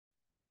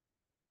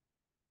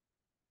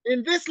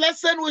In this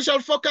lesson, we shall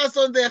focus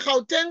on the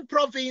Gauteng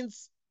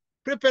Province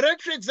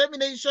Preparatory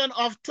Examination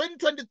of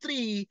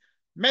 2023,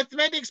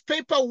 Mathematics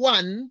Paper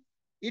 1.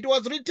 It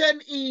was written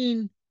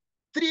in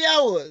 3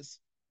 hours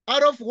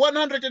out of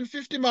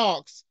 150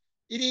 marks.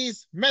 It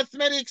is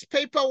Mathematics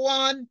Paper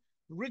 1,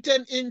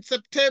 written in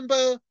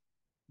September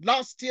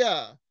last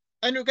year.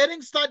 And we're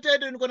getting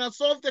started and we're going to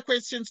solve the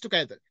questions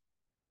together.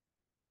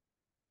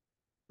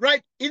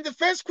 Right, in the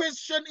first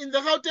question in the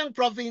Gauteng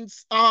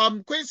province,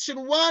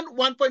 question 1,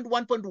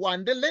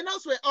 1.1.1, the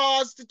learners were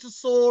asked to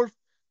solve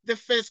the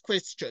first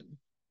question.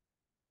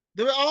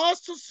 They were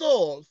asked to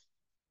solve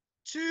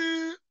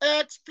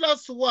 2x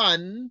plus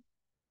 1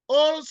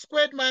 all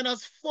squared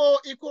minus 4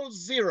 equals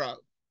 0.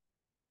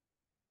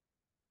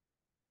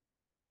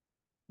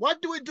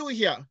 What do we do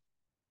here?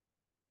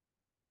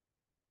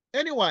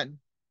 Anyone?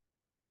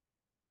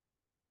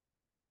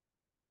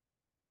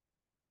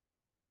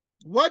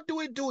 What do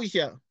we do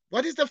here?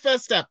 What is the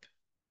first step?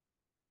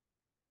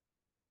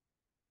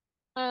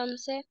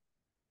 Sir.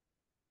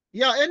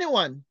 Yeah,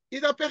 anyone.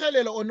 Either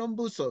Pegelelo or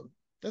Nombuso.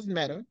 Doesn't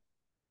matter.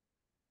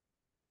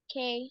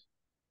 Okay.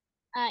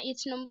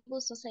 It's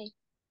Nombuso, sir.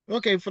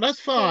 Okay, so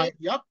that's fine. Okay.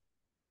 Yep.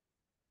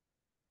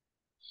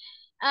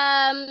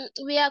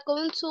 We are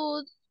going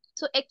to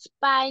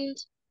expand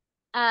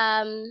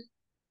the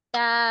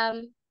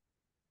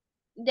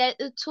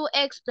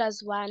 2x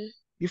plus 1.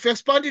 If you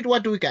expand it,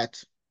 what do we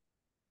get?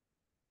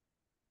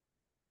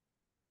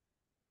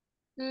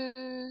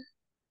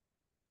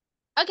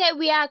 Okay,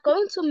 we are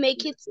going to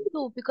make it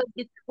 2 because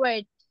it's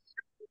squared.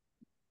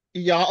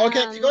 Yeah,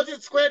 okay, because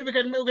it's squared, we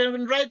can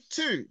write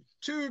 2.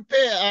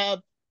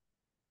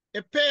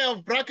 A pair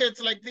of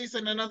brackets like this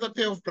and another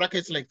pair of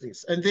brackets like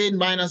this. And then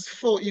minus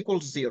 4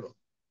 equals 0.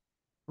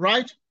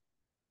 Right?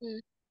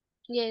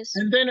 Yes.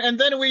 And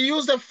then we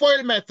use the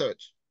FOIL method.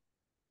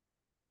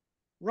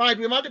 Right,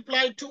 we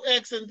multiply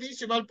 2x and this,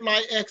 you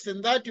multiply x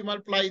and that, you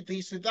multiply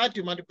this with that,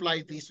 you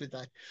multiply this with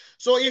that.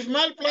 So if you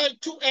multiply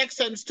 2x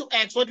times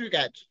 2x, what do we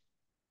get?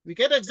 We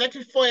get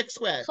exactly 4x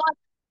squared. 4.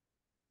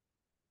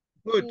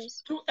 Good.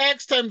 Yes.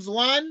 2x times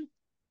 1,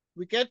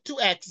 we get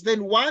 2x.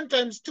 Then 1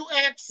 times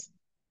 2x,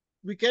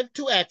 we get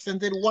 2x.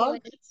 And then 1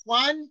 times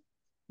 1,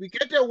 we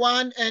get a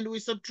 1, and we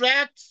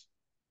subtract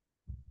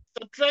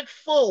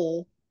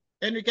 4,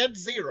 and we get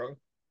 0.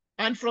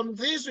 And from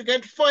this, we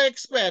get 4x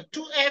squared.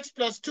 2x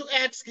plus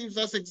 2x gives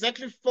us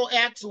exactly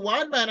 4x.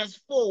 1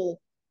 minus 4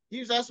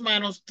 gives us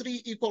minus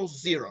 3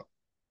 equals 0.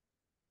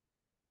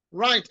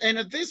 Right, and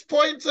at this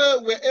point,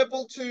 we're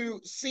able to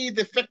see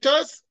the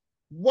factors.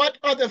 What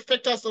are the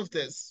factors of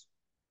this?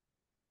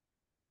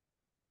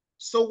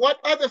 So what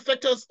are the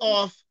factors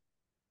of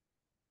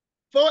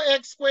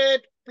 4x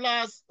squared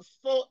plus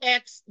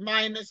 4x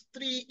minus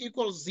 3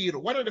 equals 0?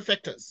 What are the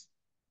factors?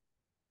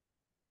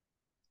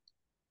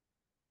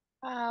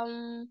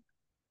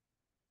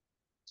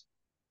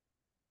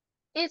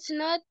 It's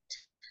not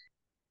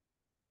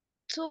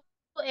 2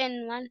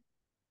 and 1.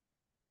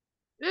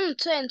 2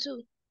 and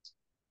 2.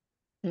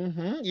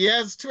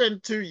 Yes, 2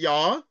 and 2,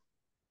 yeah.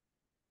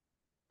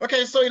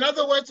 Okay, so in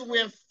other words, we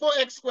have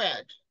 4x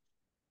squared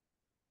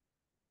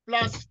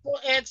plus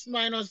 4x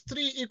minus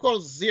 3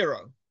 equals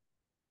 0.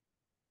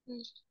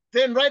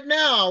 Then right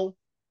now,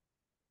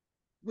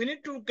 we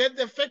need to get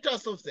the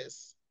factors of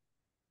this.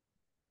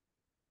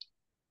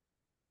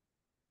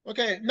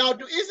 Okay, now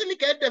to easily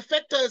get the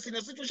factors in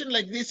a situation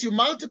like this, you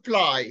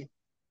multiply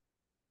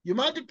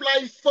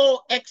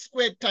 4x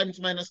squared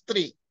times minus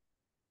 3.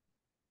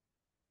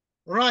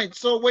 Right,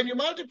 so when you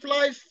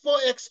multiply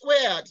 4x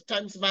squared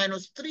times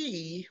minus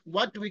 3,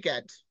 what do we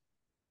get?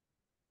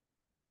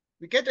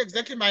 We get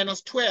exactly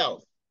minus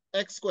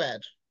 12x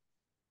squared.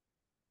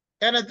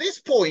 And at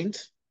this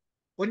point,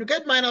 when you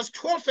get minus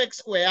 12x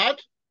squared,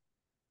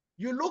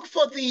 you look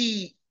for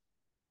the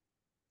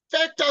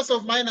factors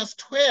of minus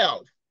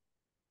 12,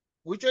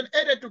 which when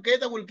added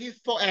together will give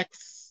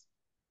 4x.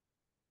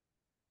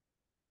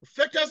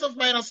 Factors of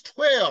minus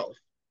 12x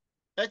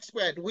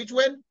squared, which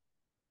when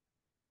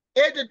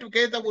added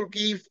together will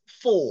give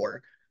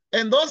 4.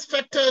 And those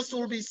factors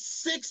will be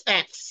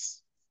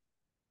 6x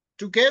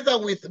together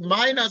with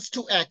minus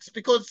 2x,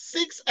 because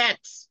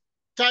 6x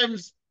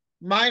times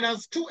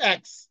minus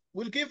 2x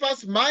will give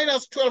us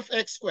minus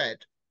 12x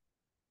squared.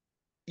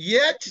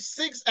 Yet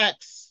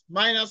 6x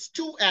minus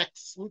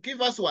 2x will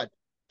give us what?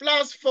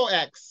 Plus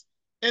 4x.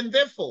 And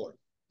therefore,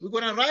 we're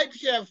going to write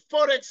here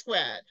 4x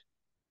squared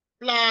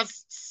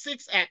plus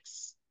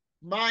 6x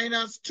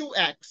minus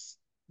 2x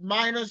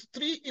minus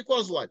 3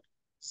 equals what?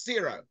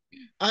 0.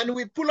 And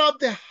we pull out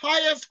the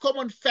highest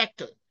common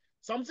factor,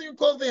 something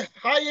called the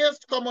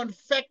highest common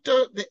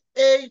factor, the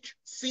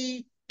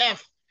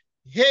HCF.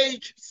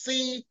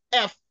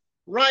 HCF.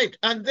 Right,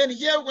 and then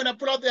here we're going to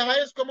pull out the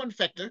highest common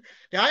factor.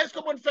 The highest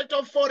common factor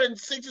of 4 and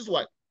 6 is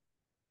what?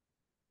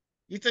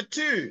 It's a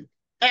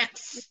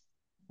 2x.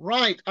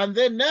 Right, and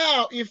then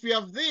now if we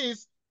have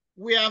this,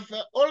 we have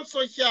also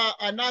here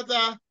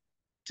another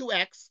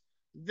 2x.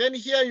 Then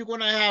here you're going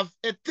to have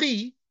a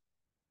 3.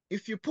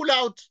 If you pull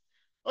out,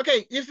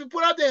 okay, if you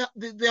pull out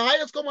the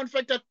highest common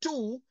factor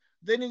 2,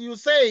 then you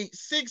say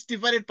 6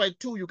 divided by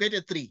 2, you get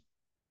a 3.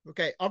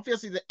 Okay,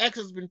 obviously the x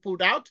has been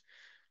pulled out.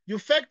 You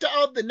factor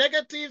out the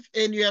negative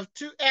and you have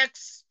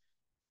 2x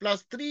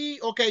plus 3.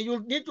 Okay, you'll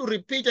need to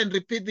repeat and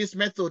repeat this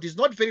method. It's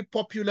not very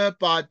popular,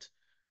 but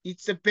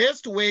it's the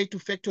best way to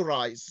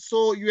factorize.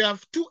 So you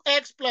have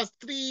 2x plus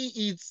 3,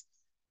 it's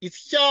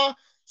here.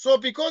 So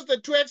because the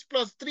 2x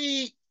plus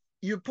 3,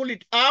 you pull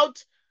it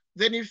out,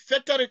 then if you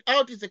factor it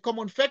out, it's a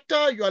common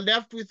factor. You are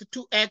left with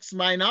 2x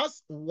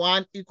minus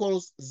 1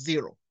 equals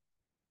 0.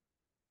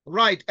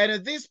 Right, and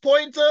at this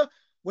point,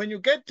 when you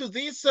get to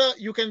this,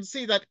 you can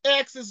see that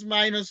x is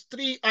minus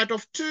 3 out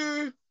of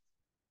 2,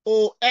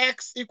 or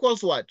x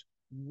equals what?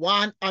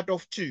 1 out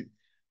of 2.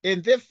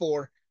 And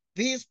therefore,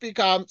 this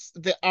becomes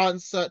the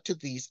answer to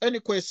this.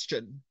 Any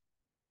question?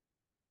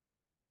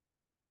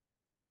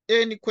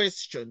 Any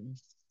question?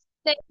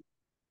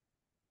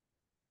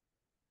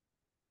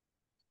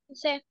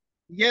 Say,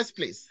 Yes,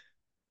 please.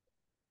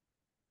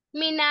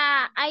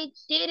 Mina, I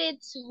did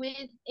it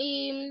with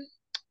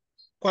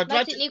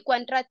Quadratic.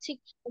 quadratic.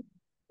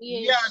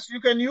 Yes, you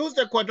can use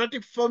the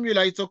quadratic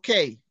formula. It's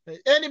okay.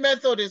 Any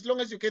method, as long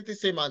as you get the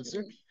same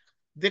answer.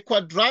 The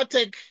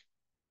quadratic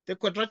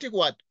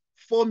what?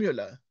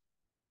 Formula.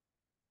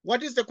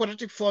 What is the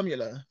quadratic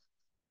formula?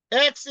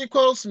 X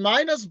equals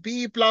minus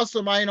b plus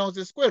or minus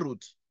the square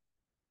root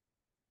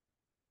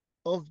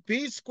of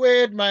b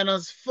squared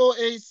minus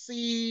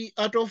 4ac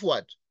out of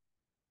what?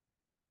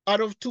 Out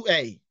of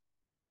 2a.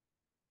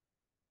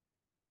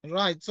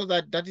 Right, so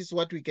that is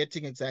what we're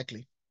getting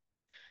exactly.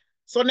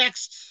 So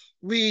next,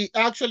 we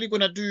actually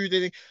going to do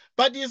the,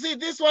 but you see,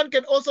 this one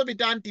can also be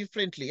done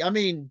differently. I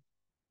mean,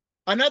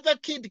 another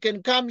kid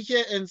can come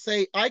here and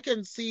say, I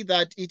can see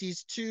that it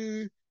is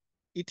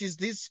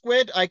this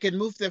squared. I can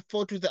move the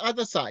 4 to the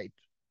other side.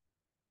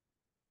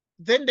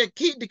 Then the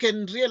kid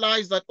can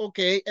realize that,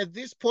 okay, at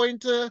this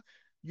point,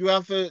 you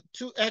have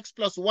 2x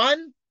plus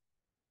 1.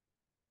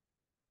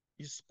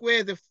 You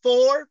square the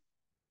 4.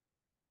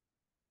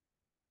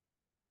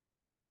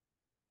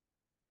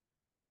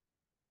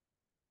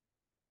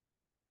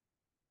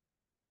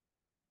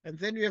 And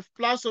then you have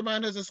plus or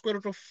minus the square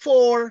root of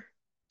 4.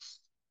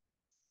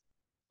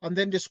 And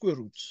then the square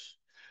root.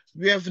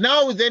 We have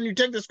now, then you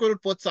take the square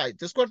root both sides.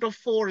 The square root of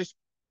 4 is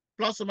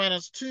plus or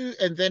minus 2.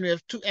 And then we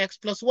have 2x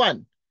plus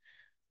 1.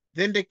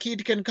 Then the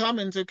kid can come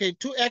and say, okay,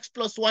 2x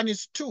plus 1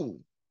 is 2.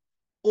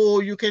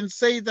 Or you can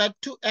say that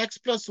 2x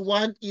plus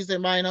 1 is a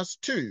minus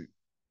 2.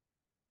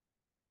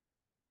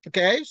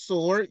 Okay,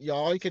 so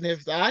yeah, you can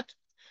have that.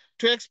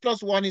 2x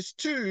plus 1 is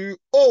 2.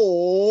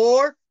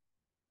 Or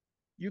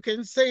you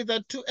can say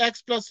that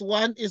 2x plus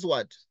 1 is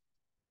what?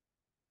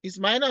 Is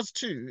minus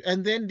 2.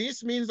 And then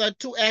this means that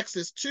 2x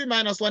is 2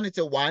 minus 1 is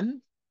a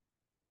 1.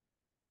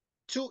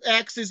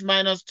 2x is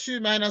minus 2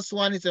 minus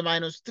 1 is a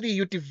minus 3.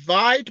 You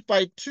divide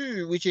by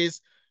 2, which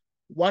is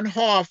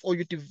 1/2, or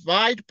you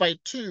divide by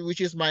 2,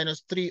 which is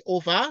minus 3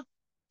 over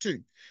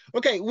 2.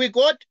 Okay, we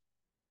got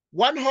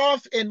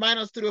 1/2 and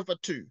minus 3 over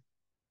 2.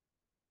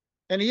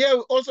 And here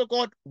we also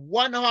got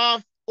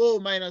 1/2 or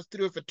minus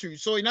 3 over 2.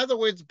 So in other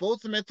words,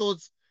 both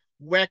methods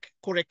work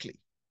correctly.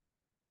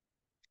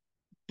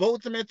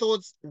 Both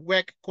methods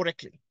work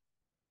correctly.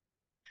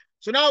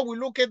 So now we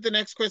look at the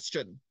next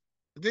question.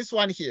 This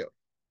one here.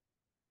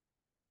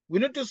 We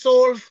need to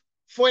solve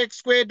 4x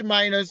squared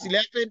minus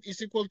 11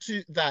 is equal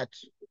to that.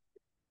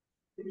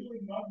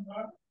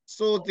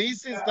 So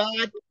this is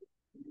that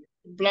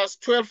plus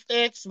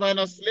 12x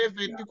minus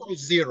 11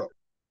 equals 0.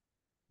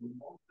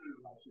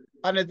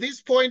 And at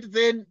this point,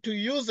 then to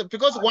use it,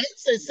 because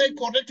once I say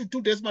correct to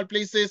 2 decimal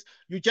places,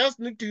 you just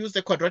need to use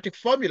the quadratic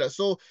formula.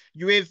 So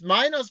you have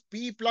minus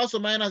b plus or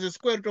minus the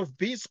square root of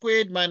b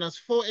squared minus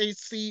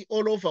 4ac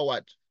all over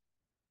what?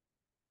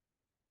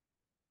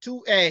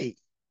 2a.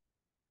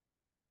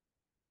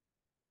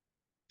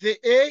 The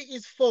a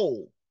is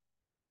 4.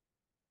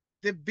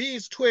 The b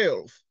is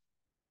 12.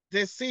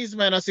 The c is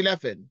minus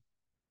 11.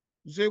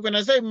 So you're going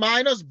to say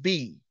minus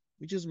b,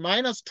 which is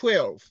minus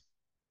 12,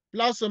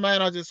 plus or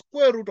minus the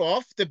square root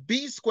of the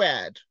b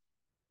squared.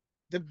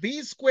 The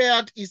b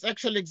squared is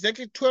actually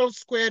exactly 12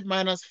 squared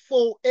minus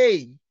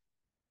 4a.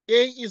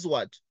 A is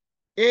what?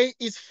 A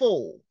is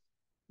 4.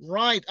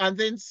 Right, and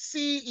then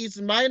c is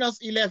minus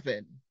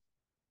 11.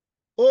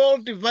 All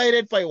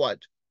divided by what?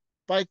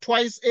 By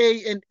twice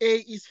a, and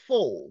a is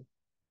 4.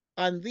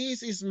 And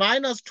this is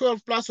minus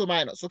 12 plus or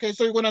minus. Okay,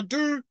 so we're going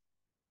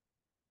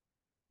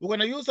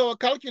to use our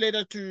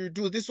calculator to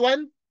do this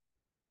one.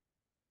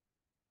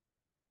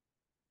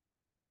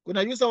 We're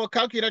going to use our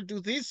calculator to do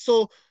this.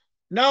 So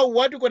now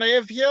what we're going to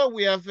have here,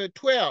 we have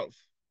 12.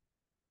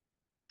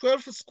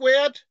 12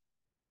 squared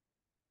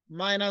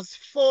minus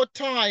 4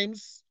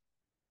 times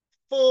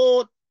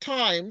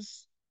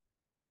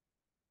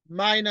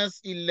minus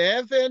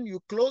 11. You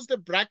close the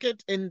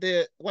bracket, and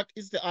what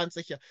is the answer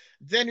here?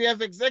 Then you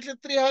have exactly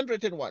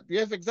 300 and what? You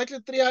have exactly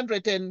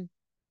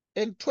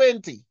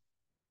 320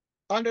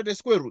 under the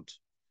square root.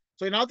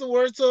 So in other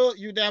words,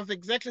 you'd have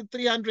exactly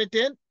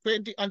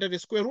 320 under the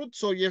square root.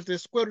 So you have the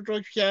square root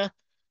right here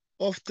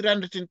of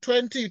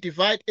 320. You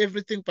divide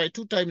everything by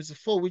 2 times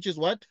 4, which is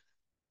what?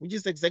 which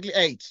is exactly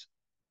 8.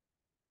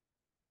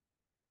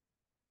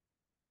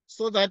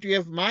 So that you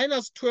have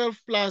minus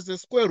 12 plus the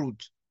square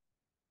root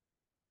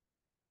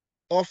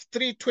of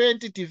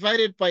 320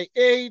 divided by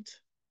 8,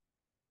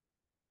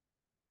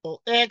 or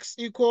x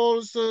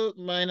equals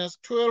minus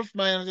 12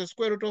 minus the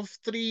square root of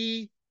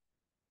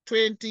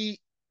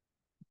 320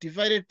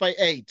 divided by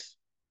 8.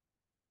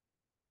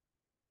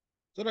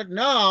 So that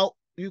now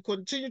you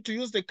continue to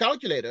use the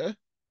calculator.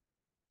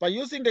 By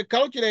using the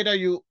calculator,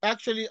 you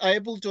actually are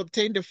able to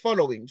obtain the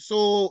following.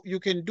 So you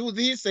can do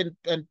this and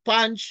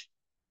punch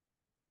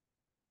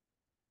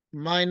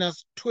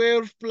minus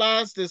 12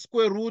 plus the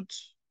square root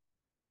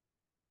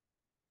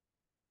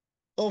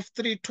of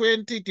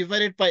 320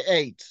 divided by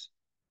 8.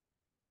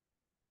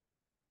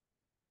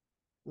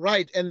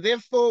 Right, and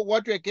therefore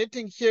what we're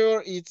getting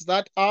here is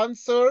that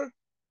answer,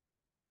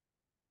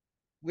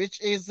 which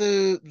is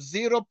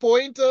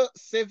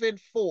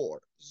 0.74.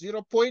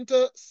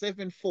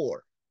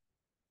 0.74.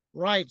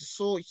 Right,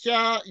 so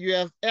here you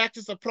have x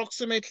is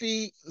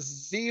approximately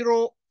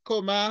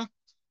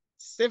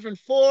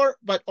 0.74,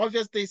 but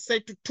obviously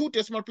set to 2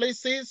 decimal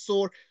places,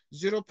 so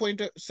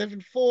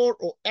 0.74,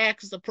 or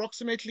x is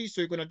approximately,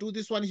 so you're going to do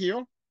this one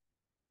here.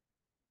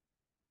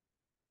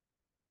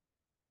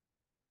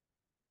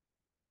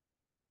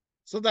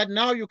 So that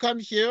now you come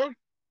here.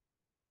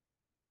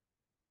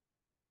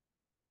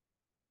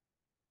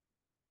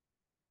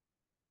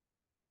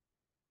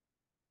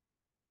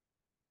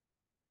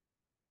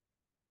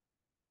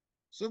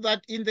 So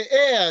that in the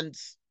end,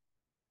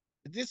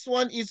 this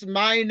one is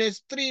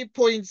minus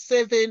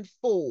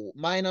 3.74,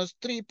 minus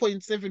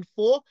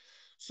 3.74.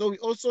 So we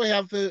also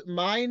have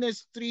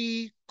minus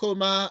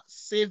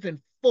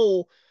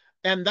 3.74,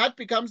 and that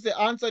becomes the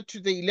answer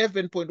to the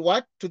 11 point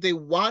what? To the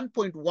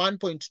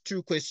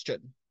 1.1.2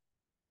 question.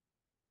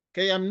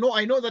 Okay, I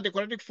know that the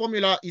quadratic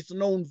formula is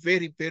known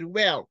very, very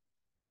well.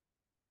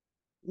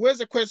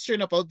 Where's a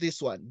question about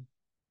this one?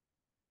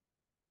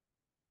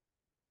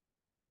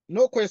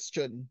 No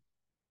question.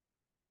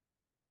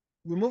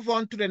 We move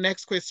on to the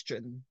next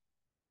question.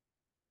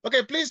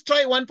 Okay, please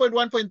try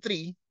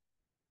 1.1.3.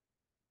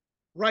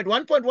 Right,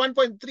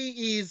 1.1.3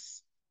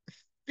 is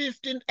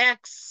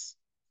 15x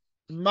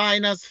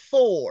minus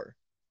 4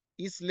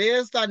 is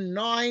less than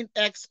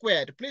 9x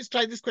squared. Please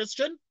try this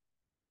question.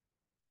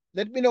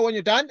 Let me know when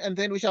you're done, and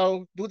then we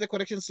shall do the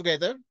corrections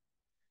together.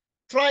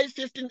 Try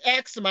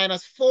 15x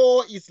minus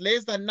 4 is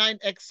less than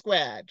 9x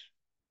squared.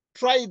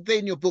 Try it there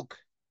in your book.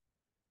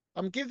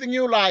 I'm giving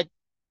you like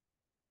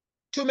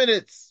 2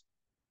 minutes.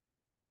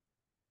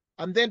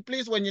 And then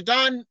please, when you're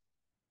done,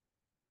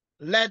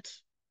 let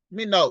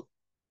me know.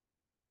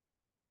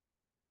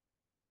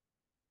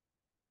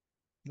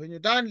 When you're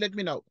done, let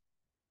me know.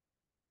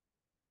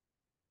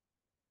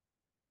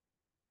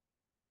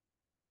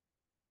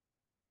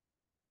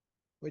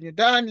 When you're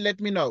done, let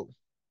me know.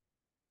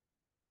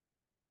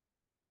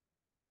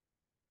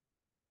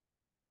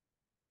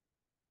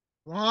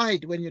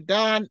 Right, when you're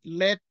done,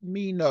 let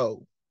me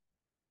know.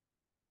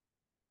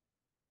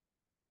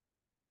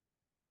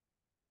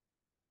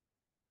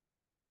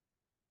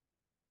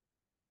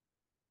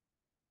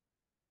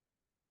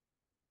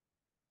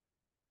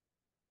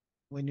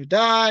 When you're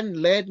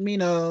done, let me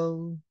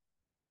know.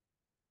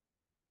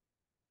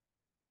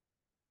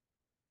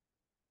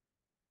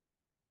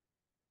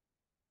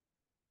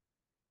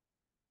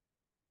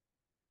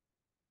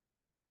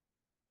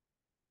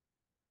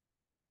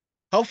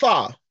 How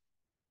far?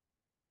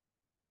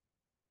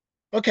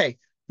 Okay,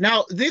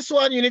 now this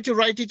one, you need to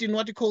write it in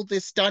what you call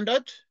the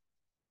standard,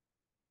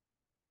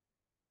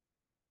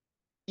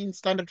 in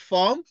standard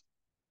form.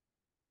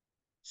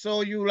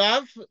 So you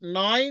have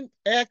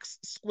 9x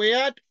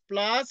squared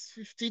plus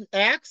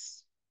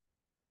 15x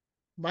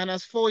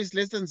minus 4 is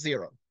less than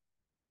 0.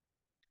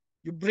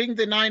 You bring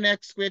the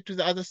 9x squared to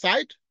the other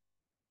side.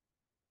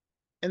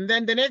 And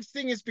then the next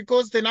thing is,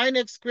 because the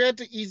 9x squared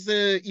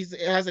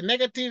has a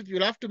negative,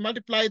 you'll have to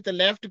multiply the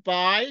left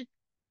by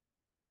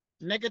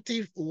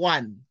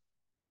 -1.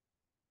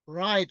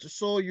 Right,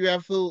 so you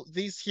have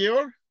this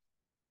here,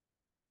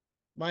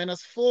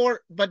 minus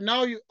 4, but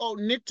now you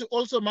need to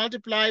also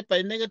multiply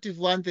by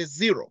 -1, the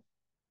 0.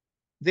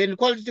 The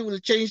inequality will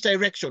change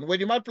direction. When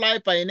you multiply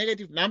by a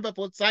negative number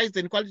both sides, the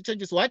inequality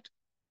changes what?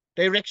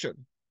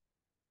 Direction.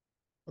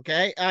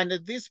 Okay, and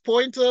at this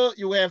point,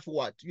 you have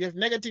what? You have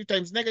negative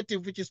times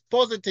negative, which is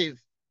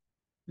positive.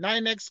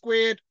 9x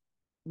squared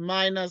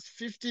minus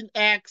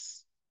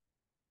 15x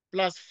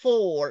plus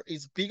 4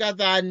 is bigger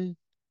than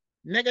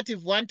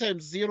 -1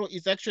 times 0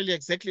 is actually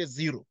exactly a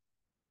 0.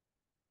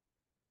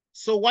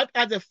 So what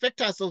are the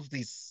factors of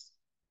this?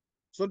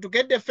 So to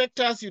get the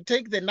factors, you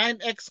take the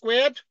 9x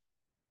squared,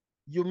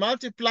 you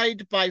multiply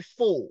it by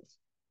 4.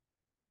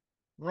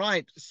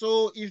 Right,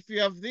 so if you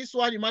have this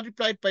one, you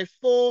multiply it by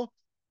 4,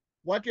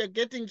 what you're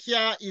getting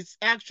here is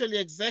actually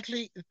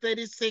exactly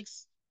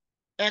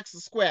 36x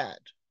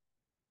squared.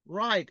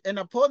 Right, and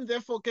upon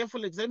therefore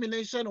careful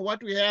examination,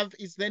 what we have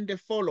is then the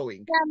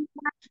following.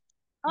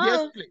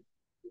 Yes, please.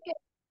 Okay.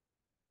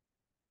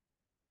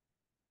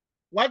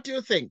 What do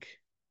you think?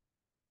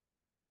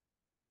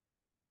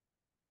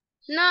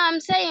 No, I'm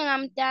saying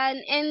I'm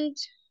done. And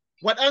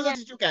What answer yeah.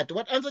 did you get?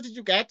 What answer did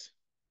you get?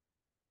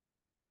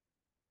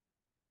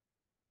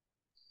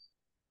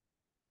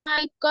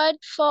 I got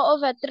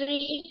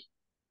 4/3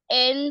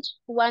 and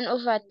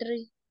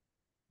 1/3.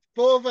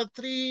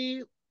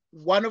 4/3,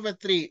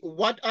 1/3.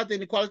 What are the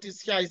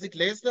inequalities here? Is it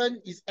less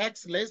than? Is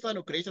x less than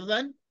or greater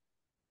than?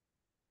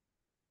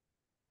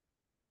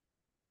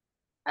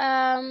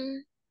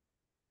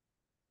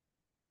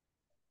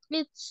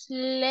 It's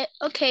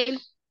okay.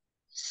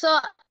 So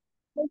I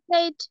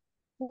said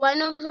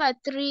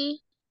 1/3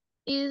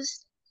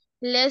 is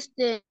less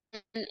than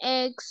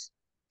x,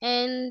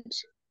 and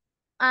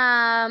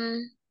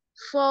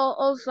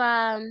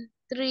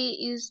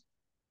 4/3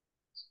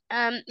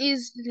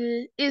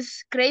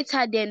 is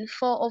greater than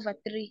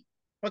 4/3.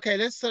 Okay,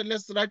 let's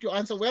write your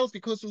answer well,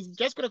 because we're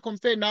just going to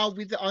compare now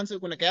with the answer we're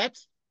going to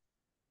get.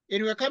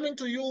 And we're coming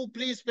to you,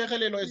 please,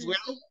 Pegelelo, as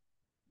well.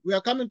 We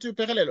are coming to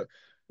Pegelelo.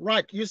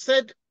 Right, you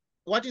said,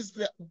 what is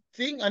the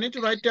thing? I need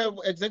to write down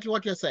exactly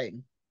what you're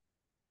saying.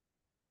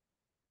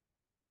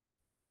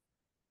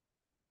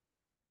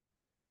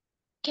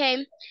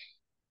 Okay,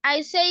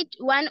 I said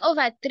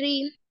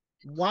 1/3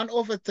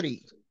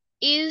 1/3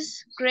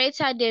 is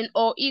greater than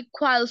or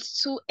equals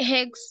to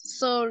x.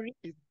 Sorry.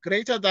 is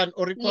greater than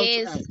or equal to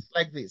Yes, x,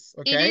 like this,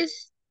 it okay?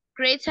 is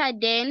greater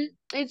than.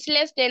 It's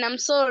less than. I'm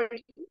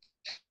sorry.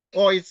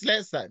 Or it's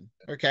less than,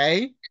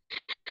 okay?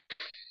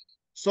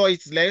 So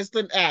it's less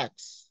than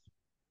x,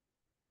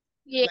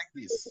 Yeah. like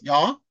this,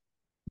 yeah?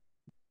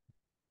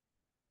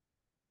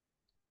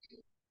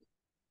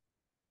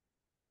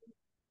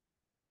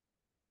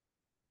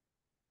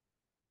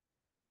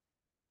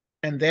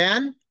 And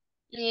then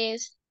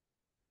Yes.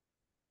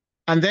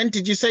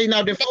 did you say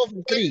now the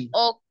 4/3?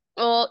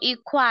 Or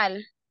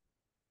equal.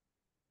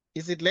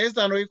 Is it less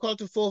than or equal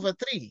to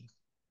 4/3?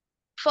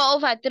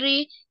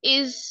 4/3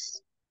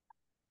 is,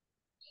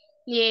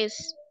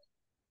 yes.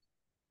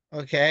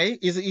 Okay,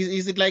 is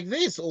it like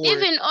this, or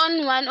Even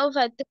on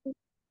 1/3.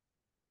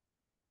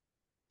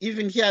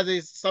 even here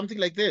there's something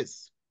like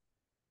this?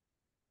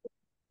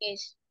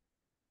 Yes.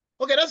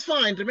 Okay, that's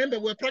fine. Remember,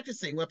 we're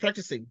practicing.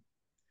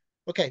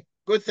 Okay,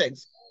 good,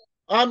 thanks.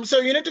 So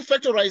you need to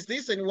factorize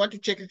this, and you want to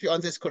check if your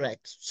answer is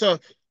correct. So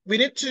we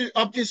need to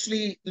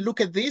obviously look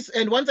at this.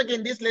 And once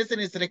again, this lesson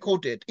is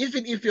recorded.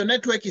 Even if your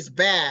network is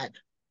bad,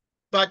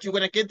 but you're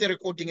going to get the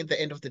recording at the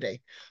end of the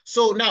day.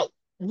 So now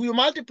we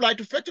multiply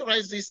to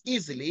factorize this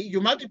easily. You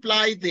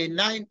multiply the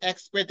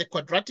 9x squared, the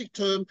quadratic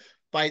term,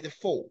 by the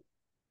 4.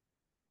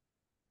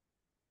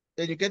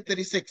 Then you get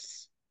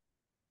 36.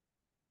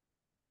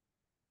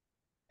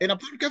 And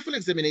upon careful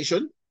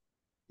examination,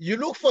 you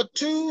look for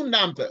two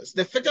numbers,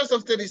 the factors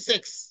of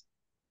 36,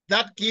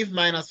 that give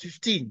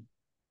 -15.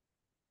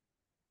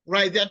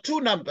 Right, there are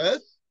two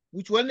numbers,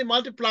 which when you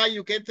multiply,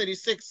 you get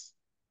 36.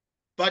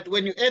 But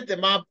when you add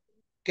them up,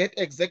 get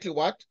exactly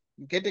what?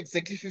 You get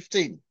exactly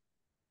 15.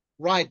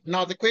 Right,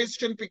 now the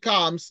question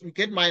becomes, you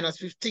get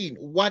 -15.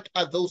 What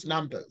are those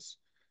numbers?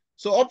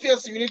 So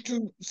obviously you need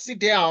to sit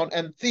down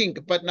and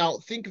think, but now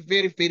think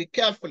very, very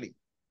carefully.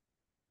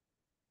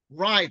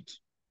 Right,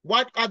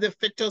 what are the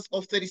factors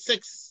of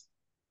 36?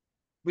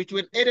 Which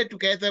when added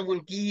together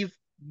will give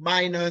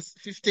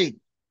 -15.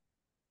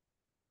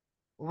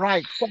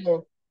 Right,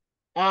 so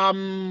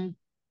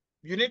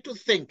you need to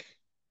think,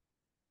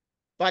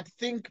 but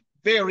think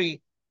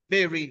very,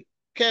 very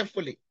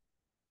carefully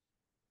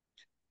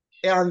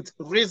and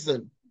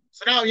reason.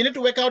 So now you need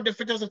to work out the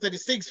factors of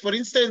 36. For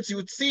instance, you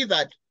would see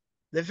that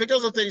the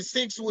factors of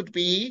 36 would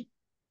be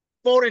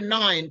 4 and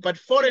 9, but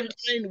 4 and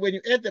 9, when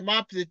you add them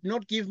up, they did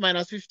not give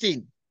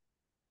 -15.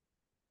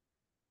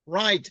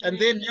 Right, and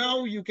then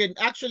now you can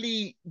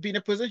actually be in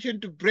a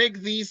position to break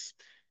these,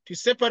 to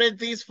separate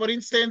these, for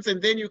instance, and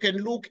then you can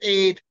look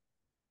at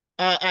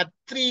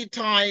 3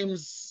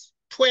 times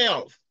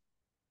 12.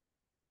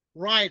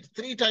 Right,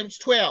 3 times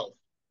 12.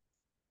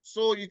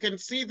 So you can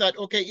see that,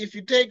 okay, if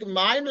you take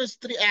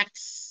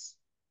 -3x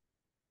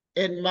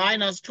and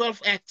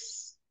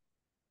 -12x,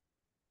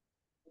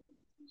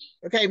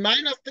 okay,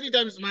 -3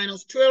 times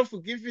 -12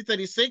 will give you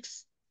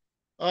 36.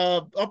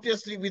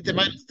 Obviously, with the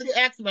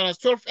 -3x minus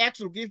 12x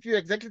will give you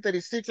exactly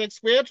 36x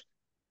squared.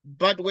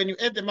 But when you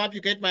add them up,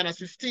 you get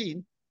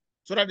 -15.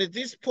 So that at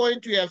this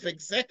point, you have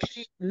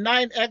exactly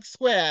 9x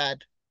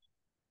squared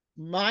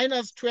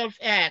minus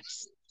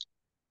 12x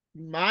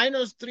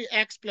minus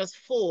 3x plus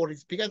 4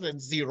 is bigger than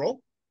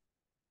 0.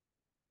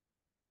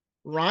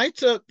 Right?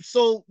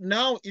 So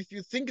now if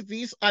you think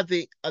these are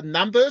the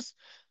numbers,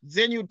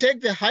 then you take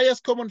the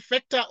highest common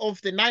factor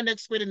of the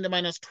 9x squared and the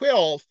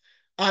 -12,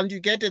 and you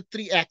get a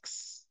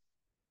 3x.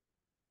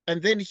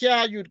 And then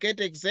here you'd get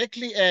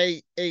exactly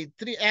a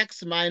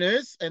 3x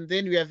minus, and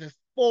then you have a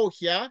 4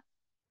 here.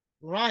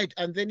 Right,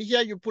 and then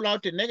here you pull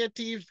out a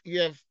negative,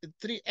 you have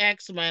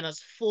 3x minus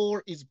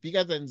 4 is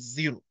bigger than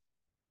 0.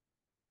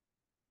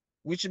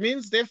 Which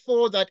means,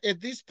 therefore, that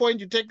at this point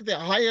you take the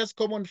highest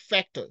common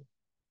factor.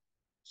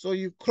 So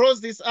you cross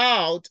this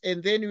out,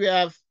 and then you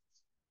have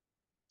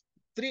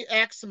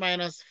 3x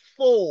minus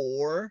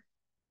 4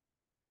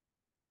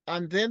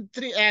 and then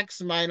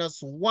 3x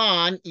minus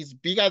 1 is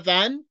bigger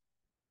than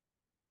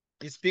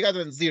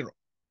 0.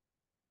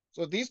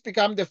 So these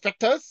become the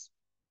factors.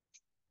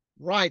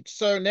 Right.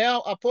 So now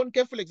upon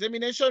careful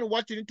examination,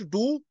 what you need to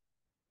do,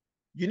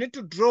 you need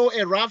to draw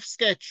a rough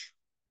sketch.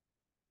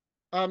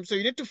 So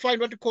you need to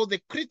find what we call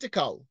the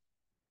critical.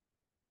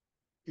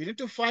 You need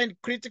to find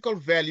critical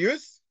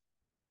values.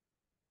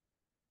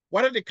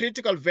 What are the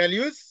critical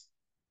values?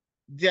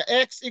 The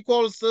x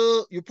equals,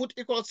 you put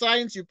equal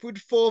signs, you put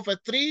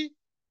 4/3,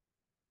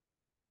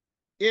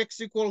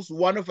 x equals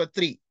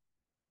 1/3.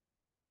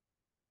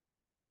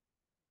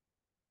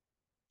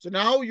 So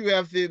now you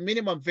have the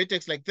minimum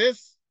vertex like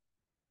this.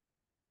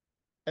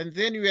 And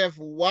then you have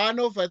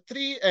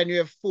 1/3 and you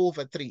have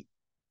 4/3.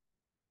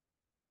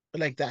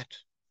 Like that.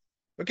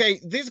 Okay,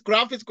 this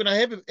graph is going to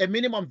have a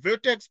minimum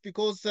vertex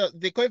because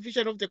the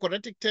coefficient of the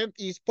quadratic term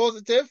is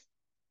positive.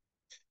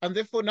 And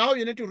therefore now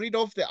you need to read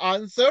off the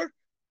answer.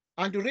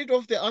 And to read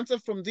off the answer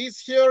from this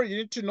here, you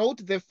need to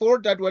note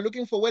therefore that we're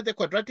looking for where the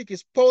quadratic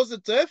is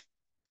positive.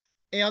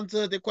 And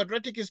the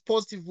quadratic is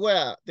positive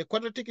where? The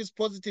quadratic is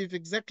positive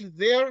exactly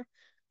there.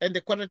 And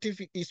the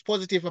quadratic is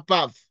positive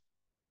above.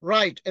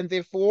 Right, and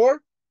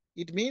therefore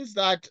it means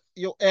that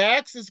your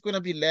x is going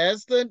to be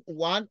less than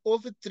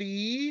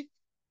 1/3.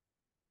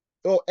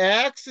 Or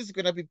x is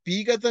going to be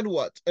bigger than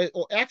what?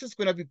 Or x is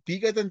going to be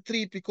bigger than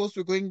 3 because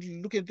we're going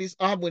to look at this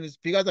arm when it's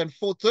bigger than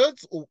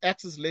 4/3, or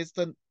x is less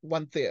than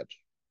 1/3.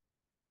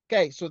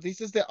 Okay, so this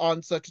is the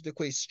answer to the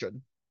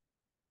question.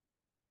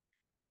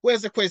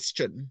 Where's the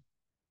question?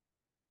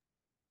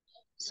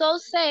 So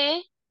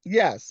say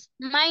Yes.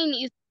 mine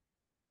is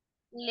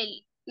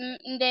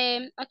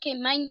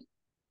mine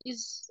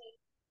is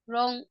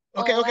wrong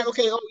Okay, or what?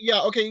 Oh,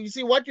 yeah, okay. You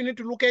see, what you need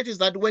to look at is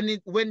that when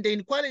the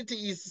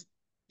inequality is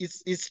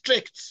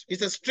strict,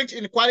 it's a strict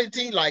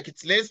inequality, like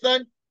it's less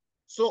than.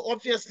 So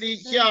obviously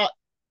here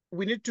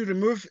we need to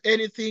remove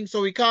anything.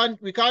 So we can't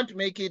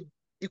make it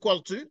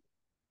equal to,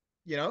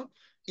 you know.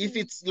 If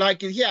it's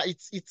like here,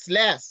 it's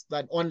less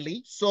than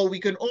only. So we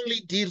can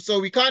only deal. So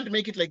we can't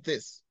make it like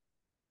this.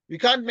 We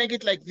can't make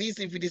it like this.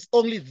 If it is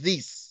only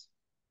this,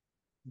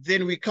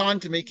 then we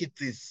can't make it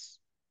this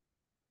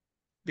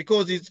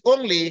because it's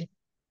only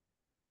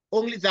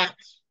that.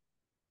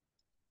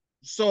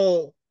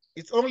 So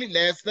it's only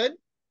less than,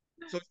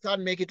 so you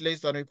can't make it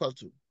less than or equal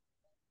to.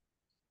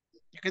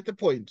 You get the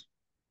point?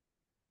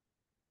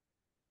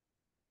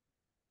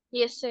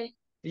 Yes, sir.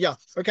 Yeah.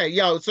 Okay.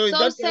 Yeah. So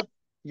that's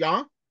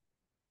yeah.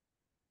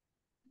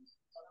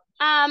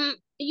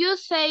 You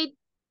said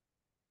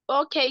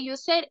you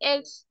said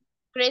x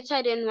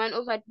greater than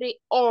 1/3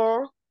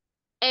 or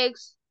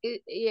x.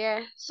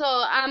 Yeah. So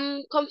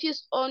I'm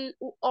confused on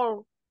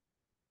or.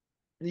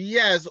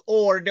 Yes,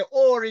 or the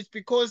or is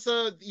because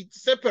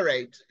it's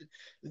separate.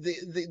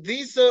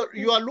 These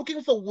you are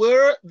looking for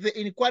where the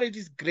inequality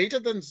is greater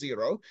than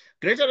 0.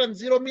 Greater than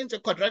 0 means the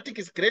quadratic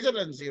is greater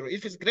than 0.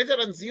 If it's greater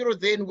than 0,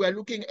 then we're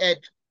looking at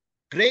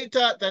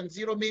greater than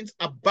 0 means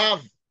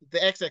above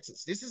the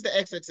x-axis. This is the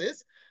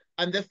x-axis,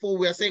 and therefore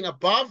we are saying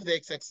above the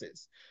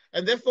x-axis.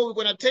 And therefore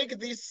we're going to take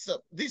this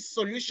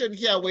solution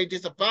here where it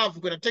is above.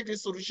 We're going to take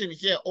this solution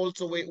here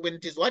also when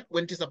it is what?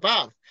 When it is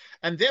above.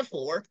 And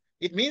therefore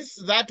it means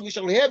that we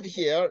shall have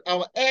here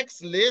our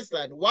x less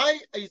than.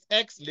 Why is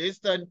x less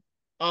than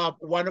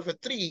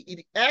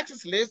 1/3? X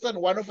is less than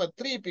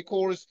 1/3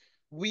 because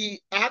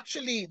we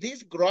actually,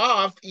 this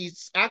graph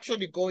is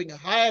actually going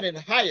higher and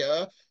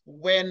higher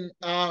when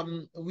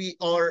we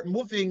are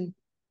moving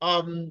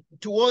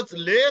towards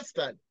less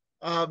than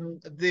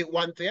the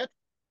 1/3,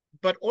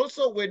 but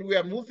also when we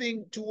are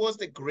moving towards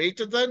the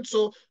greater than.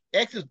 So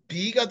x is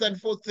bigger than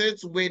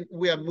 4/3 when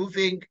we are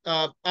moving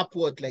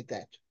upward like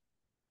that.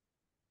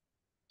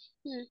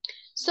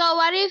 So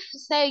what if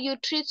say you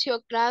treat your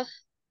graph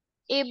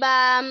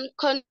IBA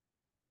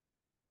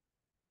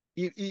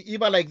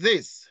like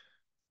this?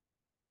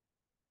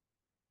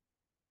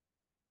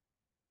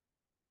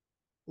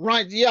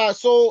 Right, yeah.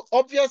 So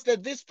obviously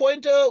at this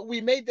point,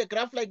 we made the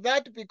graph like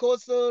that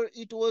because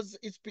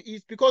it's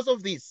because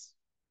of this.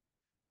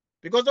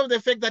 Because of the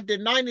fact that the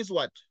 9 is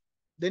what?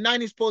 The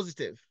 9 is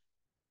positive.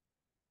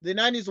 The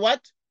 9 is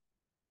what?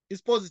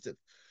 Is positive.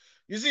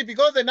 You see,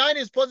 because the 9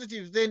 is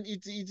positive, then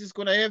it is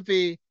going to have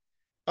a,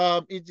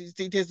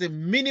 it has a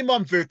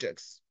minimum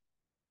vertex.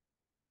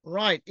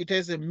 Right, it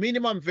has a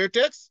minimum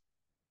vertex,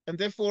 and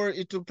therefore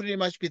it will pretty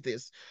much be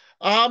this.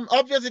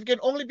 Obviously, it can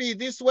only be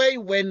this way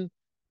when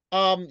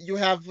you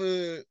have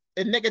a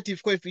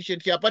negative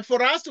coefficient here. But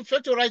for us to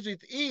factorize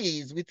with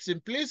ease, with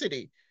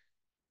simplicity,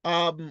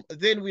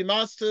 then we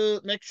must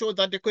make sure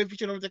that the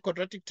coefficient of the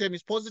quadratic term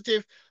is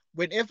positive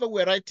whenever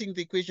we're writing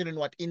the equation in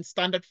what? In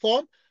standard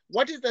form.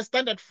 What is the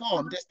standard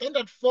form? The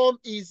standard form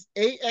is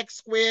ax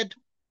squared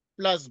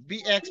plus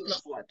bx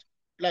plus what?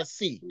 Plus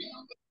c.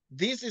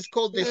 This is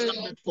called the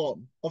standard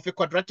form of a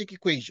quadratic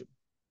equation.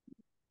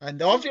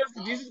 And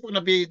obviously, this is going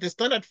to be the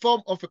standard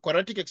form of a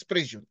quadratic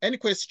expression. Any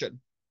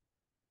question?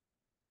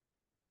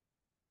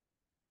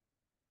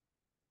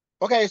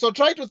 Okay, so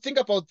try to think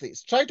about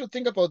this. Try to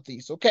think about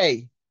this,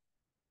 okay?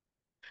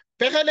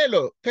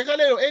 Pegalelo,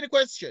 any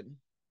question?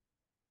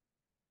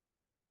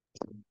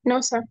 No,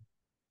 sir.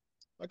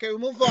 Okay, we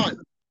move on.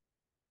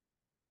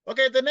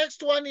 Okay, the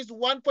next one is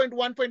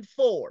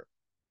 1.1.4.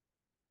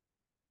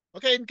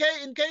 Okay, in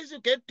case you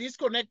get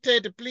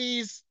disconnected,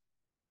 please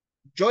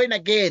join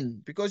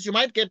again because you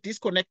might get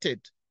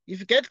disconnected. If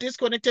you get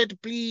disconnected,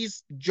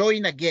 please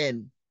join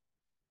again.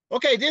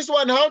 Okay, this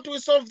one, how do we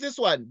solve this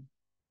one?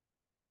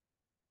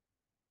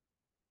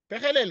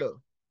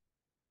 Pegalelo.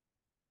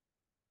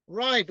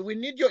 Right, we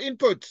need your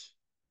input.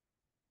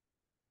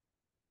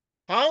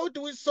 How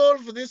do we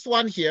solve this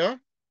one here?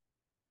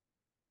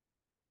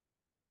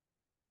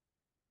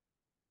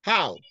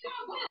 How?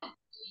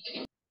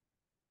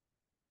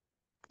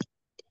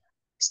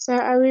 So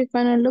are we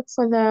gonna look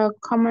for the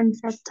common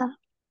factor?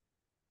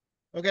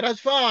 Okay, that's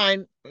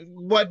fine.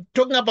 We're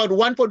talking about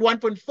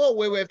 1.1.4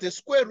 where we have the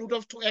square root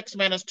of 2x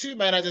minus 2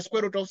 minus the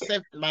square root of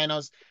 7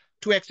 minus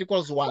 2x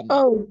equals 1.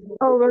 Oh,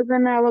 we're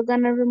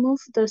gonna remove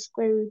the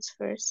square roots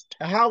first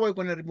How are we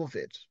going to remove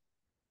it?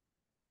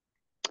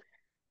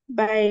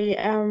 by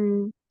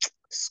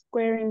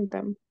squaring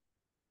them.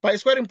 By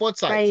squaring both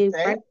sides. By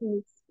Okay.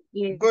 brackets.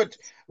 Yes. Good.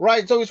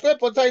 Right. So we square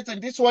both sides,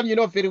 and this one you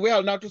know very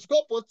well. Now to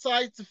square both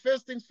sides,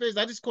 first things first,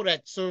 that is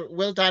correct. So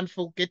well done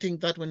for getting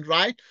that one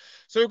right.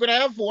 So we're gonna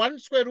have one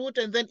square root,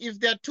 and then if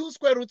there are two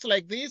square roots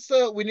like this,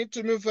 we need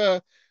to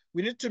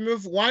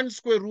move one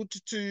square root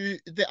to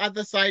the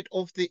other side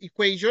of the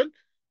equation.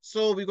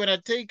 So we're gonna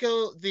take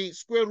the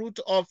square root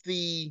of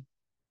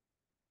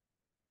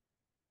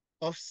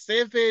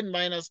 7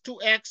 minus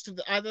 2x to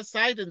the other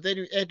side, and then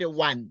you add a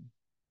 1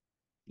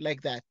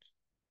 like that.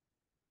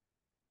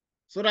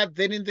 So that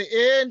then in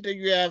the end,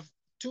 you have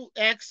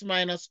 2x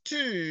minus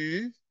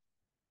 2,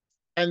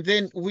 and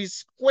then we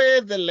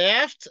square the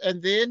left, and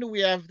then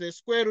we have the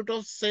square root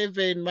of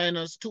 7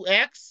 minus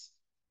 2x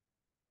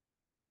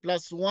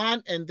plus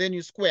 1, and then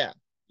you square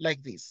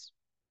like this.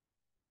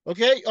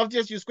 Okay,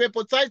 obviously you square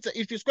both sides.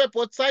 If you square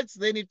both sides,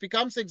 then it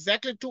becomes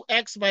exactly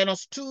 2x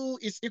minus 2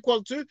 is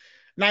equal to,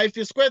 now if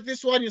you square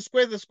this one, you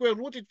square the square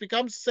root, it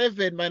becomes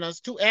 7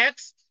 minus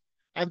 2x.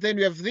 And then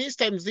we have this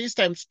times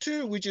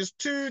 2, which is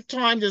 2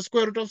 times the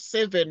square root of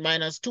 7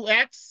 minus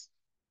 2x.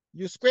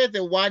 You square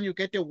the 1, you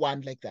get a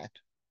 1 like that.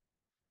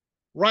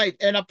 Right,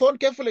 and upon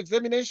careful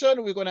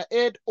examination, we're going to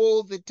add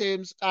all the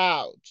terms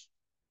out.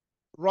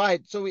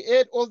 Right, so we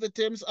add all the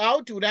terms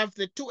out. We would have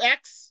the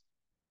 2x,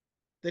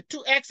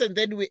 and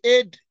then we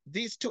add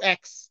these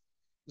 2x.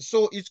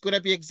 So it's going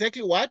to be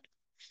exactly what?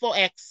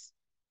 4x.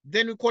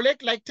 Then we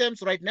collect like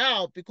terms right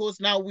now because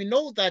now we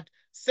know that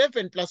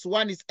 7 plus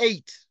 1 is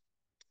 8.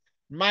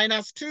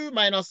 Minus 2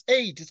 minus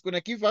 8 is going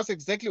to give us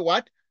exactly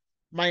what?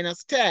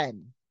 Minus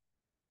 10.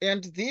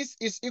 And this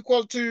is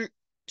equal to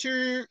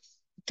 2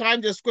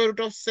 times the square root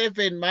of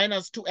 7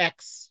 minus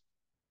 2x.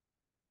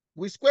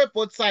 We square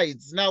both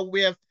sides. Now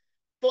we have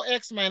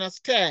 4x minus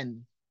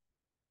 10.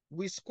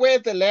 We square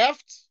the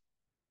left,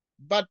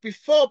 but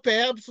before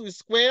perhaps we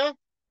square,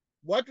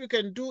 what we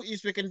can do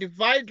is we can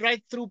divide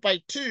right through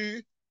by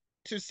 2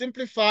 to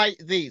simplify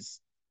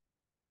this.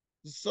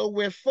 So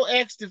we have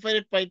 4x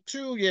divided by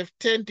 2, you have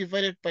 10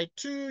 divided by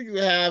 2, you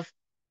have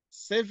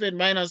 7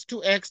 minus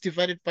 2x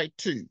divided by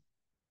 2.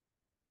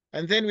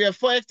 And then we have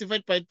 4x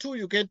divided by 2,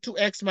 you get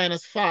 2x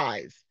minus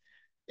 5.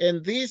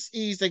 And this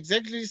is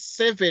exactly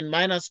 7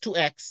 minus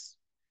 2x.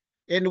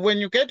 And when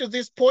you get to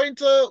this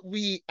point,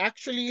 we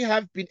actually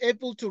have been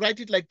able to write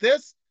it like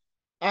this.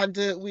 And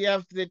we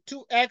have the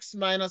 2x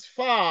minus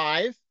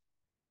 5.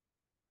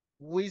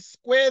 We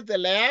square the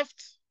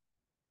left,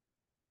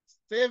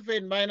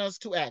 7 minus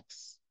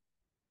 2x.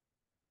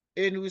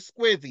 And we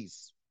square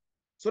this.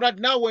 So that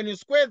now when you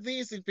square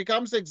this, it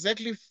becomes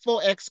exactly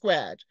 4x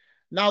squared.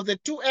 Now the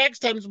 2x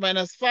times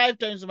minus 5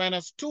 times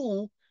minus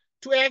 2,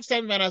 2x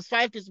times minus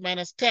 5 is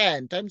minus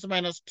 10, times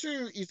minus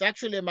 2 is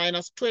actually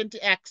minus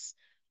 20x.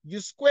 You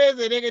square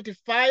the negative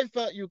 5,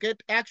 you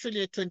get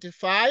actually a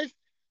 25.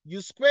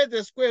 You square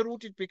the square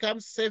root, it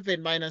becomes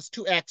 7 minus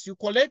 2x. You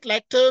collect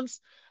like terms,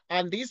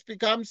 and this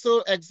becomes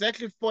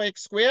exactly 4x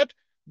squared.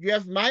 You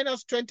have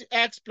minus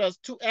 20x plus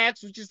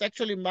 2x, which is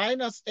actually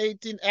minus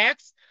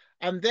 18x.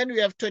 And then we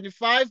have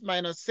 25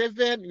 minus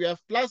 7, we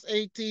have plus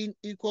 18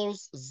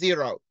 equals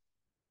 0.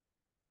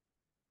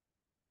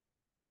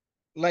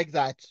 Like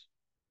that.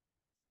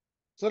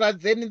 So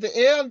that then in the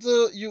end,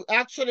 you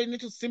actually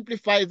need to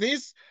simplify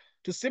this.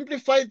 To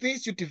simplify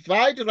this, you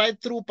divide right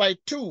through by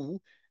 2.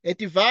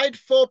 Divide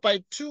 4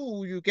 by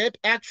 2, you get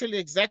actually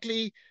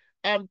exactly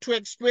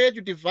 2x squared.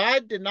 You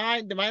divide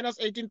the minus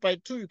 18 by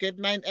 2, you get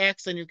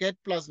 9x, and you get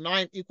plus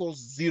 9 equals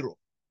 0.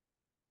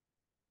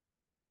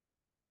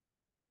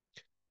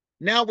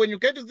 Now, when you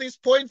get to this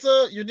point,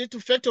 you need to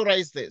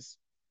factorize this.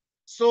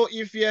 So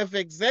if you have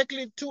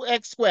exactly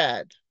 2x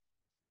squared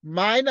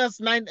minus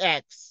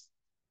 9x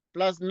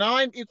plus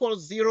 9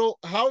 equals 0,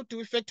 how do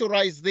we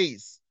factorize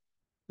this?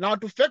 Now,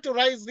 to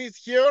factorize this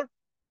here,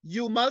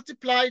 you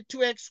multiply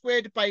 2x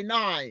squared by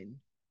 9.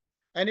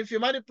 And if you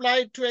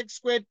multiply 2x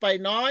squared by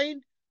 9,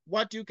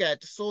 what do you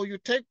get? So you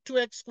take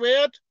 2x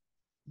squared,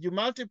 you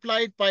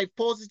multiply it by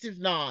positive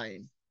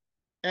 9.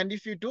 And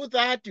if you do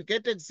that, you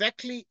get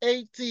exactly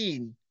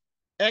 18x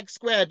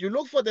squared. You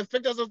look for the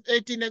factors of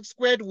 18x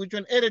squared, which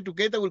when added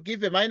together will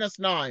give a minus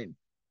 9.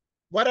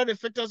 What are the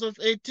factors of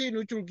 18,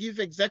 which will give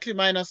exactly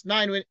minus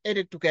 9 when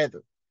added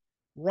together?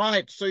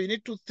 Right, so you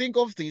need to think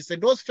of this.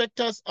 And those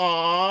factors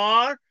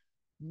are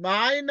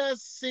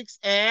minus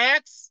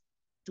 6x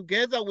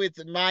together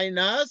with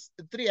minus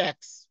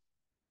 3x.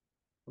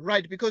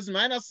 Right, because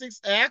minus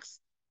 6x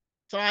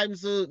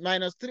times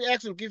minus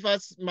 3x will give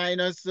us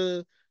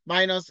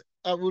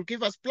will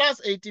give us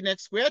plus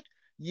 18x squared.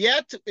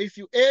 Yet, if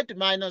you add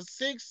minus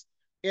 6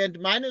 and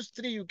minus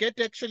 3, you get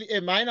actually a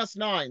minus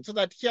 9. So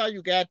that here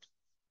you get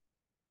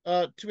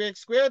 2x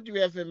squared,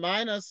 you have a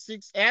minus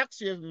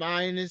 6x, you have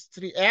minus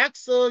 3x,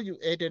 so you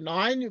add a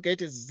 9, you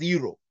get a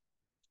 0.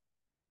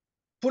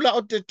 Pull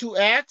out the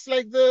 2x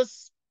like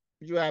this,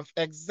 you have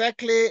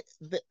exactly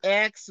the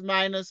x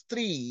minus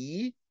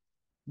 3,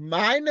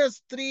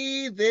 minus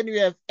 3, then you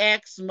have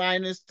x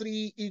minus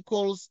 3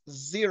 equals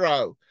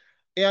 0.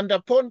 And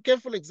upon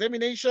careful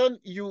examination,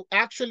 you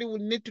actually will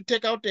need to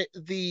take out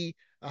the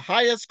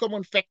highest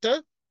common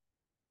factor.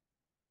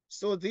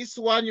 So this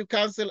one you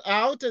cancel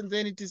out, and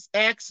then it is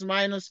x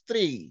minus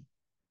 3,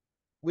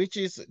 which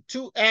is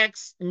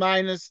 2x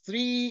minus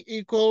 3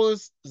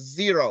 equals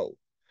 0.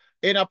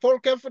 In upon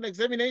careful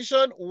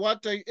examination,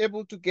 what are you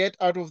able to get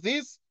out of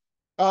this?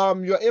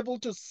 You're able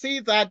to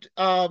see that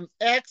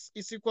x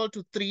is equal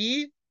to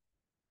 3.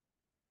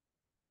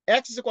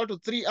 X is equal to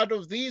 3 out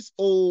of this,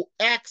 or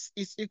x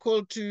is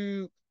equal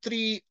to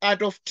 3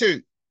 out of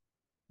 2.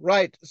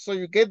 Right, so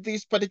you get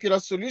these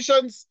particular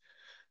solutions.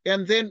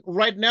 And then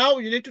right now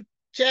you need to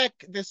check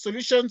the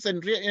solutions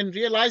and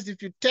realize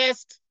if you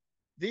test,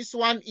 this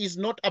one is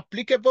not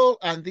applicable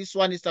and this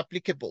one is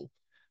applicable.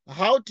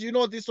 How do you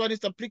know this one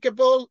is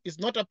applicable? It's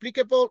not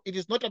applicable. It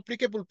is not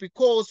applicable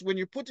because when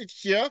you put it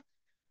here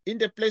in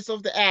the place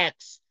of the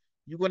x,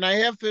 you're going to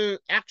have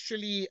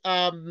actually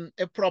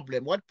a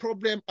problem. What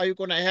problem are you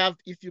going to have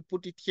if you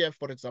put it here,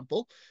 for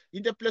example?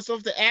 In the place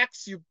of the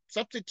x, you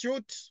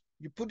substitute,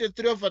 you put a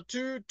 3 over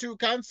 2, 2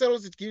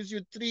 cancels, it gives you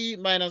 3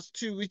 minus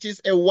 2, which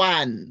is a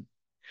 1.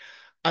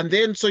 And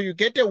then, so you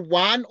get a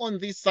 1 on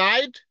this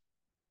side.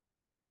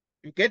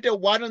 You get a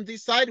 1 on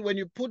this side. When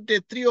you put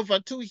the 3 over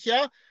 2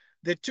 here,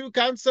 the 2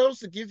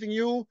 cancels, giving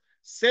you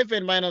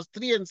 7 minus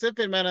 3, and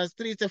 7 minus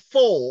 3 is a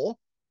 4.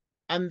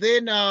 And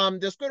then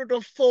the square root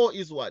of 4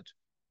 is what?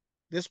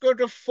 The square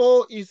root of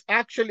 4 is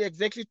actually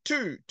exactly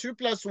 2. 2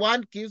 plus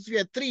 1 gives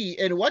you a 3.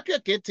 And what you're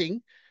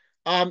getting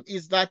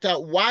is that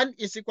 1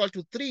 is equal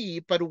to 3,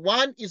 but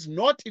 1 is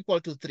not equal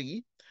to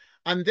 3.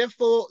 And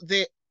therefore,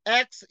 the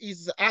x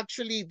is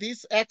actually,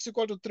 this x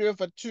equal to 3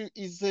 over 2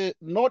 is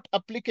not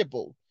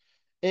applicable.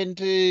 And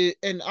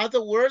in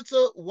other words,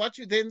 what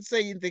you then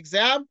say in the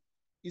exam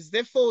is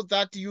therefore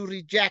that you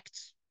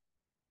reject.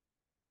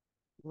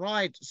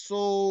 Right,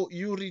 so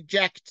you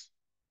reject.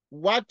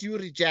 What do you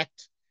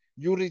reject?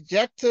 You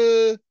reject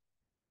this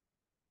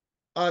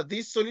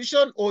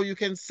solution, or you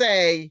can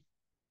say,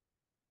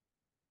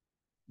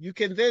 you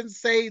can then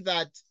say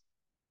that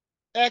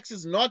x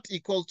is not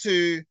equal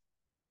to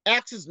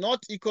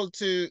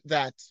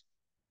that.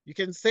 You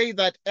can say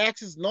that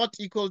x is not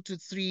equal to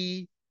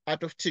 3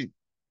 out of 2. You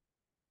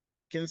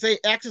can say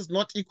x is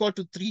not equal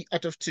to 3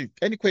 out of 2.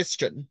 Any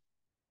question?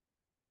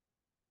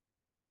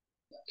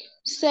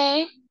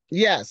 Say,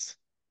 Yes.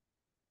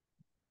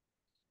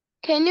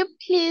 can you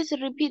please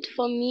repeat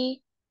for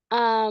me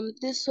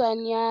this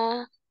one,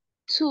 yeah,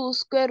 2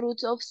 square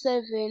root of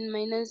 7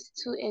 minus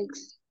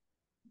 2x.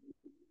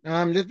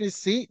 Let me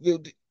see.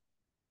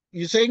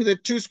 You're saying the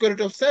 2 square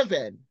root of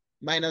 7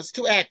 minus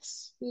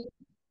 2x.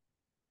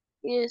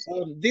 Yes.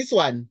 This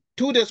one,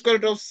 2 the square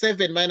root of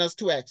 7 minus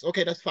 2x.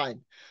 Okay, that's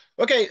fine.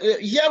 Okay,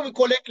 here we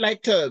collect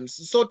like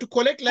terms. So to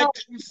collect like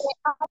terms,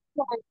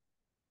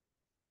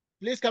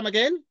 please come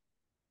again.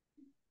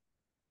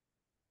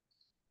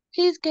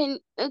 Please, can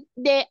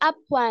the up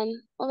one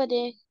over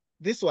there?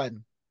 This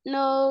one.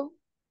 No.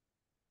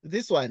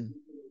 This one.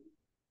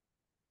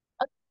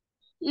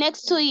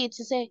 Next to it,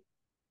 say.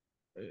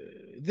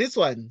 This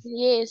one.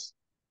 Yes.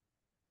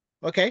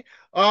 Okay.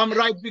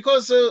 Right,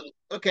 because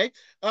okay.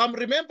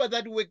 Remember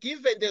that we're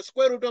given the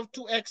square root of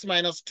 2x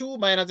minus 2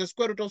 minus the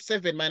square root of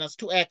 7 minus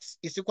 2x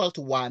is equal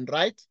to 1,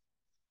 right?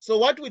 So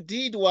what we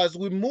did was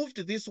we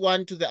moved this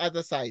one to the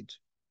other side.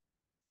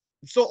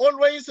 So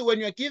always when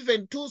you're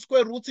given 2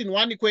 square roots in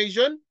one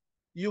equation,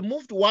 you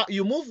move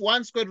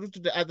one square root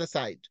to the other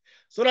side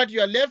so that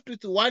you are left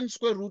with 1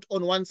 square root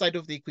on one side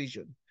of the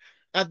equation.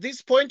 At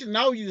this point,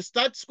 now you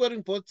start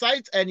squaring both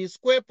sides, and you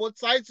square both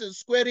sides,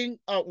 squaring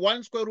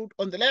 1 square root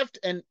on the left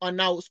and are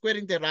now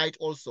squaring the right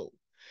also.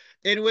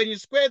 And when you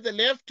square the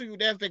left, you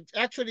would have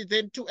actually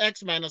then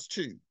 2x minus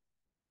 2.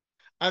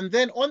 And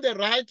then on the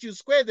right, you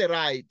square the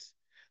right.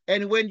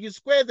 And when you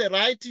square the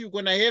right, you're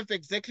going to have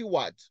exactly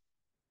what?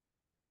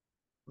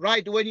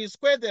 Right, when you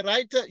square the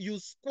right, you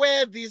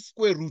square this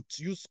square root.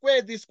 You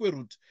square this square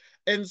root.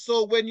 And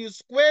so when you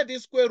square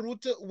this square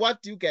root,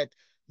 what do you get?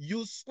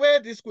 You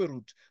square this square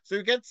root. So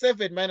you get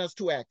 7 minus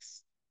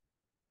 2x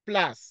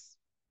plus.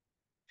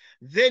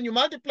 Then you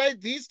multiply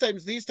these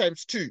times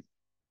 2.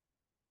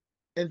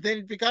 And then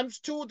it becomes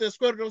 2 the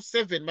square root of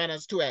 7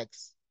 minus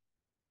 2x.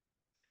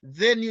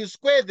 Then you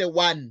square the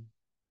 1.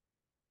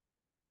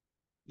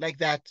 Like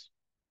that.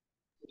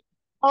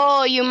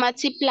 Oh, you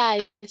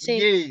multiply.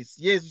 Say.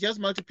 Yes, just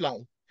multiply.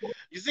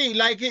 You see,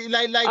 like in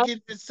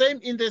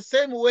the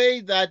same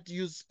way that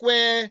you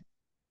square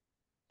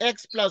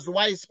x plus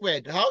y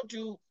squared.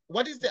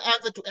 What is the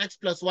answer to x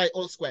plus y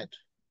all squared?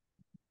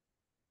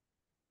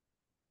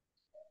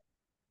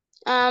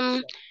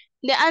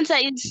 The answer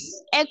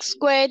is x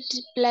squared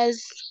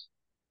plus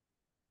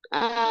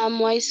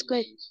y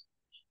squared.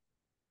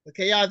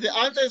 Okay, yeah, the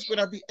answer is going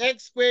to be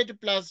x squared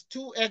plus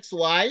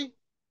 2xy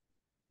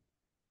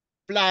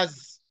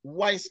plus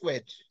y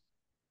squared.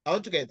 All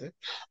together.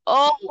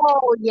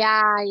 Oh,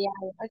 yeah,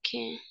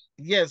 okay.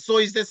 Yes, so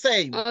it's the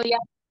same. Oh, yeah.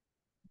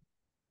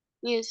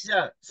 Yes.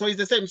 Yeah, so it's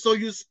the same. So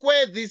you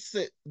square this,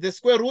 the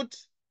square root,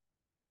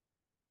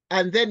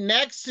 and then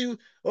next to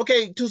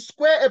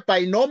square a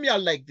binomial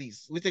like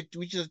this, which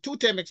is a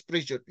 2-term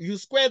expression, you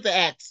square the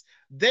x.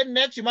 Then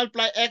next you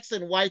multiply x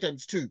and y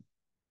times 2.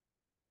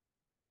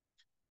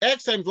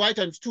 X times y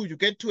times 2, you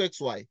get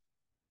 2xy.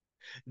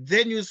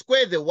 Then you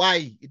square the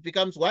y, it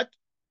becomes what?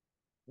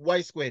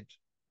 Y squared.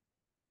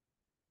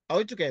 Are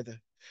we together?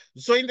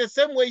 So in the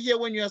same way here,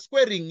 when you are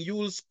squaring, you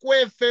will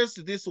square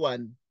first this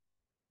one.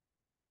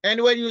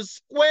 And when you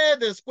square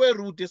the square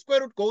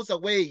root goes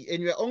away,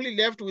 and you're only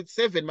left with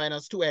 7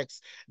 minus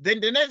 2x. Then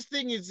the next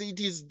thing is it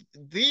is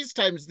these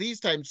times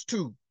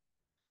 2,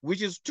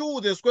 which is 2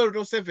 the square root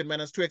of 7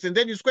 minus 2x. And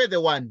then you square the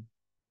 1.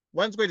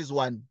 1 squared is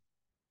 1.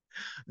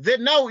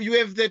 Then now you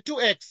have the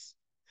 2x.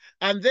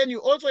 And then you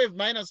also have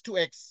minus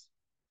 2x.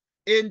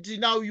 And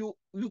now you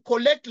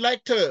collect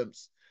like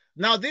terms.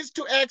 Now this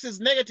 2x is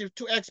negative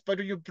 2x, but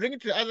when you bring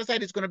it to the other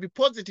side, it's going to be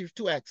positive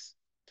 2x.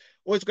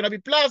 Or it's going to be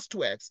plus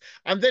 2x.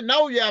 And then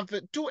now you have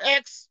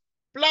 2x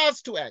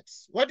plus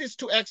 2x. What is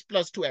 2x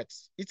plus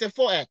 2x? It's a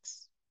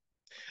 4x.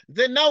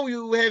 Then now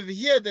you have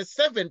here the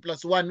 7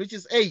 plus 1, which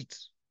is 8.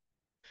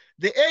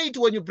 The 8,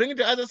 when you bring it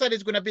to the other side,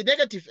 is going to be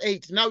negative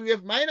 8. Now you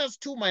have minus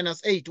 2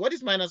 minus 8. What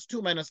is minus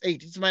 2 minus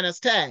 8? It's minus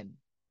 10.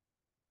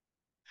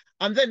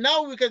 And then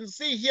now we can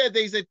see here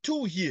there is a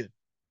 2 here.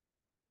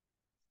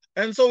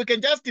 And so we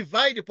can just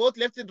divide both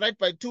left and right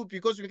by 2,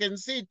 because we can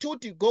see 2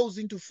 goes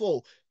into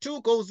 4,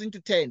 2 goes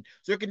into 10.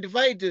 So you can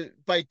divide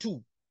by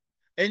 2.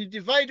 And you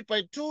divide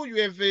by 2,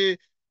 you have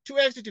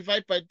 2x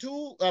divided by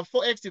 2,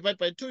 4x divided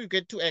by 2, you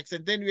get 2x.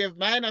 And then you have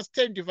minus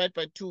 10 divided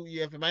by 2,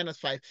 you have a minus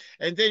 5.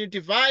 And then you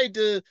divide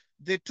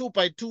the 2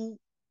 by 2,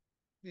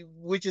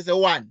 which is a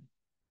 1.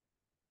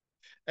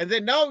 And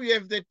then now you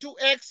have the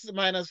 2x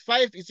minus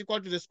 5 is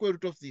equal to the square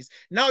root of this.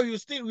 Now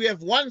we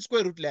have 1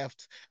 square root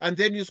left. And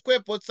then you square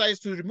both sides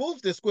to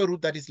remove the square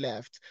root that is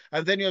left.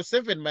 And then you have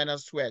 7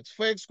 minus 2x.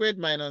 4x squared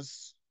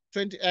minus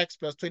 20x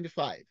plus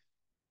 25.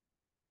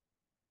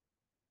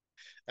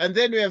 And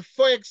then we have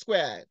 4x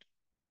squared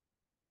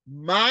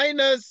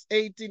minus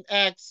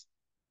 18x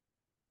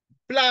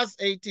plus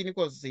 18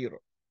 equals 0.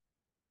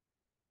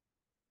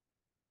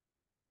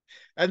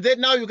 And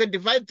then now you can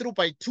divide through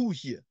by 2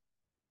 here,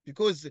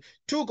 because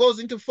 2 goes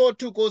into 4,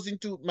 2 goes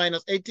into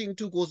minus 18,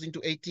 2 goes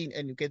into 18,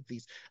 and you get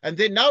this. And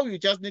then now you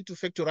just need to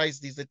factorize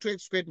this, the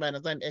 2x squared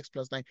minus 9x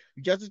plus 9.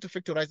 You just need to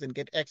factorize and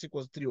get x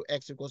equals 3, or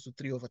x equals to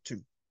 3 over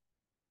 2.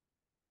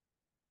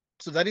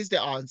 So that is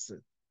the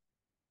answer.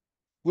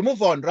 We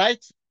move on,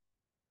 right?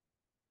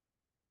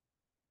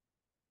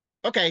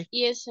 Okay.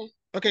 Yes, sir.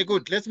 Okay,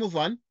 good. Let's move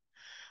on.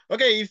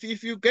 Okay,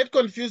 if you get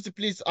confused,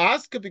 please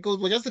ask, because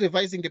we're just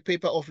revising the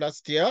paper of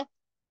last year.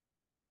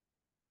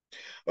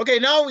 Okay,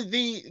 now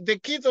the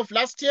kids of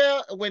last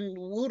year, when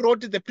we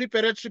wrote the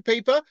preparatory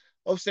paper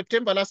of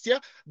September last year,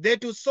 they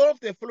had to solve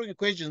the following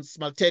equations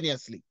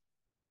simultaneously.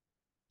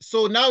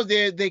 So now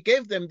they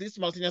gave them these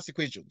simultaneous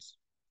equations.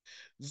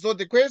 So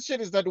the question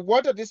is that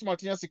what are these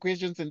simultaneous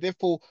equations, and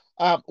therefore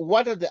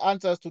what are the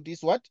answers to this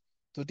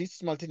to these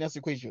simultaneous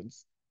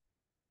equations?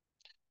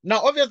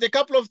 Now, obviously, a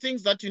couple of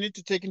things that you need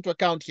to take into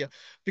account here,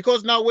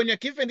 because now when you're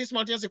given these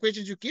simultaneous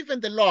equations, you're given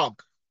the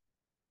log.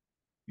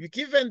 You're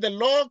given the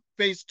log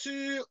base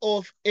 2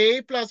 of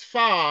a plus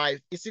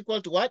 5 is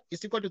equal to what?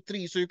 Is equal to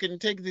 3. So you can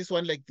take this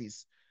one like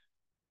this,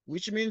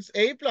 which means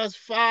a plus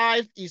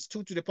 5 is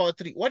 2 to the power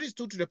 3. What is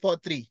 2 to the power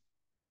 3?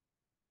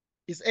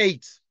 It's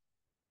 8.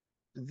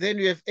 Then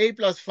you have a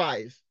plus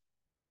 5.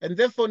 And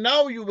therefore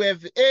now you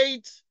have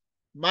 8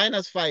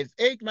 minus 5.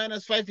 8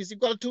 minus 5 is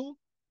equal to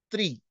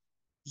 3.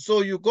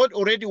 So you got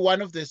already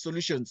one of the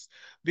solutions.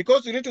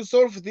 Because you need to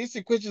solve this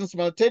equation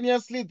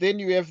simultaneously, then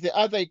you have the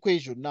other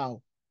equation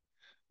now.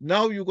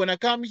 Now you're going to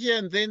come here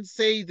and then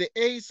say the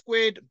a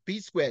squared b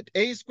squared.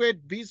 A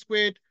squared b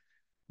squared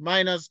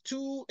minus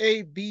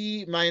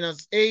 2ab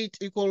minus 8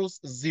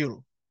 equals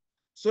 0.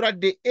 So that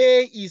the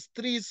a is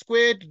 3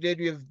 squared, then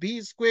you have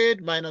b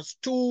squared minus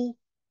 2.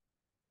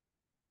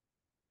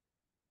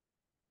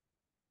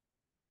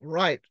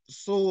 Right,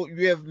 so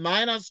you have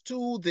minus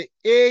 2, the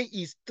a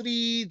is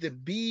 3, the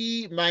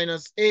b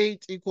minus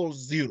 8 equals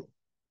 0.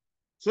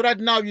 So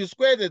that now you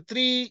square the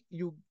 3,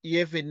 you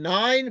have a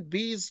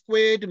 9b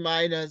squared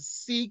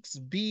minus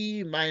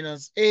 6b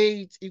minus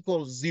 8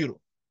 equals 0.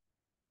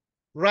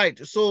 Right,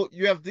 so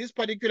you have this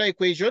particular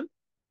equation.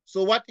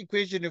 So what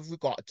equation have we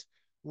got?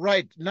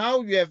 Right,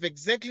 now you have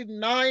exactly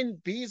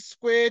 9b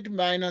squared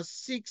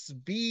minus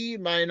 6b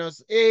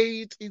minus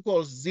 8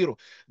 equals 0.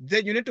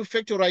 Then you need to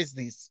factorize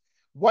this.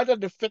 What are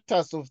the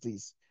factors of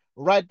this?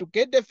 Right, to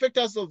get the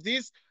factors of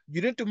this,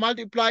 you need to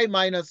multiply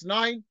minus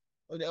 9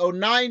 or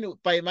 9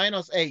 by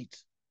minus 8.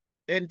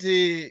 And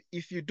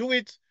if you do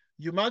it,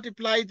 you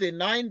multiply the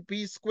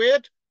 9b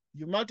squared,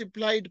 you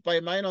multiply it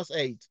by minus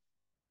 8.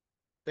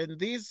 And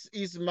this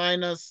is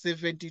minus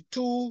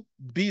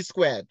 72b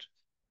squared.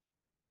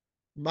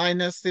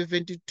 Minus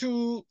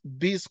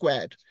 72b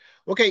squared.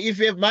 Okay, if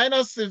you have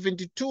minus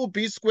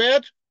 72b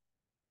squared,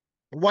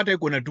 what are you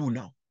going to do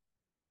now?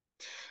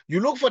 You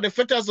look for the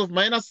factors of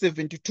minus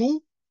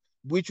 72,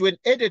 which when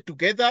added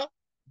together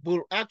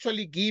will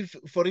actually give,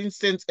 for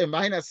instance, a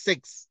minus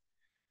 6.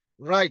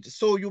 Right,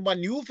 so you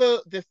maneuver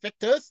the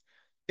factors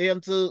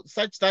and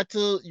such that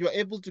you're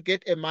able to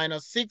get a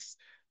minus 6.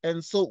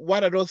 And so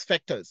what are those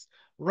factors?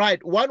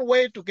 Right, one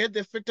way to get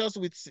the factors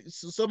with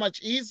so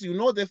much ease, you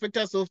know the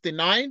factors of the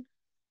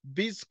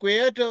 9b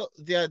squared,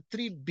 they are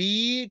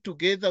 3b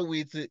together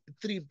with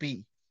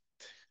 3b.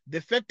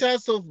 The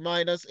factors of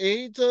minus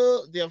 8,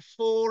 they are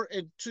 4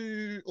 and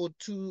 2, or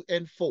 2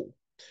 and 4.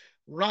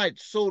 Right,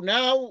 so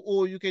now,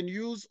 or you can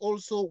use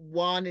also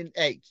 1 and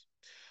 8.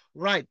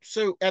 Right,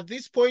 so at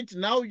this point,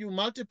 now you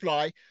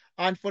multiply.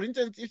 And for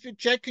instance, if you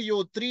check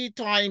your 3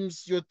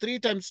 times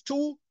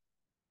 2,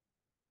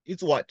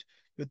 it's what?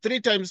 Your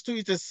 3 times 2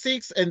 is a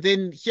 6. And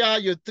then here,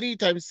 your 3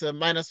 times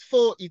minus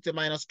 4, it's a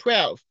minus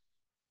 12.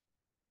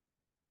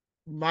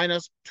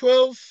 Minus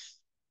 12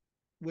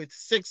 with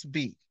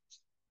 6b.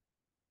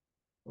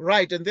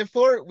 Right, and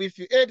therefore, if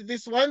you add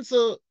this one,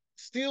 so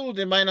still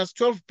the minus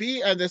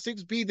 12b and the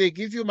 6b, they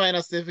give you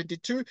minus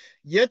 72.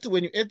 Yet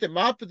when you add them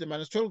up, the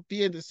minus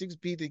 12b and the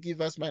 6b, they give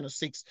us minus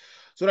 6.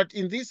 So that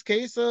in this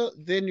case,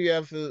 then you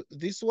have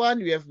this one,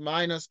 you have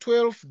minus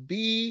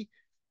 12b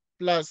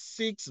plus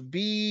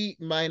 6b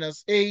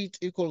minus 8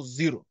 equals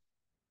 0.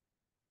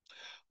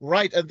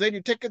 Right, and then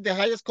you take the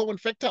highest common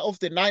factor of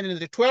the 9 and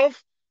the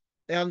 12,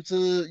 and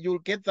you'll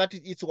get that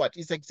it's what?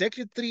 It's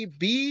exactly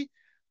 3b,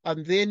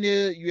 and then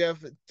you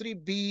have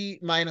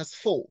 3b minus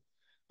 4.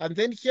 And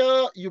then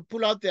here you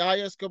pull out the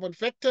highest common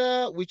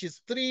factor, which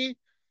is 3.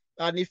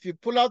 And if you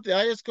pull out the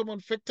highest common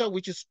factor,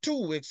 which is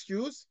 2,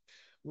 excuse,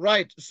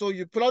 right? So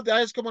you pull out the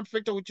highest common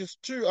factor, which is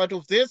 2 out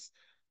of this.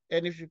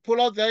 And if you pull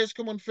out the highest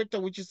common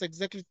factor, which is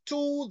exactly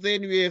 2,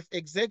 then we have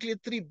exactly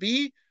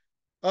 3b,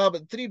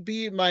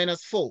 3b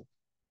minus 4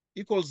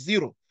 equals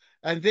 0.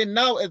 And then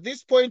now at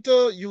this point,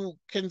 you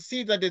can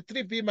see that the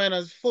 3b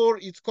minus 4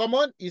 is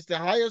common, is the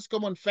highest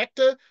common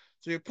factor.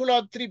 So you pull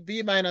out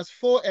 3b minus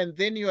 4, and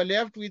then you are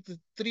left with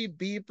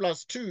 3b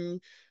plus 2.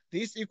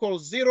 This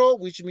equals 0,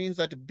 which means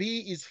that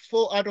b is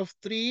 4 out of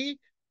 3,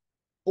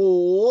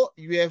 or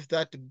you have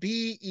that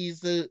b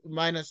is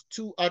minus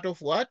 2 out of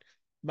what?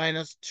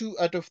 Minus 2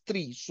 out of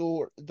 3.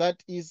 So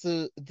that is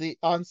the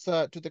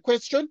answer to the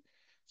question.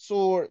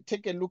 So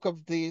take a look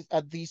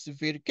at this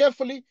very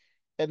carefully.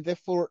 And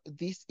therefore,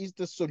 this is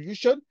the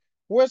solution.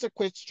 Where's the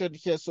question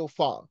here so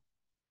far?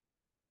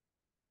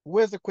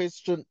 Where's the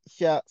question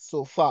here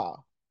so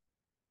far?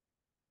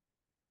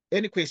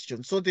 Any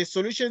questions? So the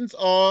solutions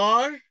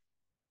are A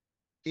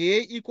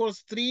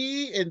equals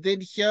 3. And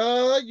then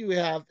here you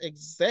have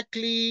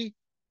exactly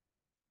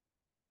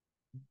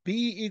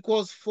B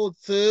equals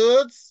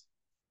 4/3.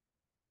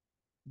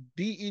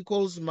 B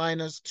equals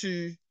minus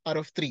 2 out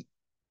of 3.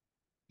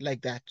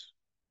 Like that.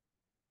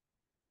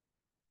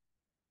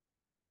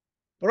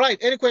 All right,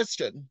 any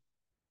question?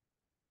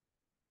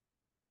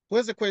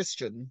 Where's the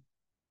question?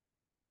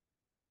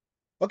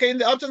 Okay, in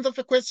the absence of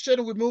a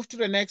question, we move to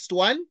the next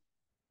one.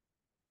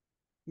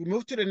 We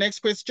move to the next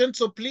question.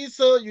 So please,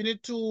 you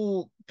need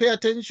to pay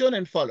attention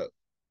and follow.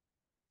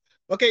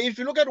 Okay, if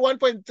you look at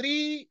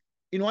 1.3,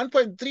 in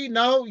 1.3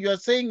 now, you are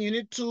saying you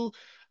need to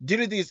deal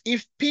with this.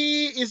 If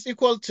P is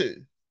equal to,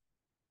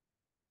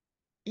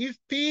 if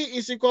P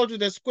is equal to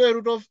the square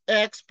root of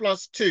x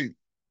plus 2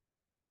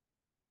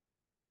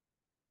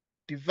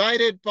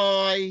 divided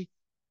by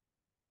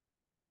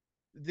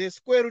the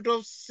square root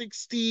of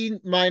 16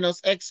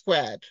 minus x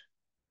squared.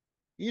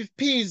 If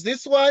P is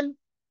this one,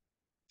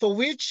 for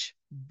which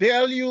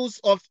values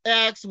of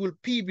x will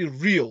P be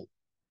real?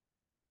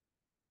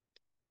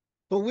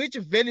 For which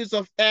values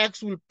of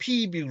x will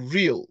P be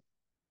real?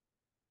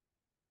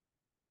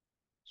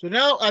 So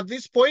now at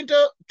this point,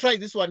 try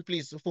this one,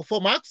 please, for 4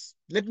 marks.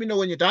 Let me know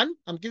when you're done.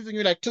 I'm giving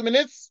you like 2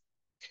 minutes.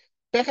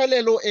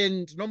 Pehalelo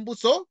and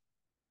Nombuso,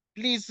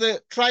 please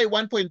try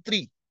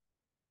 1.3.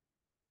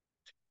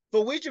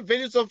 For which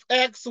values of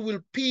x will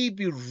P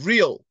be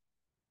real?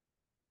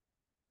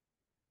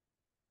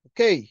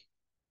 Okay,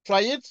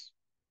 try it.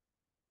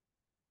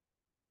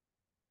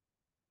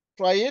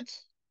 Try it.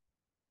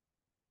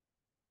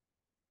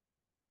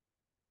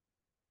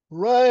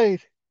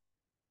 Right.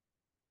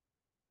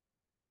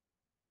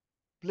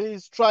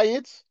 Please try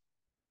it.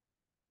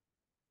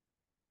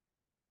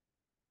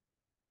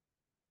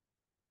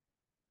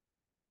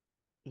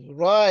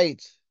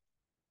 Right.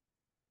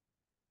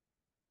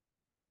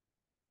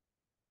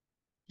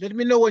 Let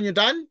me know when you're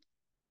done.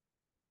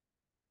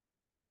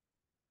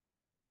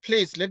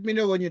 Please let me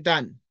know when you're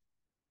done.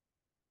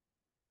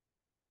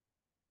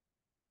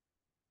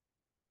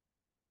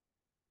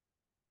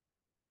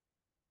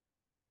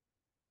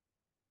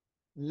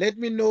 Let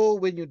me know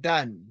when you're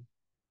done.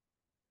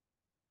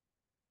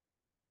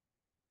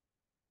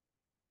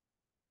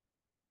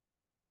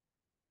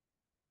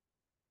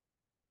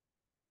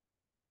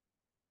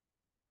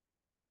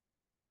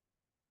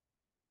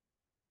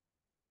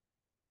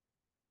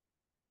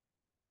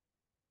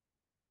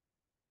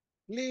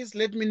 Please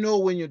let me know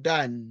when you're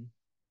done.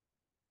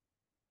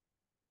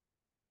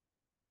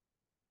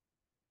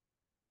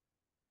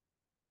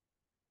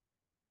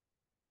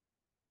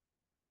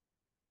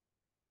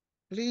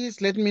 Please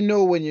let me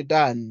know when you're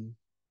done.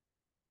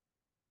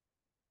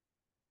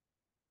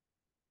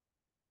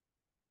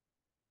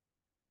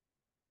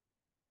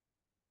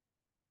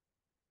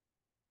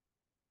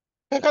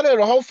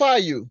 Pekalero, how far are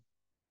you?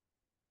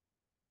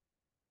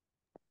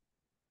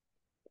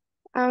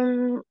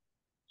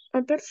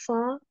 A bit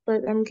far,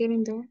 but I'm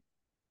getting there.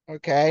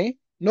 Okay.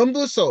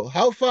 Nombuso,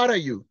 how far are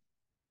you?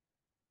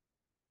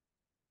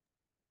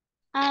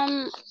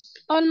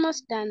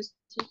 Almost done.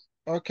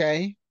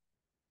 Okay.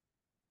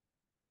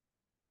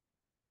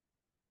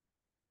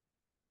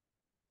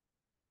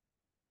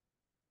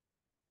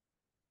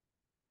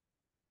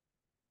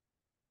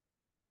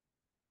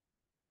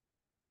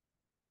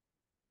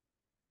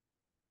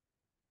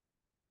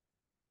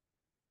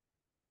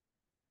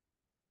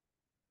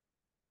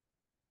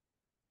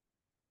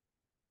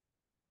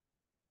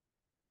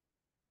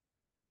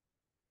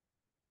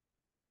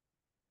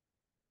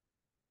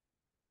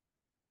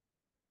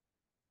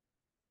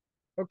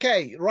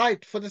 Okay,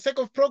 right. For the sake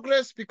of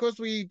progress, because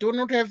we do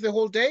not have the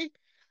whole day,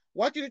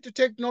 what you need to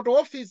take note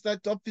of is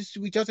that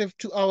obviously we just have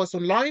 2 hours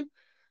online.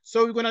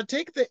 So we're going to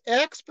take the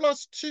x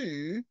plus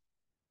 2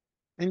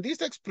 in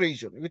this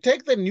expression. We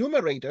take the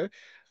numerator.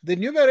 The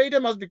numerator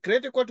must be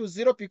greater or equal to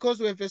 0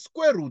 because we have a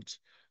square root.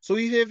 So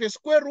if you have a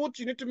square root,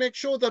 you need to make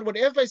sure that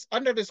whatever is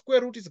under the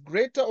square root is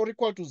greater or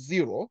equal to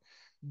 0.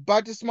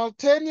 But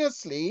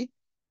simultaneously,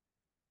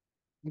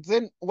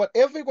 then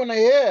whatever you're going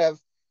to have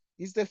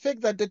is the fact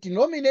that the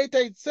denominator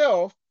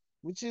itself,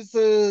 which is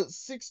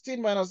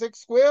 16 minus x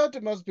squared,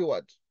 must be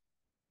what?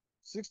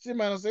 16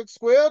 minus x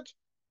squared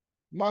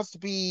must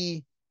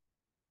be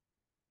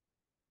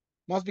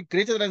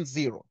greater than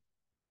 0.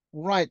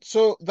 Right,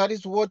 so that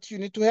is what you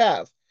need to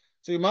have.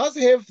 So you must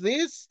have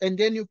this, and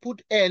then you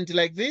put and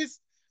like this.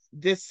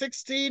 The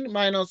 16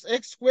 minus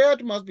x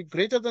squared must be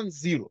greater than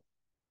 0.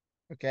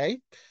 Okay,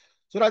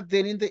 so that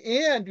then in the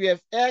end, we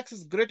have x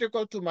is greater or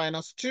equal to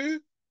minus 2.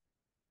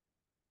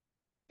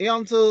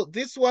 And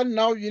this one,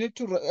 now you need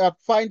to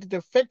find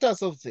the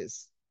factors of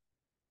this.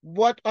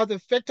 What are the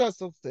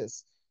factors of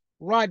this?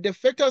 Right, the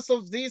factors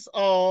of this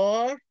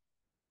are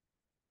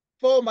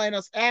 4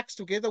 minus x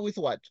together with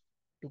what?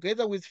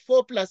 Together with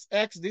 4 plus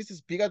x, this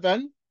is bigger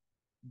than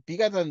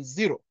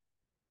 0.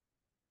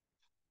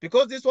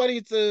 Because this one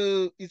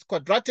is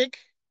quadratic,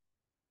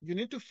 you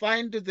need to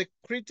find the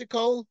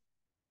critical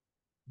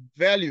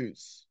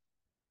values.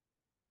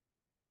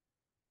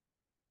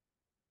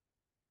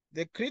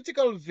 The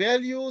critical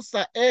values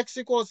are x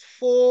equals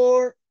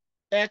 4,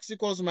 x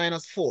equals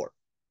minus 4.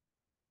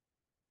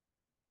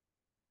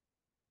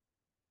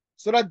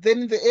 So that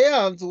then in the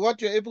end,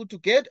 what you're able to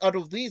get out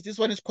of this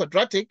one is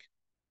quadratic.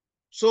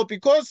 So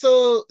because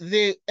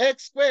the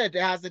x squared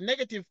has a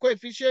negative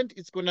coefficient,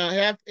 it's going to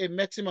have a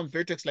maximum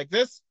vertex like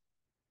this.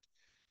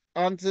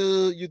 And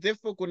you're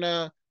therefore going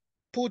to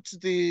put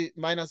the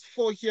minus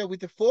 4 here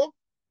with the 4.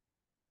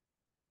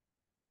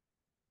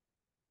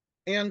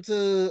 And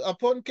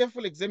upon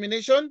careful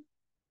examination,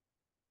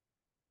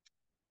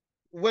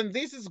 when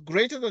this is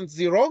greater than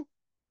 0,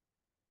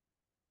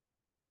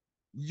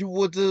 you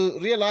would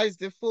realize,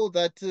 therefore,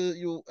 that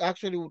you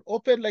actually would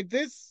open like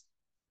this.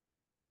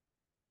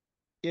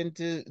 And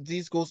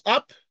this goes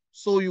up.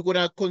 So you're going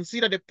to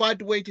consider the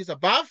part where it is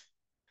above.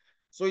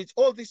 So it's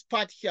all this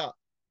part here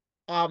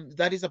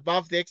that is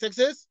above the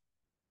x-axis.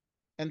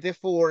 And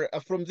therefore,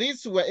 from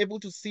this, we're able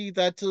to see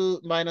that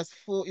minus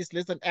 4 is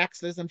less than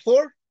x less than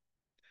 4.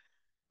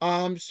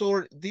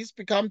 So this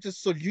becomes a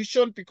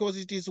solution because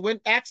it is when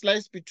x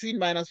lies between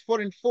minus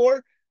 4 and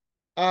 4.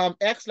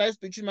 X lies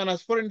between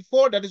minus 4 and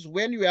 4. That is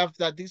when you have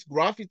that this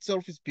graph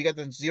itself is bigger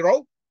than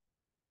 0.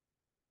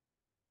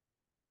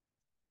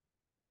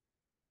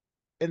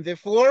 And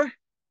therefore,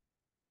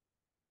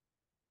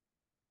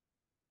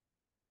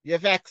 you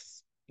have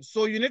x.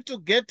 So you need to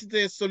get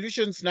the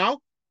solutions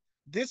now.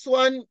 This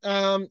one,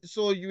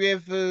 so you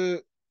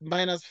have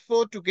minus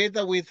 4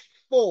 together with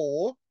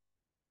 4.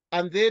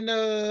 And then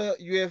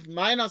you have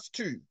minus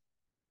 2.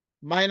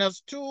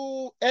 Minus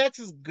 2, x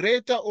is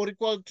greater or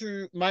equal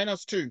to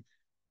minus 2.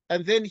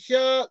 And then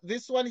here,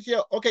 this one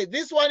here, okay,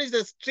 this one is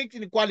a strict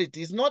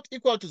inequality. It's not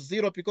equal to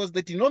 0 because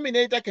the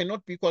denominator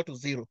cannot be equal to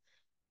 0.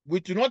 We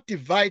do not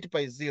divide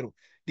by 0.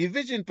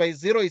 Division by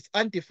 0 is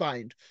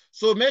undefined.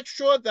 So make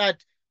sure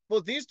that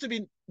for this to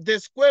be the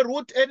square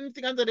root,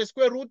 anything under the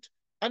square root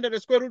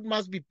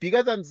must be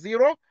bigger than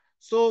 0.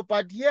 So,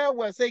 but here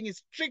we're saying it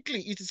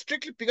is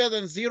strictly bigger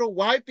than 0.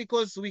 Why?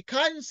 Because we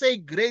can't say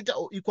greater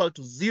or equal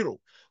to 0.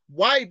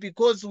 Why?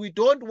 Because we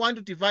don't want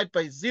to divide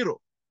by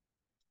 0.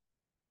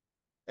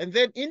 And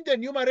then in the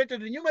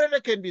numerator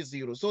can be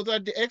 0, so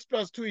that the x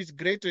plus 2 is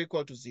greater or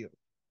equal to 0.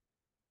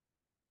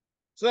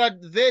 So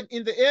that then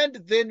in the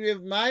end, then we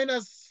have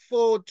minus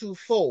 4 to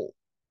 4.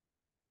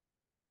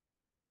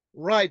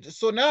 Right,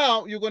 so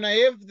now you're going to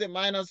have the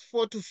minus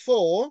 4 to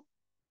 4.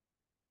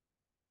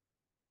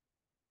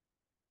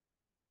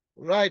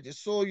 Right,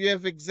 so you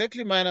have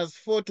exactly minus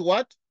 4 to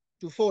what?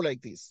 To 4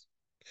 like this.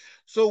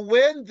 So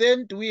when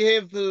then do we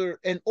have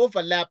an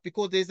overlap?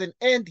 Because there's an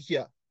end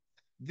here.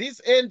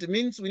 This end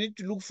means we need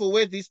to look for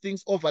where these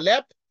things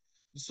overlap.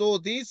 So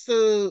these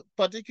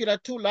particular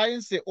two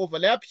lines, they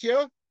overlap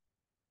here.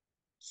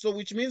 So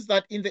which means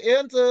that in the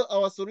end,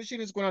 our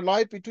solution is going to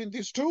lie between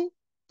these two.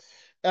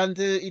 And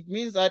it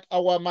means that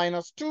our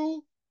minus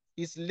 2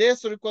 is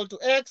less or equal to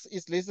x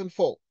is less than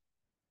 4.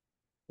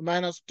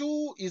 Minus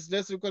 2 is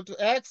less or equal to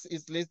x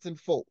is less than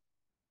 4.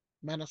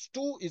 Minus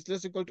 2 is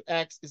less or equal to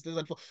x is less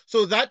than 4.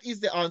 So that is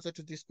the answer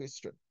to this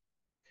question.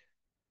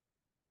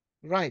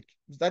 Right.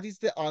 That is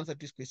the answer to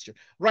this question.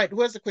 Right.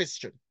 Where's the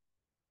question?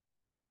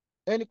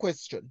 Any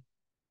question?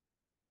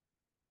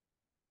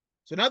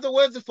 So in other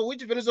words, for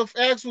which values of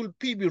x will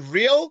p be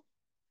real?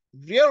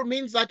 Real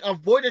means that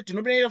avoid the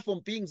denominator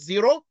from being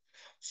 0.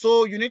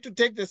 So you need to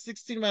take the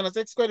 16 minus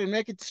x squared and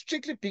make it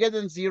strictly bigger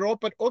than 0,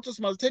 but also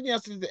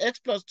simultaneously the x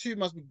plus 2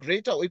 must be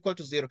greater or equal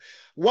to 0.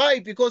 Why?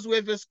 Because we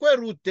have a square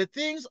root. The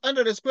things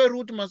under the square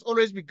root must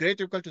always be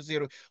greater or equal to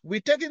 0.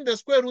 We're taking the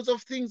square roots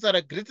of things that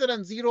are greater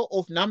than 0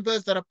 of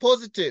numbers that are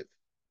positive.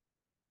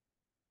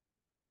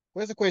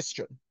 Where's the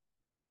question?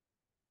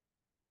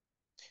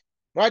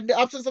 Right, in the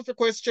absence of a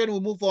question,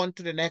 we'll move on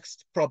to the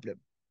next problem.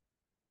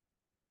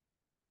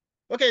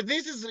 Okay,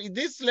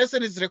 this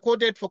lesson is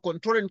recorded for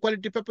control and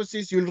quality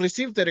purposes. You'll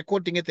receive the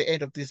recording at the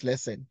end of this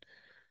lesson.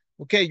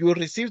 Okay, you will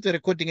receive the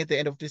recording at the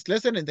end of this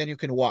lesson, and then you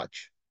can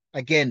watch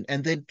again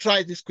and then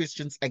try these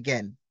questions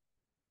again.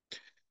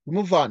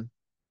 Move on.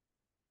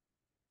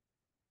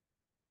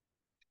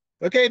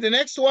 Okay, the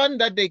next one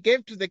that they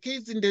gave to the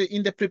kids in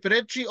the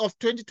preparatory of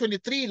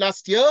 2023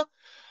 last year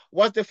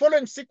was the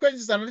following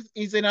sequence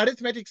is an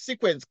arithmetic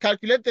sequence.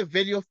 Calculate the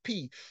value of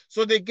p.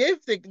 So they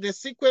gave the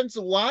sequence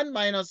 1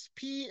 minus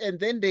p, and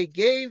then they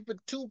gave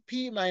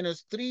 2p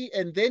minus 3,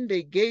 and then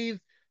they gave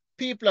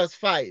p plus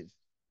 5.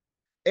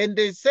 And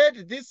they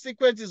said this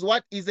sequence is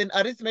what? Is an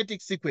arithmetic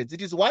sequence.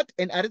 It is what?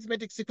 An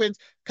arithmetic sequence.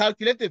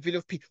 Calculate the value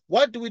of p.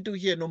 What do we do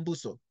here,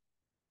 Nombuso?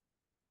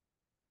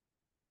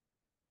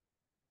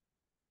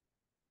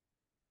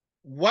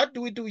 What do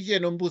we do here,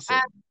 Nombuso?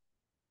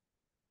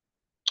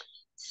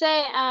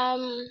 Say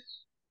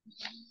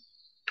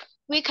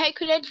we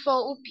calculate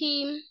for UP.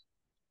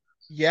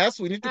 Yes,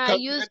 we need to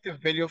calculate the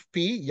value of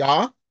p.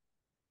 Yeah.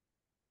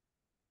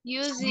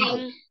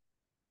 Using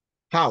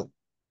how?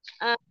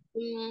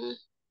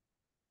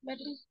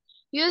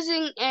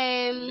 Using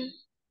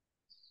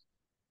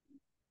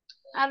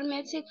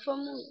arithmetic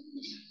formula.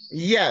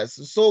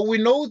 Yes, so we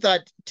know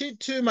that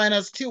T2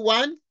 minus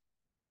T1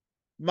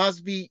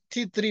 must be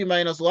T3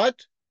 minus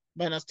what?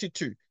 Minus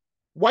T2.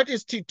 What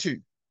is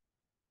T2?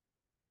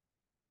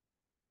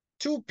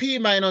 2P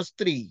minus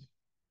 3.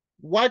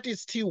 What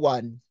is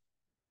T1?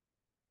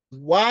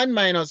 1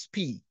 minus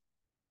P.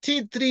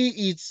 T3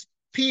 is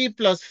P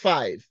plus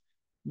 5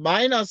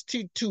 minus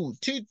T2.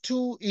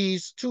 T2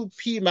 is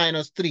 2P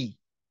minus 3.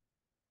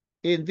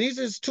 And this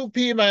is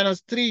 2P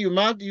minus 3. You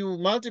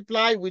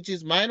multiply, which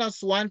is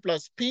minus 1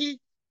 plus P.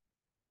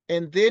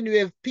 And then you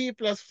have P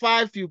plus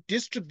 5. You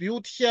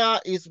distribute here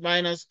is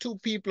minus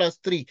 2P plus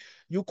 3.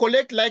 You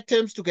collect like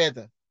terms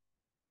together.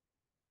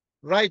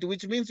 Right,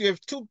 which means you have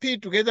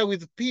 2P together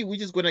with P, which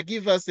is going to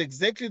give us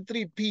exactly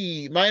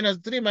 3P. Minus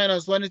 3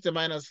 minus 1 is a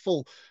minus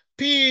 4.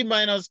 P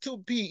minus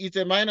 2P is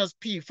a minus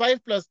P.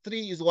 5 plus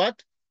 3 is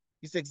what?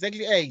 It's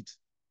exactly 8.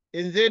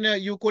 And then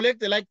you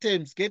collect the like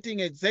terms, getting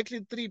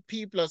exactly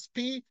 3P plus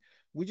P,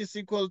 which is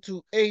equal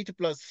to 8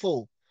 plus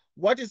 4.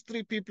 What is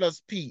 3P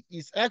plus P?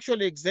 It's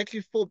actually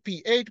exactly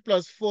 4P. 8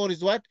 plus 4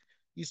 is what?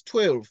 Is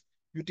 12.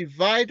 You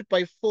divide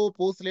by 4,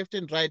 both left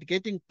and right,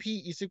 getting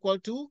P is equal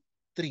to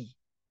 3.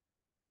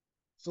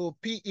 So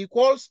P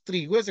equals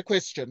 3. Where's the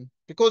question?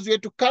 Because we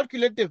have to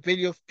calculate the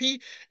value of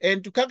P.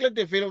 And to calculate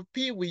the value of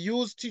P, we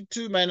use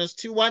T2 minus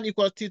T1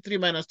 equals T3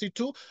 minus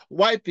T2.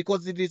 Why?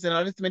 Because it is an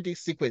arithmetic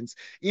sequence.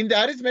 In the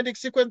arithmetic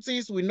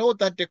sequences, we know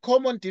that the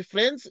common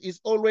difference is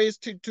always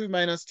T2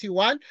 minus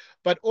T1,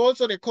 but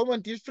also the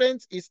common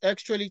difference is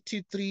actually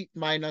T3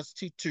 minus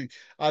T2.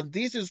 And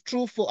this is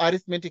true for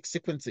arithmetic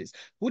sequences.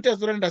 Who does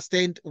not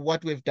understand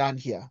what we've done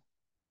here?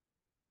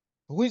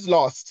 Who is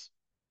lost?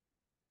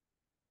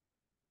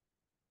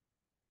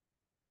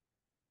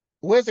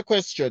 Where's the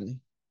question?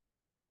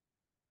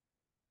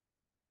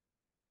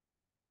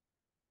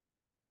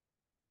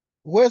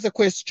 Where's the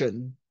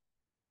question?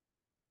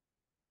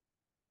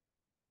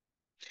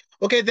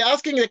 Okay, they're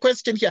asking the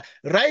question here.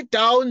 Write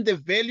down the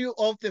value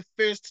of the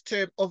first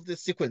term of the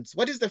sequence.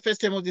 What is the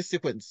first term of this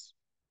sequence?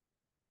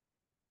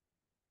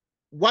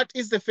 What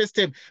is the first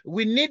term?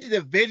 We need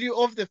the value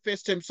of the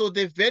first term. So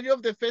the value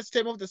of the first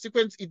term of the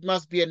sequence, it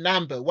must be a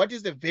number. What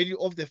is the value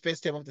of the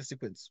first term of the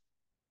sequence?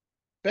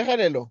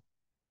 Pegalelo.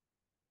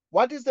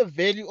 What is the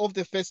value of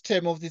the first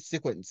term of this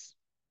sequence?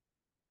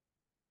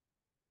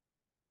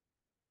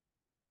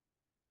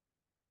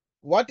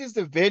 What is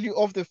the value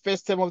of the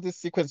first term of this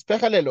sequence?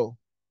 Pegalelo.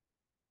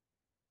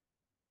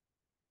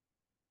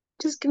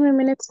 Just give me a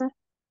minute, sir.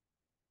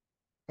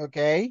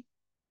 Okay.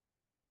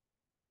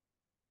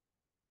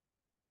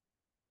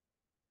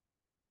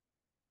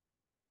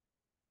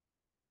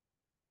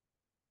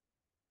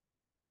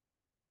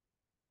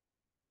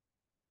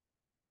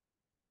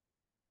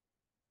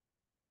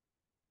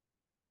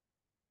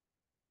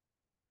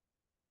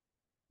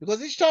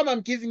 Because each time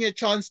I'm giving a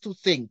chance to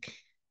think,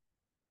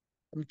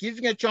 I'm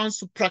giving a chance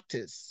to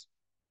practice.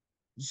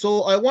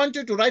 So I want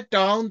you to write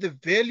down the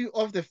value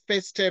of the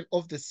first term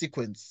of the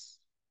sequence.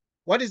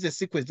 What is the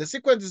sequence? The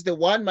sequence is the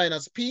 1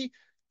 minus p,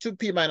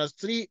 2p minus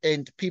 3,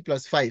 and p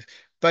plus 5.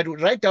 But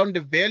write down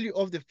the value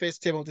of the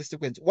first term of the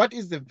sequence. What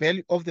is the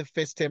value of the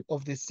first term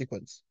of this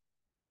sequence?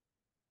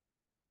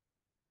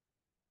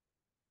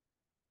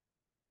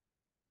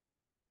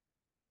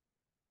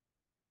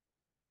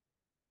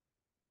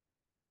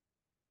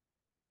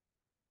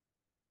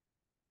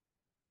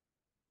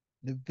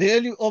 The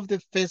value of the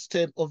first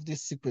term of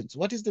this sequence.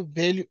 What is the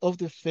value of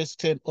the first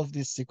term of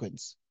this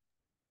sequence?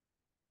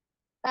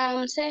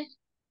 Sir,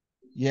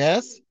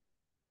 Yes,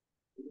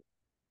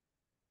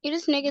 it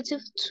is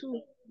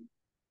 -2.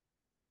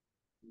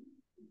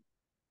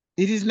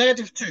 it is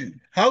 -2.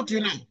 How do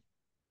you know?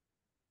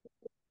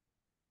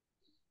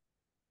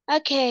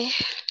 Okay,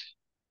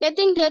 the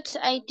thing that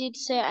I did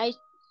say,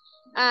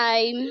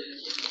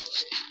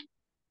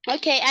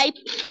 okay,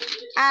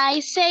 I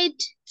said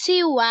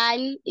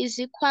T1 is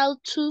equal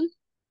to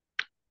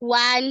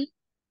 1,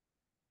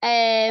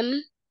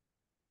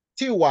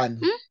 T1.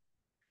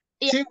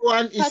 yeah, T1 is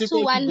equal equal to to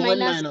 1 1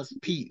 minus, minus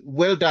P.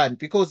 Well done,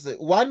 because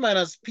 1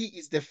 minus P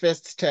is the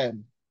first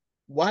term.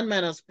 1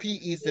 minus P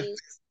is the yes,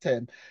 first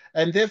term.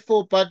 And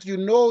therefore, but you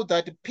know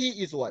that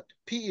P is what?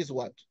 P is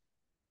what?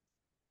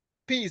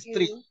 P is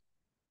 3. yeah.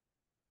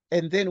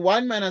 And then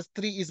 1 minus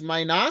 3 is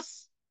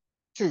minus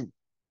 2.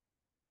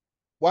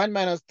 1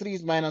 minus 3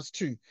 is minus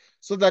 2.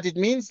 So that it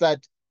means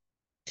that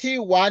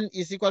T1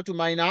 is equal to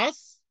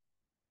minus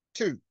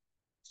 2.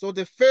 So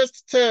the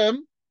first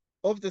term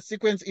of the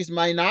sequence is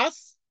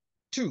minus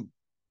 2.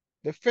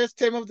 The first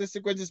term of the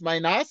sequence is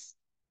minus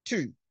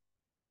 2.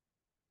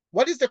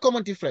 What is the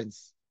common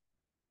difference?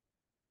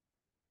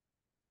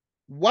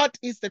 What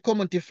is the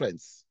common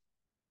difference?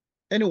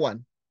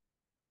 Anyone?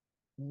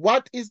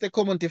 What is the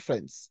common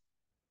difference?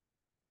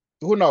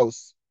 Who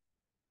knows?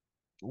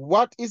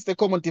 What is the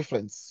common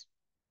difference?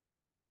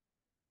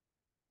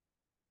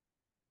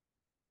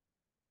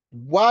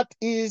 What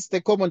is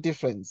the common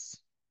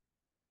difference?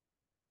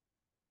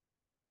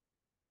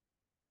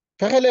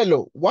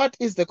 Pegelelo, what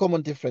is the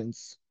common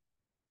difference?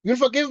 You'll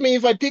forgive me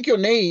if I pick your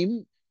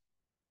name.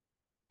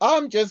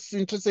 I'm just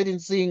interested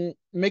in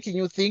making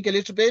you think a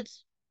little bit,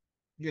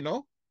 you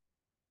know?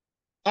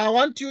 I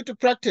want you to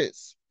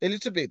practice a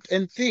little bit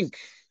and think.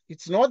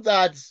 It's not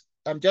that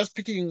I'm just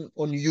picking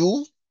on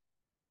you,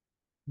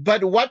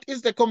 but what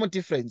is the common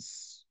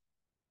difference?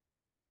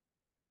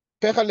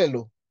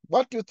 Pegalelo,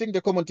 what do you think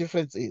the common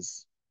difference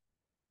is?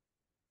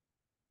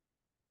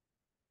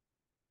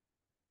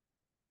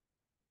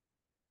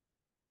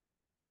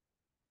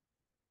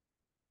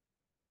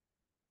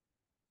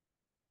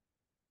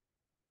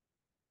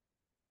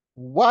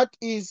 What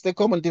is the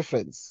common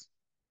difference?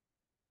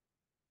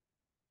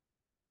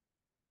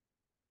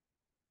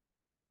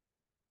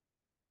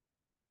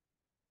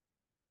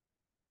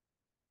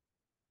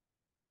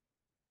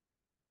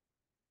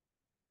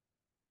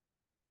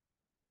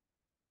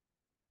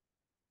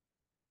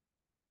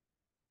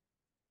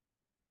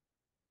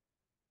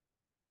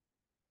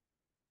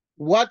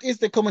 What is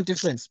the common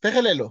difference?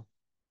 Pegelelo.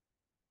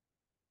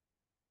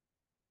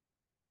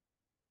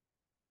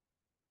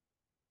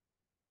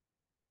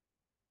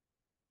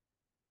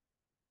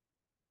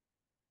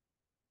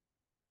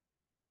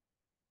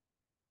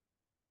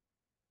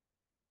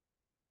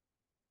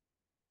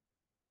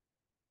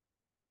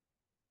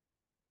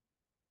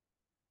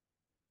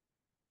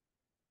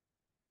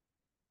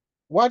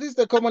 What is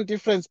the common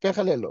difference,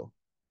 Pegelelo?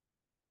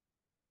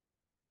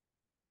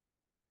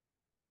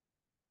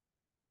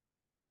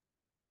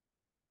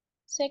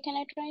 So can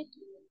I try?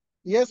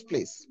 Yes,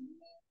 please.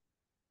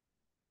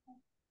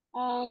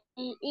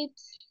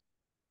 It's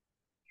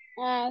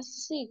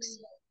 6.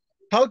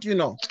 How do you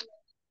know?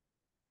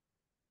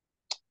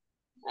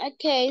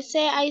 Okay,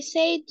 say I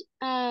said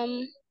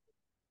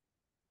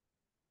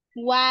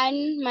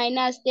 1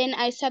 minus, then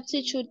I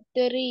substitute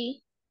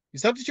 3. You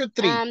substitute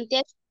 3.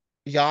 That,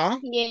 Yeah,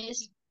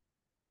 yes,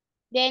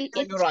 then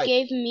yeah, it you're right.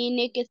 gave me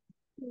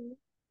 -2.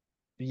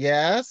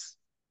 Yes.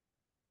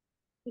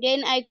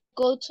 Then I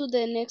go to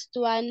the next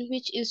one,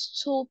 which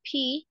is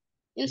 2p.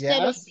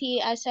 Instead of Yes.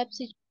 P, I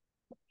substitute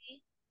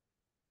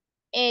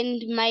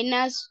and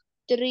minus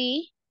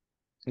 3,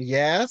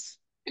 Yes.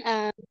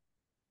 um,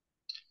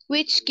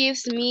 which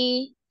gives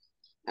me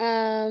Yeah,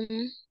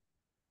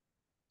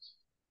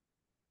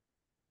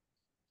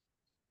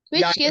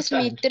 I which gives me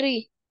understand.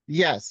 3.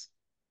 Yes.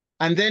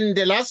 And then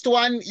the last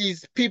one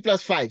is P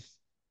plus 5.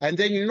 And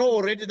then you know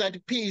already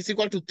that P is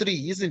equal to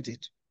 3, isn't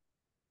it?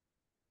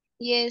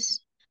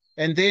 Yes,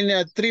 And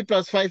then 3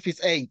 plus 5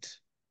 is 8.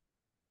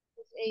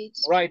 8.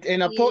 Right.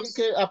 And Yes.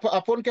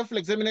 upon careful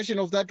examination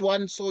of that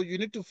one, so you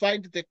need to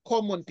find the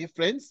common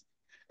difference.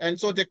 And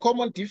so the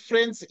common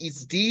difference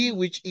is D,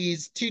 which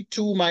is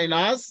T2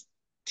 minus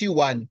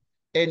T1.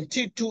 And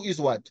T2 is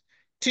what?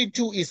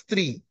 T2 is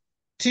 3.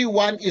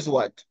 T1 is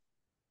what?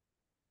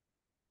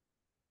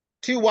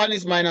 T1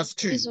 is minus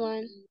 2. This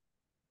one.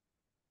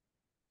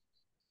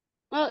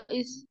 Oh,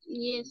 it's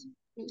yes.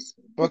 Yes.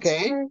 It's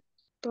Okay. 5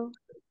 though.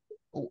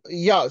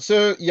 Yeah.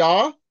 So,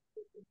 yeah.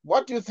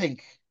 What do you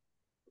think?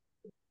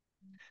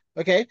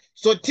 Okay.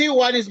 So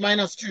T1 is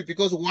minus 2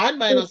 because 1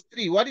 minus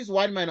 3. What is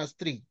 1 minus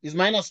 3? Is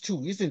minus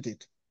 2, isn't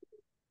it?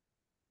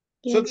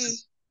 So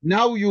Yes.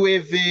 now you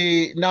have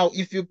now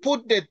if you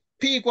put the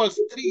P equals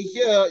 3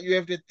 here, you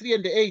have the 3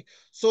 and the 8.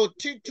 So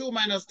T2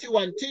 minus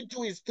T1,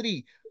 T2 is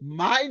 3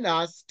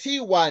 minus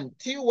T1.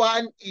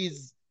 T1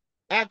 is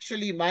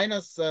actually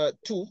minus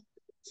 2.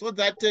 So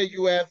that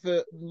you have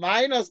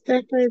minus 3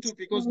 That's why plus it's 2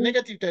 because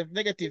negative times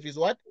negative is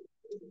what?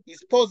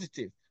 Is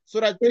positive. So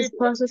that 3 it's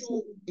plus 2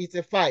 positive. is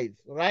a 5,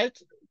 right?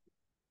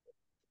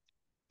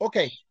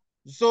 Okay.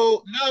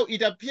 So now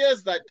it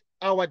appears that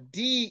our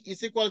D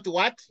is equal to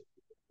what?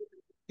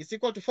 Is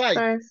equal to 5.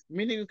 5.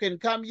 Meaning you can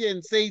come here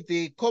and say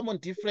the common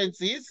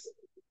difference is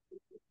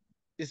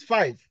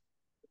 5.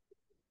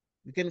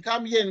 You can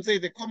come here and say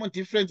the common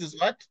difference is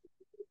what?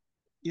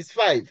 Is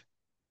 5.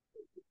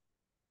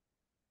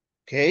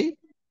 Okay.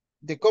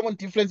 The common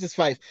difference is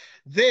 5.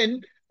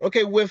 Then,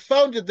 okay, we've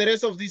found the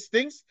rest of these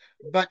things,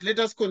 but let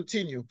us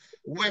continue.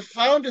 We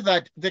found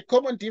that the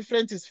common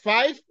difference is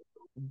 5,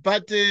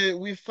 but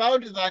we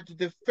found that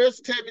the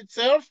first term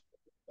itself,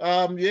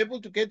 you're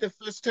able to get the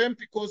first term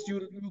because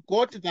you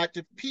got that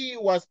P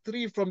was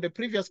 3 from the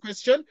previous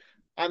question,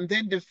 and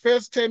then the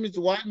first term is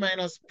 1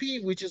 minus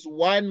P, which is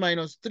 1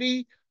 minus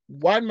 3.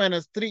 1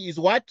 minus 3 is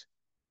what?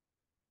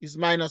 Is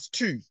minus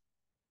 2.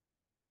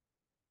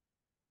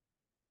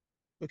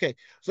 Okay,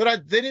 so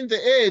that then in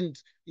the end,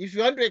 if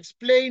you want to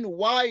explain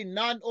why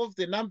none of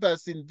the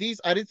numbers in this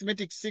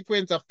arithmetic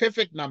sequence are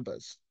perfect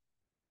numbers,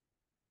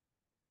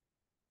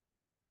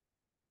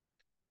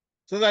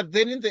 so that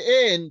then in the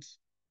end,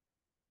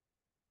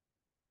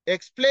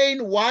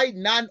 explain why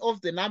none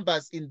of the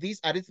numbers in this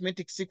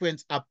arithmetic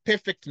sequence are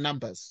perfect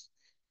numbers.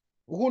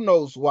 Who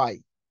knows why?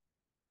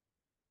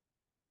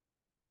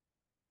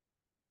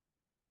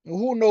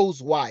 Who knows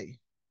why?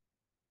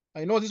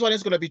 I know this one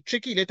is going to be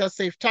tricky. Let us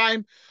save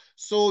time.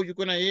 So you're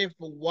going to have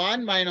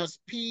 1 minus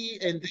P,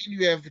 and then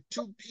you have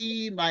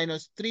 2P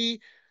minus 3,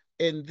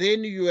 and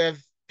then you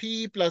have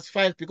P plus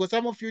 5, because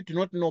some of you do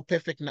not know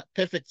perfect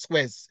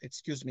squares.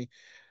 Excuse me.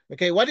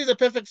 Okay, what is a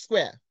perfect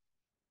square?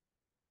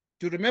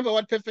 Do you remember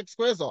what perfect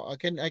squares are? I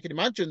can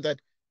imagine that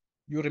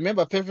you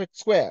remember perfect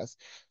squares.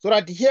 So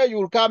that here you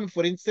will come,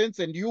 for instance,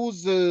 and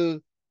use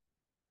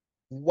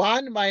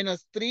 1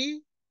 minus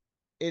 3,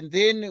 and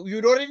then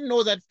you already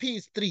know that P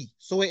is 3.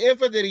 So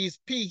wherever there is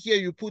P here,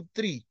 you put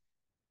 3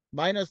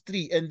 minus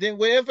 3. And then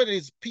wherever there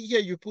is P here,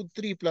 you put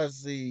 3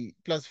 plus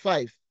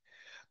 5.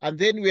 And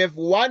then we have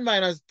 1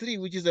 minus 3,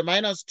 which is a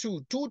minus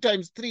 2. 2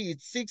 times 3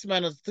 is 6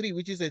 minus 3,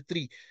 which is a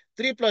 3.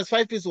 3 plus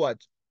 5 is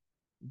what?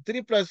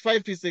 3 plus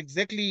 5 is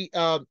exactly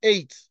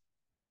 8.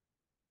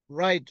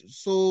 Right.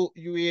 So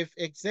you have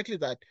exactly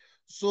that.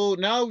 So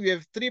now we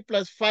have 3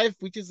 plus 5,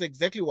 which is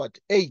exactly what?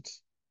 8.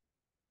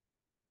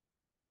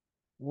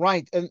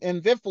 Right.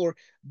 And therefore,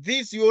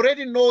 this, you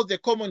already know the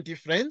common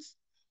difference.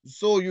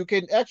 So you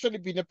can actually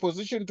be in a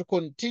position to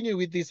continue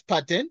with this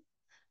pattern.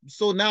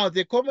 So now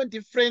the common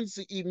difference,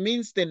 it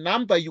means the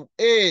number you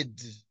add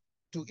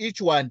to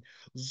each one.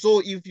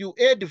 So if you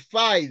add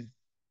 5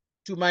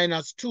 to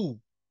minus 2,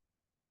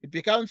 it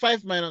becomes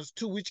 5 minus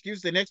 2, which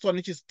gives the next one,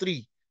 which is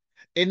 3.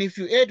 And if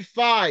you add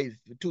 5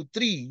 to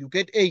 3, you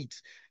get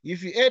 8.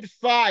 If you add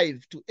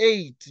 5 to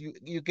 8,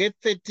 you get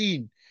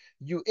 13.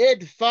 You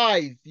add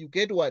 5, you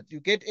get what? You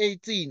get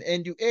 18.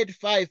 And you add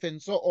 5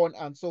 and so on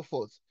and so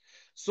forth.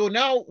 So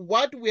now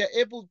what we are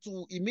able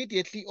to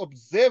immediately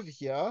observe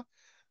here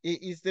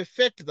is the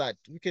fact that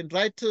we can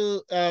write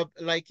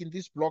like in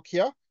this block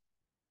here,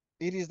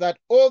 it is that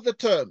all the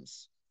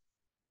terms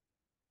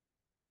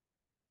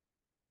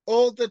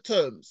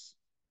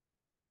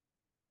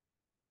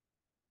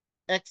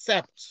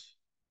except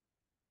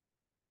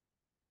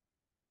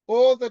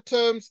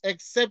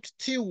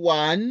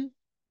T1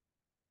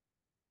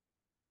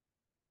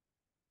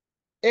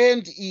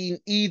 end in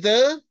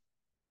either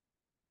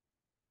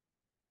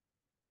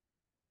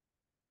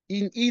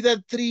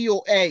 3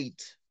 or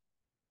 8,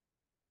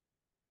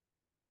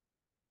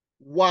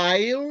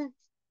 while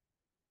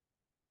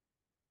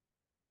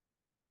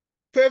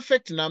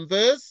perfect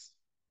numbers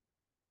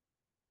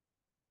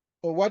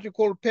or what we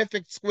call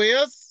perfect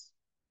squares,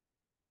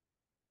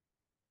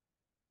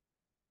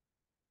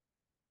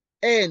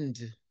 end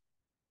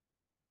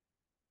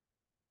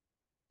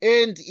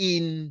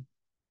in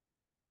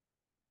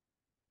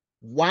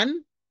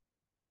 1,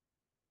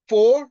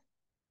 4,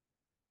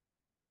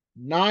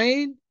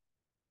 9,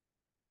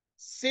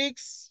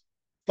 6,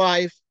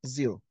 5,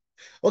 0.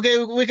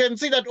 Okay, we can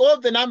see that all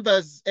the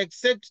numbers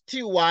except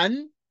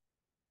T1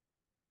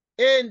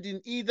 end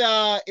in either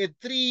a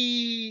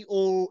 3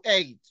 or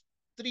 8.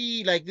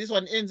 3, like this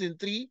one, ends in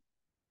 3,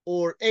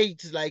 or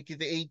 8, like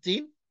the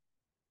 18.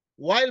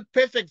 While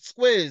perfect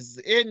squares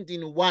end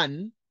in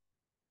 1,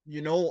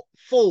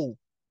 4,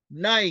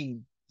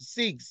 9,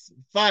 6,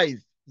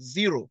 5,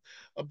 0.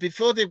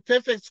 Before the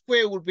perfect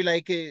square would be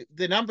like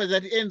the number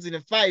that ends in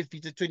a 5,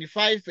 it's a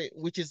 25,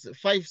 which is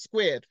 5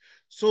 squared.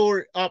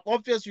 So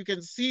obviously you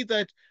can see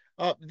that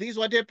this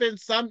what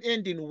happens, some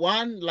end in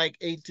 1, like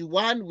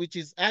 81, which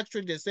is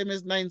actually the same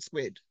as 9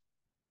 squared.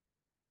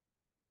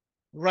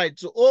 Right,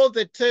 so all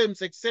the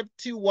terms except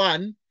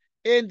T1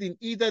 end in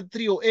either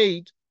 3 or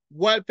 8,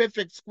 while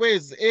perfect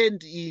squares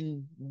end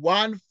in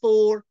 1,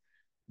 4,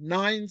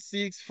 9,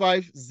 6,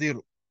 5,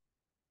 0.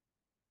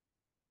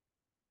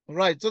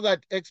 Right, so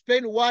that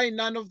explain why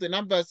none of the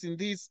numbers in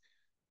this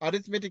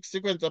arithmetic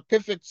sequence are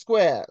perfect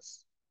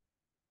squares.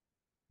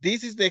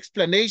 This is the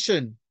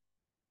explanation.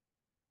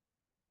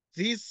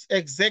 This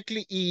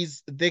exactly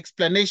is the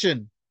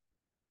explanation.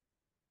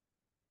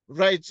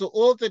 Right, so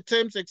all the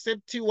terms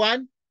except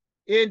T1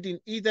 end in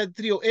either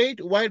 3 or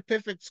 8, while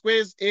perfect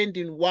squares end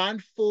in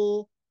 1,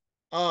 4,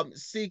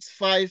 6,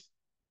 5,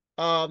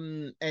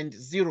 and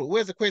 0.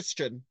 Where's the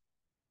question?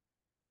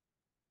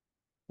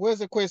 Where's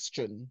the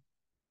question?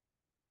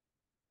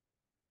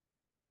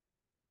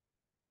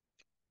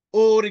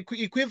 Or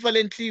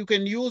equivalently, you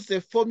can use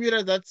the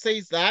formula that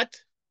says that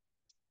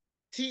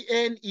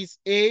Tn is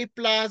a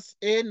plus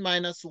n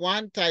minus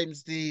 1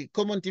 times the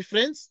common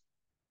difference.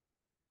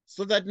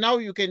 So that now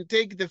you can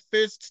take the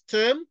first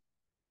term.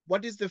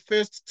 What is the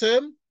first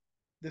term?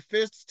 The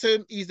first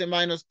term is a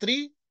minus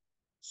 3.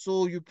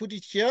 So you put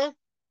it here,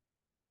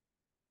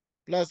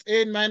 plus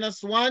n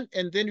minus 1,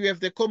 and then you have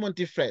the common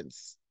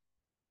difference.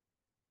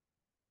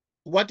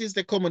 What is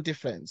the common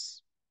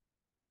difference?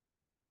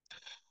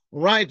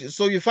 Right,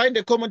 so you find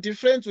the common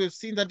difference. We've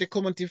seen that the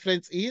common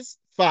difference is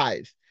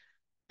 5.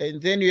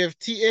 And then you have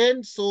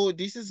Tn, so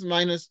this is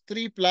minus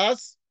 3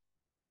 plus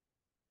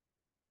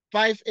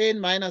 5n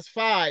minus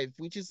 5,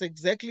 which is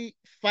exactly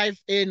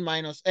 5n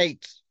minus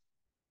 8.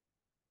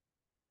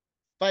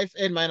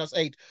 5n minus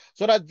 8.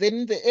 So that then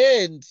in the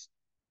end,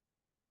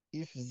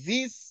 if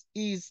this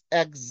is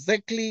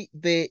exactly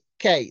the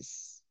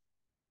case,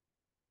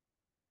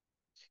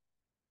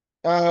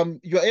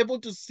 you're able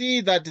to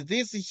see that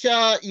this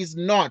here is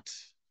not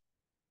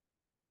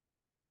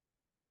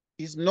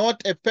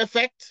a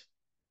perfect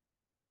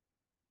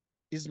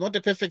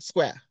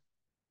square.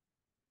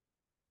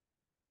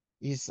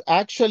 It's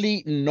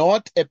actually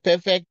not a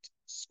perfect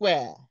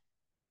square.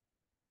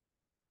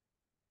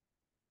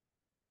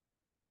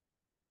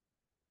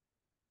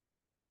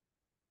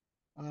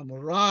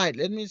 Right,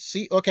 let me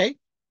see. Okay,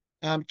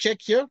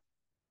 check here.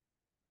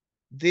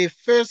 The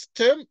first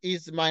term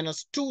is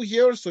minus 2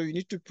 here, so you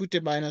need to put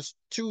a minus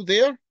 2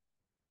 there.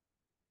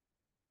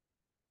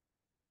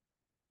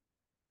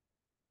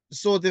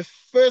 So the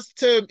first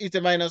term is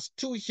a minus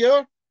 2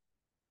 here.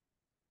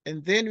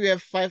 And then we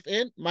have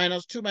 5n,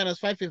 minus 2 minus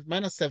 5 is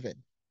minus 7.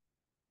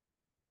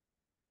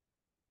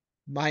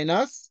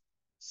 Minus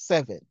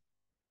 7.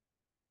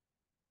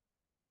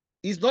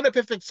 It's not a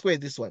perfect square,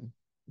 this one.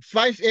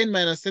 5n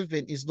minus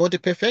 7 is not a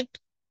perfect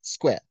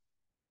square.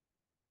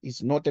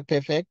 It's not a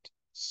perfect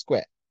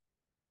square.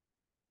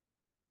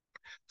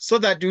 So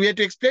that we have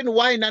to explain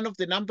why none of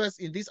the numbers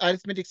in this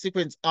arithmetic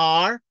sequence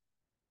are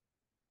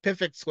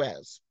perfect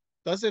squares.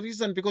 That's the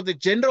reason, because the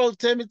general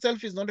term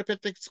itself is not a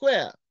perfect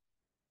square.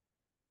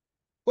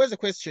 Where's the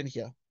question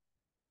here?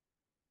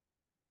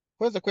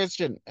 Where's the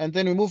question? And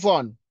then we move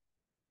on.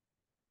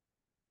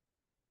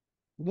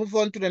 Move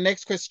on to the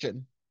next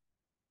question.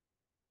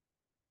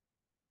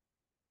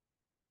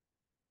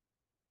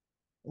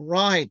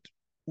 Right.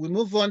 We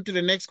move on to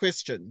the next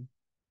question.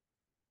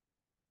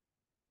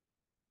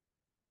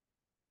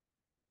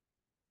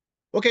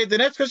 Okay, the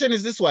next question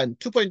is this one,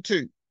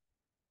 2.2.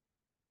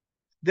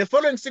 The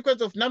following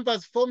sequence of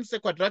numbers forms a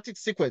quadratic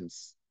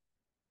sequence.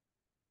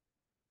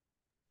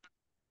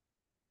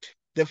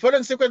 The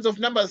following sequence of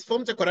numbers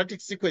forms a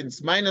quadratic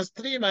sequence: minus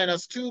 3,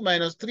 minus 2,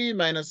 minus 3,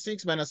 minus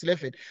 6, minus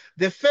 11.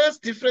 The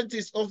first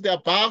differences of the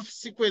above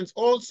sequence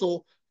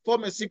also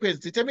form a sequence.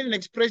 Determine an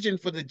expression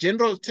for the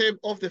general term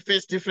of the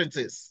first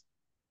differences.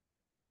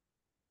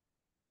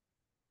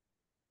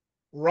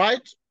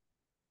 Right?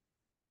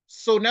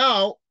 So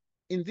now,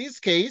 in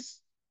this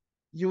case,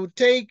 you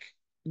take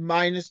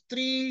minus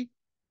 3,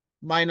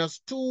 minus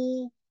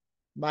 2,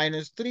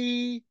 minus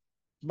 3,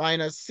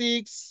 minus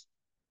 6,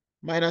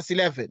 minus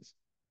 11.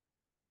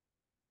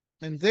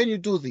 And then you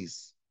do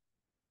this.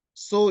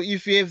 So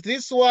if you have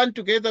this one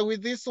together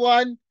with this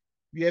one,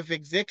 you have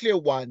exactly a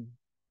 1.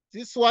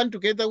 This one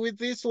together with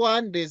this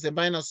one, there's a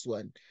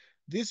 -1.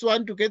 This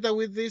one together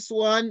with this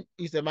one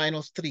is a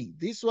 -3.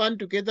 This one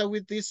together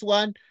with this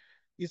one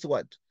is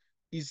what?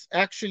 Is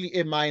actually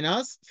a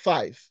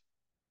 -5.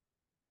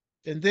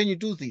 And then you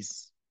do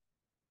this.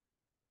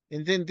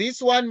 And then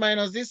this one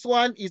minus this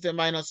one is a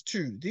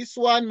 -2. This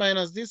one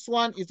minus this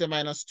one is a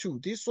 -2.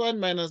 This one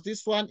minus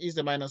this one is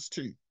a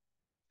 -2.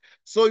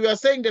 So you are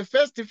saying the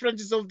first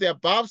differences of the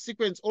above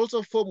sequence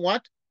also form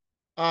what?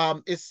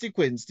 A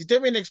sequence.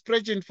 Determine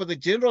expression for the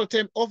general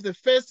term of the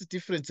first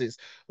differences.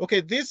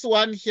 Okay, this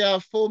one here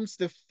forms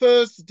the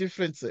first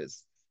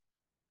differences.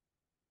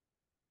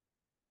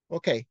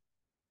 Okay.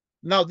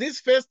 Now, these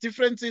first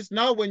differences,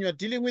 now when you're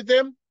dealing with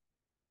them,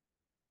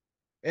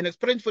 an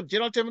expression for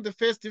general term of the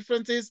first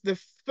differences, the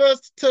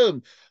first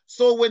term.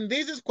 So when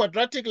this is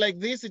quadratic like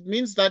this, it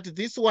means that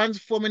these ones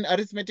form an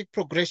arithmetic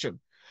progression.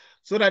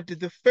 So that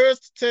the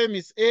first term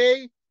is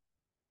A,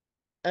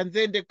 and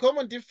then the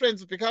common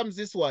difference becomes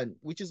this one,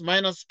 which is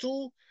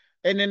 -2.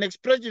 And an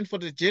expression for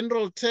the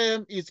general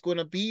term is going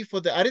to be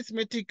for the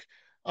arithmetic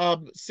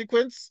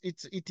sequence.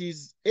 It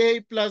is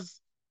A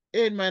plus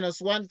n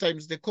minus 1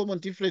 times the common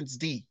difference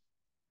D.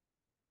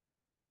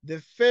 The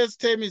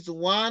first term is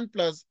 1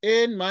 plus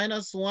n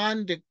minus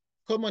 1. The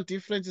common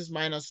difference is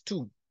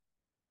 -2.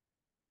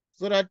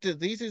 So that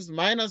this is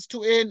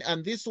 -2n,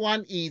 and this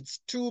one is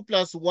 2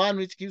 plus 1,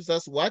 which gives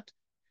us what?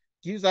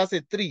 Gives us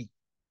a 3,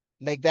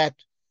 like that.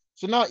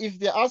 So now if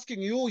they're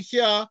asking you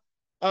here,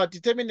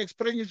 determine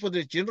expression for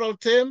the general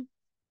term,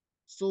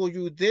 so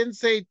you then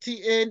say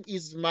Tn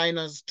is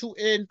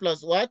 -2n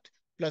plus what?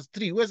 Plus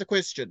 3. Where's the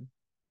question?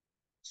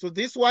 So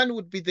this one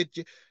would be the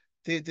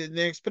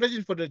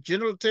expression for the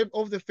general term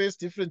of the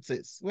first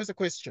differences. Where's the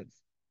question?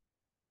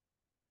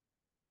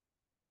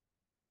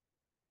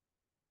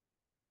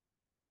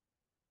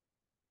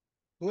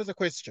 Where's the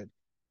question?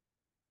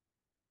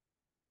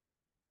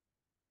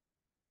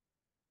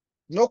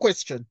 No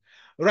question.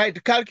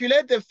 Right,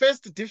 calculate the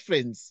first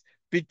difference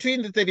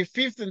between the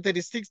 35th and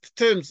 36th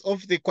terms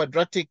of the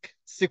quadratic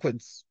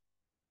sequence.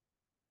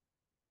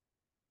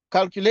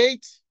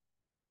 Calculate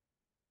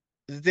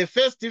the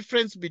first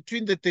difference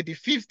between the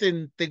 35th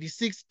and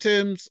 36th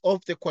terms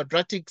of the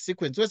quadratic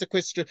sequence. Where's the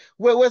question?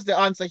 Where's the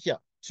answer here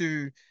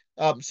to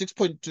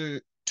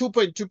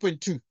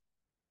 2.2.2?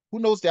 Who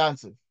knows the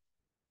answer?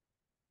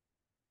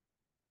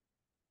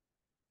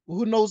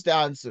 Who knows the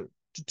answer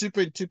to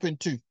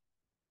 2.2.2?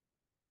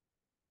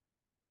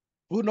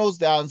 Who knows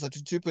the answer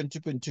to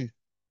 2.2.2?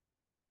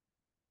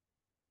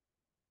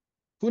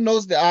 Who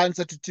knows the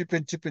answer to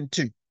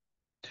 2.2.2?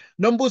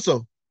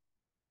 Nombuso.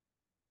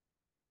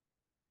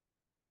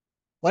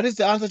 What is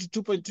the answer to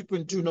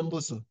 2.2.2,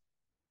 Nombuso?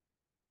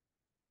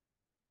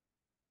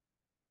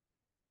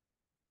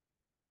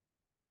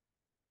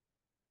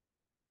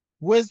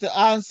 Where's the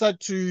answer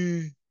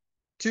to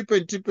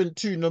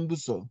 2.2.2,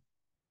 Nombuso?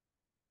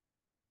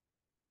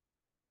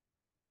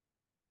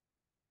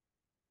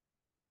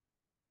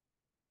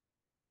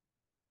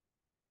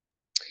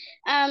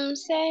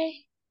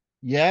 Say.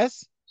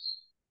 Yes?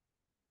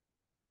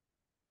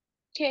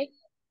 Okay.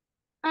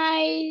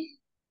 I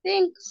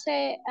think,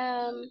 say,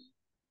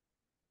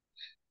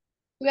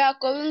 we are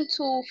going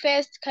to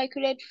first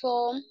calculate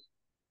for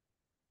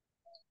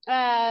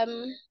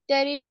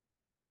 35.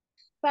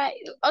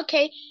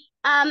 Okay.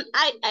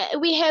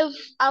 We have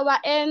our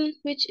n,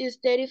 which is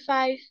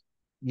 35.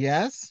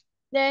 Yes?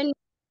 Then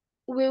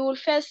we will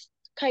first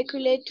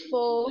calculate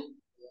for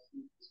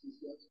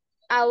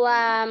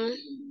our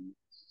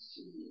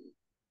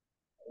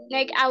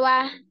like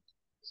our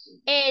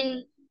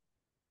n.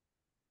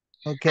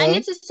 Okay.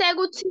 Angithi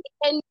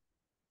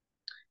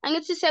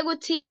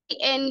sekuthi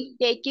n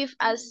they give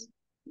us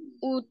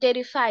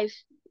 35.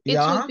 It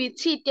Yeah? will be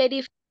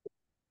T35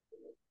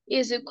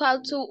 is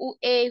equal to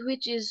A,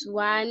 which is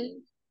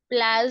 1,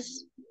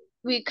 plus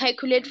we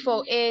calculate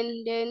for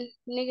n, then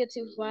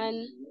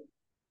 -1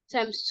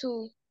 times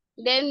 2.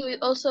 Then we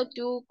also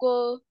do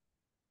go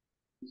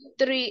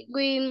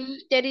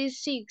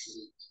 36.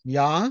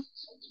 Yeah?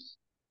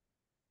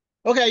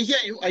 Okay, I hear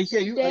you. I hear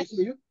you. I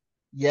hear you.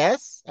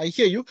 Yes, I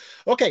hear you.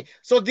 Okay,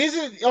 so this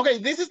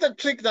is the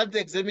trick that the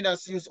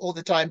examiners use all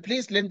the time.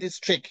 Please learn this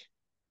trick.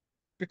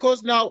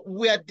 Because now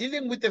we are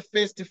dealing with the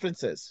first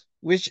differences,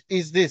 which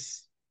is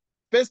this.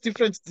 First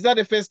difference, these are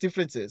the first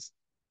differences.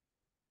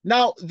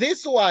 Now,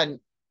 this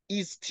one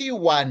is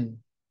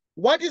T1.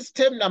 What is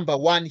term number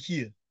 1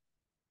 here?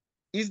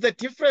 Is the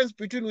difference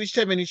between which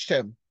term and which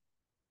term?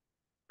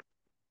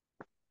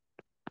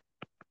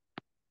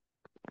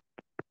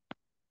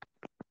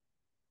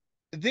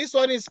 This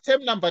one is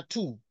term number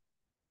 2.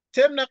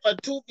 Term number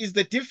 2 is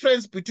the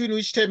difference between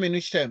which term and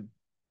which term?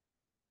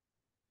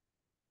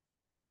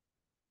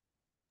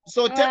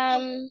 So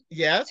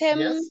yes.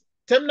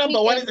 Term number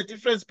 1 is the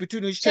difference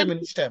between which term and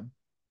which term?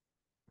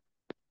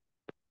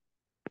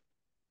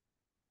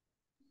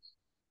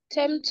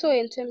 Term 2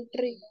 and term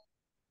 3.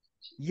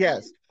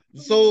 Yes.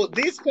 So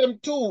this term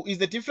 2 is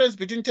the difference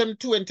between term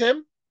 2 and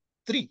term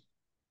 3.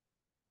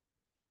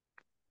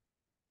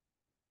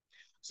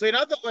 So in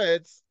other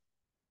words,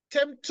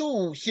 term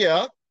 2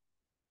 here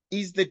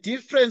is the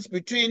difference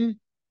between,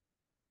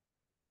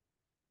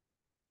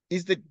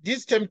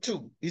 this term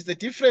 2 is the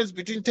difference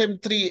between term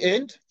 3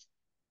 and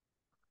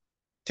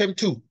term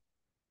 2.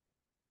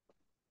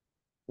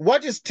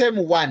 What is term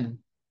 1?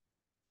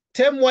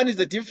 Term 1 is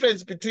the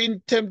difference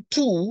between term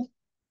 2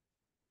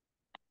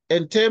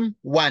 and term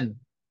 1.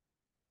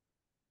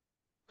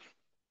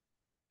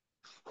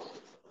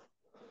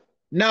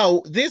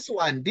 Now, this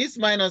one, this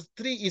minus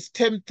 3 is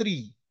term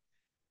 3.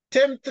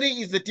 Term 3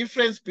 is the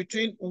difference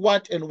between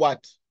what and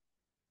what?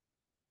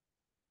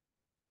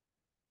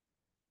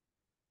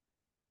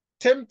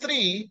 Term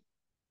 3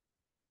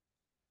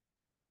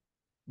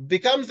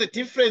 becomes the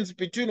difference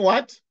between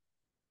what?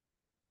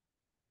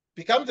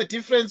 Becomes the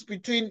difference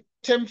between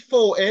term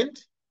 4 and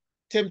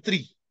term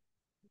 3.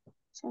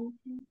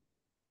 Something.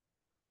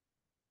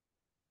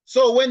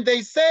 So when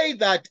they say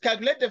that,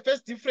 calculate the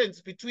first difference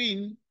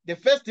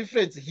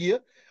here,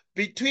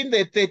 between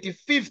the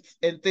 35th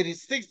and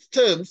 36th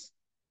terms,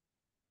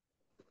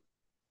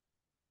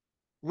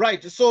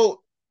 right?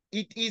 So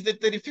it is the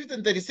 35th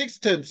and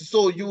 36th terms.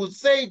 So you will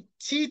say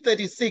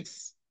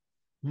T36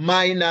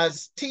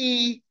 minus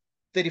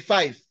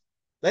T35.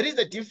 That is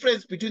the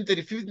difference between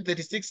 35th and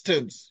 36th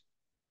terms.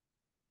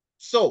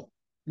 So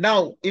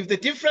now, if the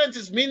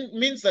difference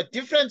means that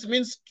difference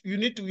means you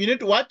need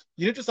to what?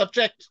 You need to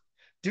subtract.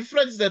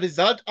 Difference is the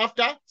result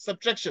after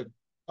subtraction.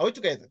 Are we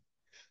together?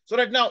 So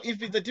right now, if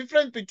the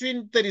difference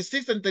between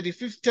 36th and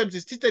 35th terms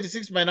is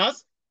T36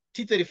 minus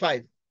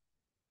T35.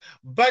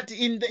 But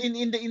in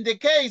the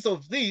case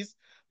of this,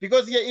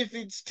 because here if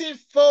it's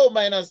T4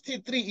 minus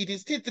T3, it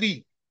is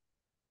T3.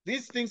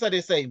 These things are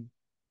the same,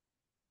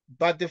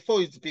 but the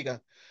 4 is bigger.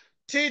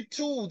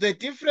 T2, the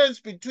difference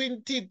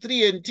between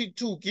T3 and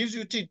T2 gives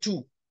you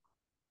T2.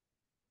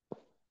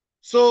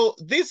 So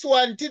this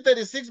one,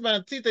 T36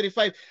 minus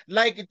T35,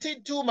 like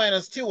T2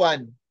 minus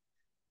T1,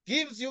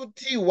 gives you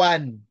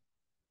T1.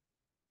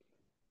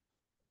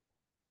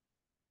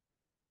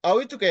 Are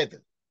we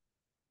together?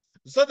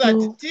 So that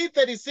No.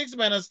 T36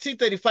 minus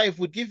T35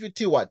 would give you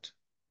T what?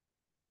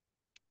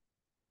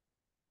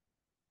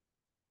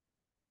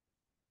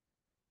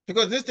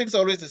 Because these things are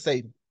always the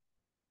same.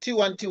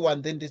 T1,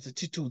 T1, then there's a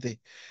T2 there.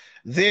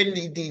 Then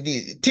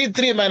the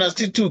T3 minus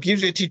T2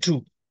 gives you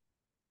T2.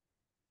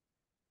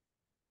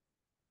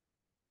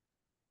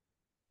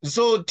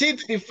 So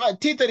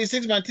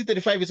T36 minus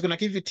T35 is going to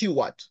give you T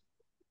what?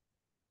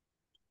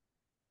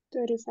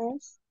 35.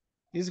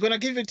 It's going to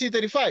give you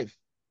T35.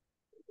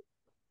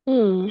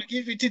 Hmm.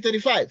 Give you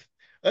T35.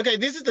 Okay,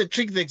 this is the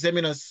trick the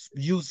examiners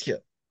use here.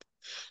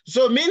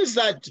 So it means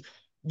that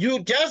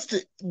you just,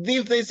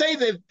 if they say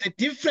the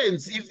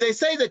difference, if they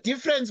say the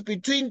difference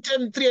between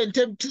term 3 and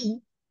term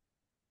 2,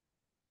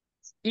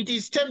 it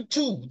is term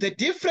 2. The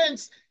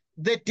difference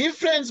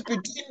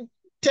between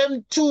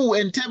term 2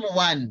 and term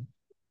 1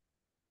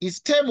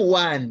 is term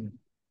 1.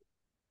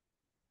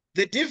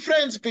 The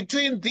difference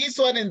between this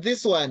one and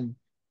this one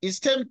is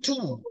term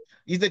 2.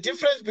 Is the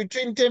difference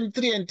between term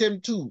 3 and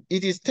term 2.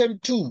 It is term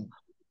 2.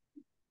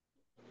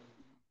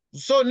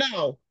 So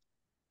now,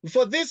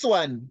 for this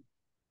one,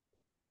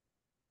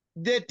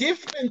 the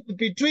difference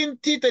between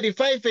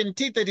T35 and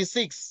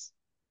T36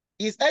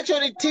 is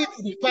actually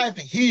T35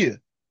 here.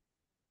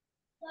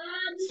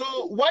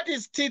 So what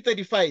is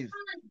T35?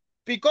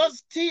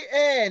 Because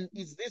Tn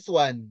is this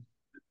one.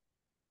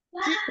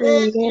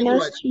 Tn is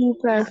what? 2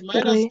 plus Is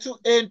minus 3.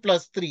 2n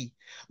plus 3,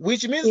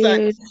 which means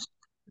Yes. that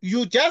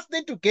you just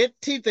need to get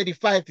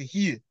T35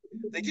 here.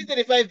 The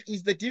T35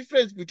 is the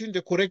difference between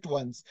the correct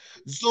ones.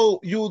 So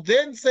you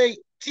then say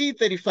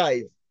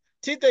T35.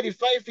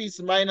 T35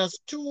 is minus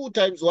 2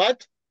 times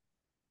what?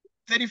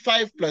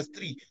 35 plus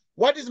 3.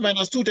 What is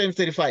minus 2 times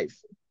 35?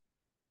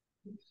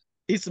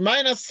 It's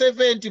minus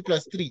 70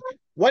 plus 3.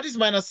 What is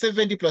minus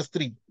 70 plus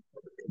 3?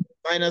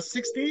 Minus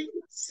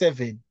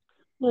 67.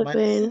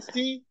 Minus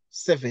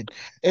 67.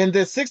 And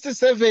the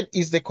 67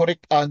 is the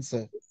correct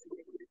answer.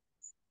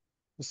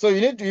 So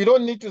you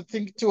don't need to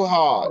think too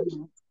hard.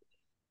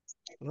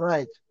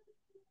 Right.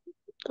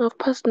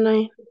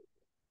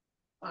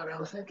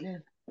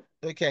 9:30.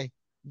 Okay,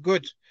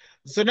 good.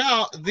 So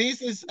now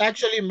this is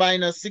actually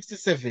minus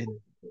 67.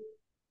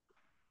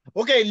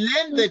 Okay,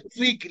 learn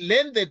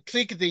the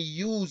trick they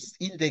use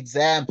in the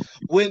exam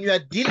when you are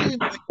dealing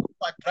with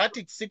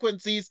quadratic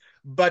sequences,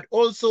 but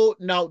also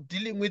now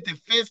dealing with the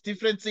first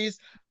differences,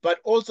 but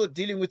also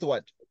dealing with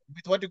what?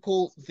 With what you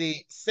call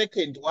the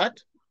second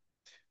what?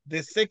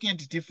 The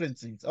second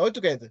differences. Are we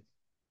together?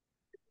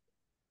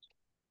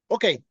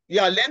 Okay,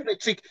 yeah, learn the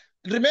trick.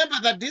 Remember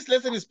that this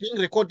lesson is being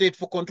recorded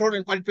for control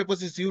and quality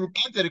purposes. You'll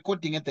get the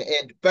recording at the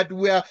end. But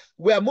we are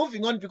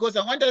moving on because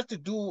I want us to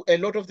do a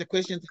lot of the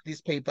questions in this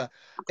paper.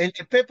 And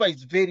the paper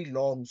is very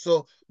long.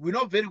 So we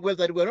know very well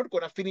that we're not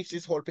going to finish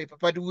this whole paper,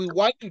 but we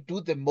want to do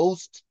the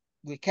most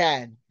we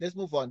can. Let's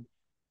move on.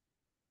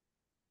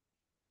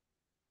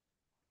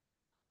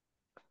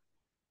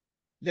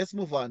 Let's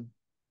move on.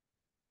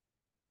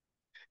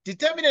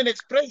 Determine an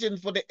expression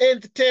for the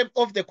nth term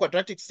of the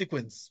quadratic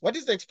sequence. What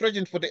is the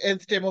expression for the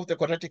nth term of the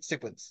quadratic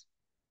sequence?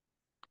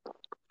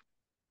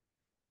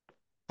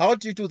 How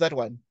do you do that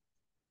one?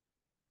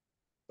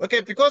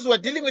 Okay, because we're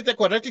dealing with a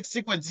quadratic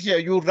sequence here,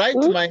 you write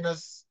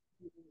minus,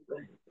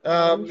 you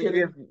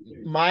have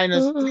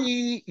minus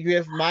 3, you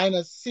have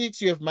minus 6,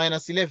 you have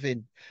minus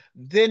 11.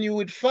 Then you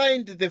would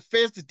find the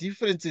first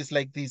differences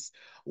like this.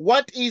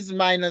 What is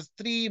minus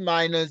 3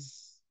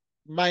 minus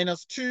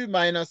 2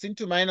 minus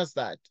into minus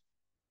that?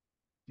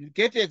 You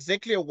get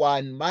exactly a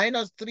 1.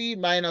 Minus 3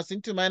 minus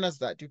into minus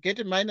that. You get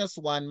a minus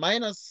 1.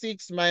 Minus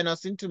 6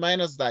 minus into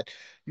minus that.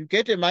 You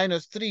get a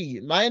minus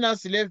 3.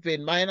 Minus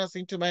 11 minus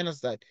into minus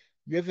that.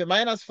 You have a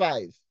minus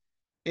 5.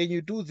 And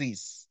you do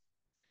this.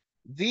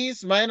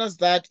 This minus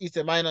that is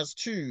a minus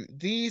 2.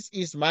 This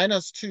is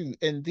minus 2.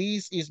 And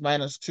this is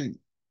minus 2.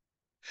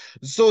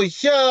 So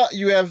here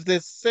you have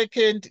the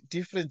second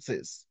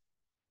differences.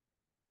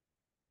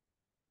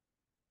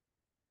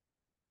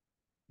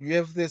 You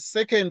have the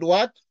second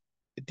what?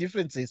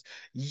 Differences.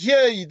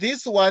 Here,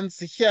 these ones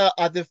here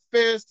are the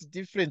first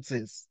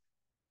differences.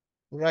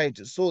 Right.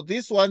 So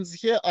these ones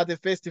here are the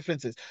first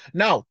differences.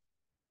 Now,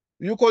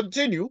 you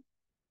continue.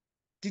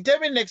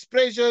 Determine an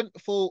expression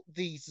for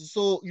these.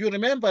 So you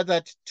remember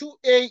that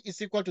 2a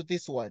is equal to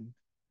this one.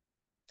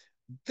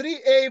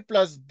 3a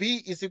plus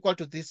b is equal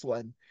to this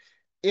one.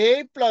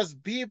 A plus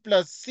b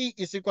plus c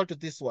is equal to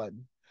this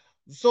one.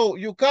 So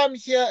you come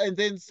here and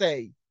then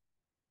say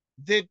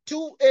the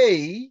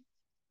 2a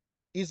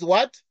is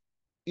what?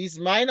 Is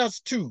minus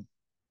 2.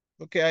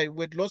 Okay, I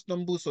would lost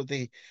Nombuso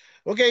there.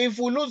 Okay, if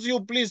we lose you,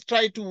 please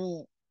try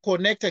to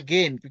connect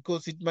again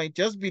because it might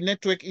just be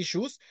network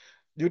issues.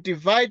 You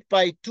divide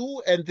by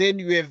 2 and then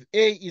you have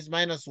a is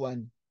minus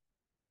 1.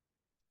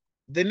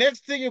 The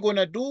next thing you're going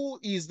to do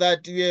is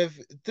that you have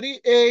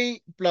 3a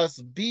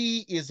plus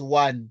b is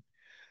 1.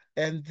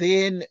 And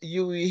then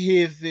you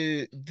have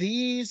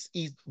this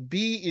is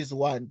b is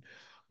 1,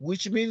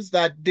 which means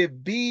that the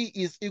b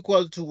is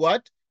equal to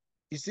what?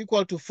 Is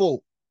equal to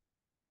 4.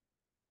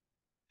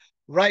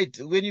 Right,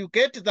 when you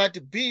get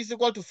that b is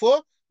equal to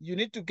 4, you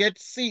need to get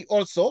c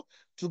also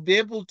to be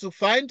able to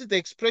find the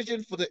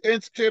expression for the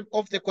nth term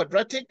of the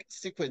quadratic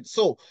sequence.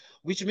 So,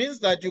 which means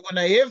that you're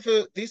going to have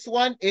this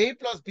one, a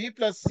plus b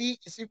plus c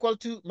is equal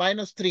to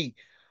minus 3.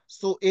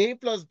 So a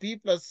plus b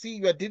plus c,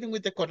 you are dealing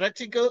with the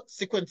quadratic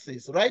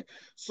sequences, right?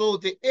 So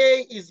the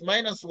a is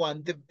minus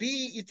 1, the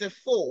b is a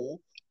 4,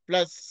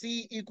 plus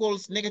c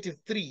equals negative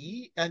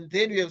 3, and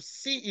then you have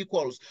c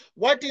equals,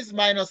 what is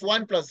minus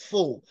 1 plus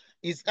 4?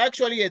 Is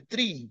actually a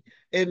 3.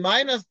 A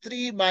minus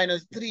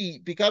 3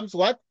 becomes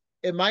what?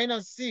 A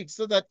minus 6.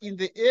 So that in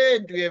the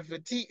end, we have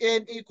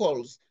Tn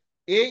equals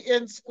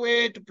an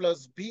squared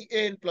plus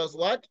bn plus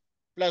what?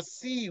 Plus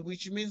c,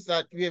 which means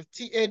that we have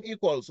Tn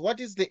equals, what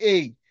is the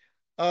a?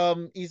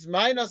 Is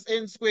minus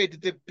n squared.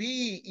 The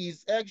b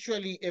is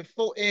actually a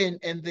 4n,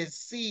 and the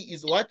c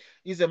is what?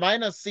 Is a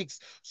minus 6.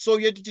 So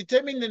you have to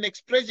determine an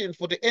expression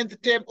for the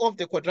nth term of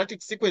the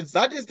quadratic sequence.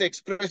 That is the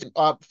expression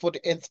for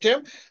the nth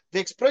term. The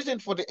expression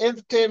for the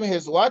nth term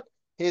has what?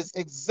 Has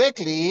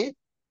exactly,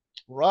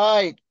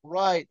 right.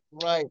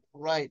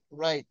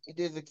 It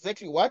is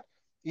exactly what?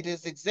 It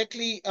is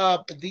exactly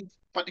this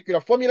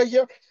particular formula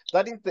here.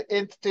 That is the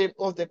nth term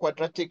of the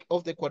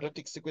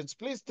quadratic sequence.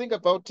 Please think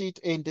about it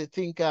and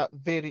think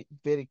very,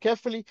 very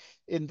carefully.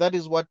 And that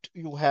is what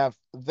you have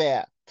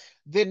there.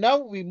 Then now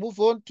we move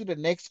on to the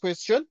next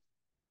question.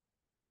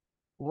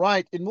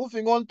 Right, and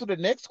moving on to the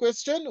next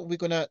question, we're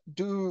gonna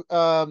do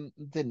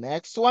the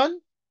next one.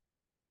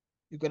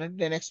 You're gonna do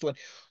the next one.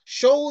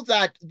 Show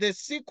that the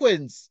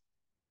sequence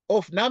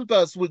of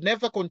numbers will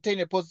never contain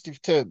a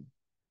positive term.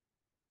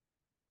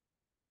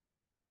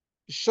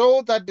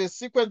 Show that the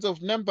sequence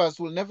of numbers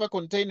will never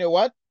contain a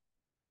what?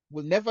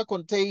 Will never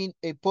contain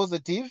a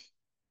positive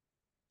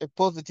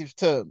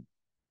term.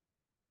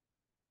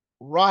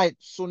 Right,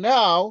 so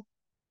now,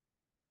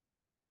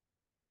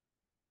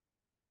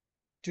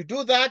 to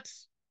do that,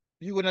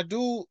 you're gonna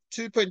do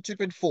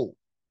 2.2.4.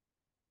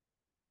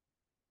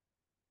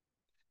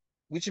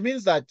 Which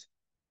means that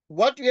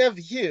what we have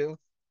here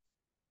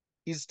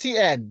is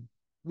Tn.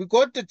 We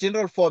got the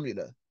general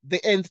formula, the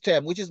nth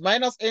term, which is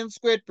minus n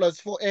squared plus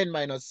 4n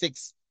minus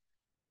 6.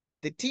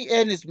 The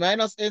Tn is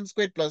minus n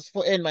squared plus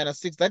 4n minus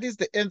 6. That is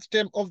the nth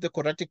term of the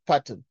quadratic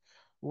pattern.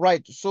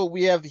 Right, so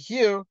we have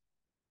here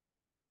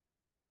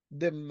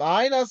the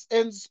minus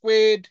n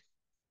squared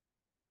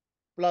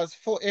plus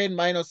 4n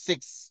minus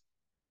 6.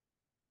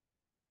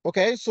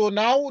 Okay, so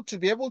now to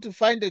be able to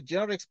find the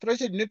general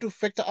expression, you need to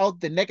factor out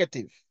the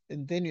negative.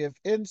 And then you have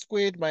n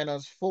squared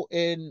minus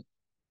 4n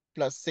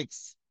plus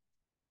 6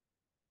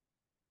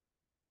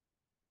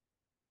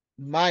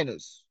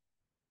 minus.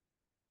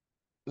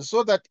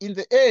 So that in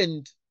the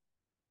end,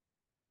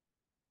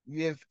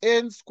 you have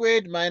n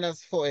squared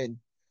minus 4n.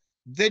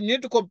 Then you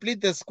need to complete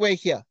the square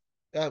here.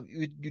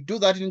 You do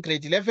that in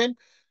grade 11.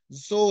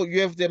 So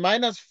you have the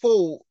minus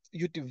 4,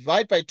 you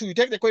divide by 2. You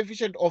take the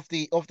coefficient of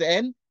the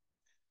n.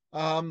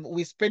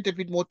 We spent a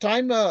bit more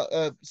time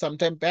some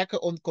time back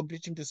on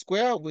completing the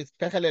square with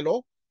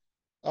parallel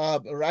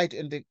right,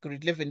 in the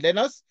grade 11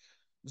 learners.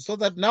 So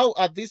that now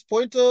at this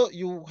point,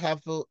 you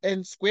have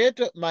n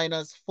squared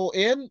minus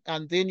 4n,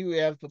 and then you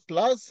have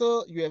plus,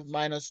 you have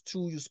minus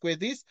 2, you square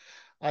this.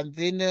 and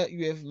then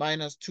you have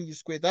minus 2, you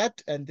square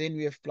that, and then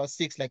you have plus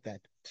 6 like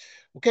that.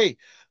 Okay,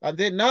 and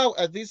then now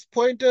at this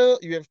pointer,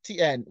 you have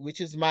Tn, which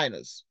is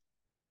minus.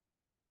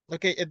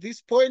 Okay, at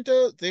this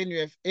pointer, then you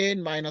have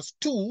n minus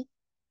 2.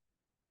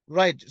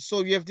 Right,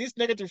 so you have this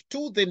negative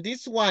 2, then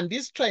this one,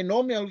 this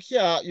trinomial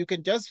here, you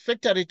can just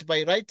factor it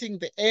by writing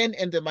the n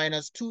and the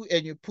minus 2,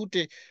 and you put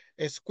a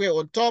square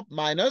on top,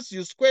 minus,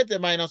 you square the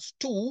minus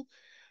 2,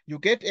 you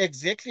get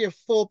exactly a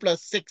 4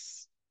 plus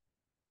 6.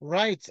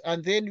 Right,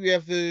 and then you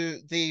have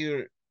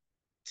the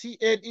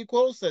Tn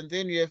equals, and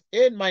then you have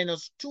n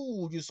minus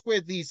 2, you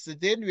square this,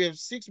 then you have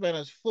 6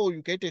 minus 4,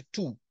 you get a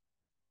 2.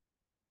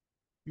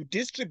 You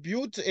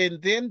distribute,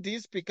 and then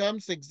this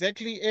becomes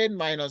exactly n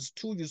minus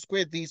 2. You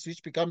square this,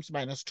 which becomes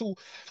minus 2.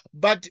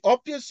 But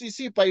obviously,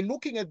 see, by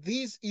looking at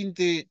these in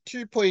the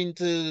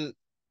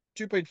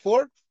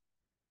 2.4,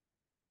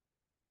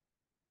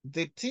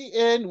 the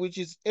Tn, which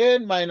is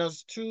n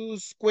minus 2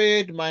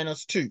 squared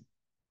minus 2.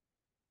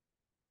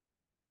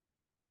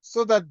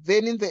 So that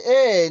then in the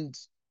end,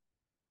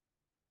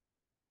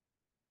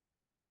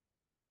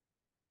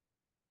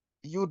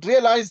 you'd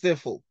realize,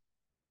 therefore,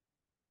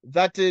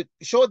 that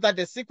show that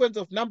the sequence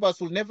of numbers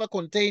will never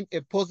contain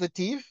a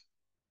positive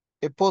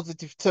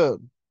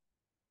term.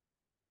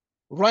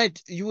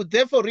 Right? You would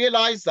therefore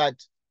realize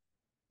that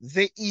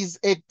there is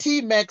a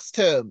T max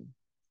term.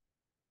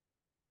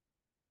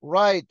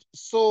 Right?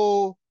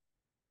 So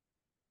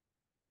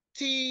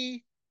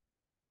Tn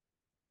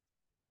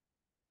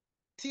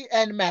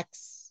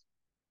max.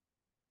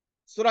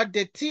 So that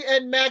the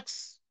Tn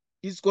max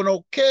is going to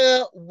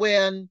occur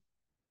when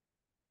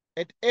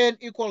at n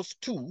equals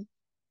 2.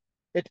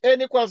 At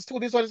n equals 2,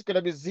 this one is going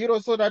to be 0,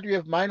 so that we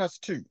have minus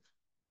 2.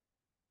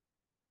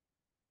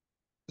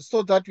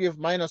 So that we have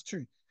minus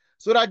 2.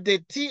 So that the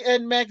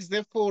Tn max,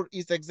 therefore,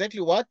 is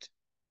exactly what?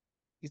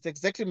 It's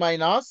exactly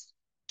minus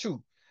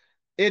 2.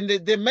 And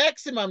the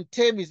maximum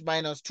term is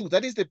minus 2.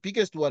 That is the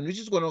biggest one, which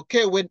is going to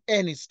occur when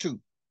n is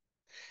 2.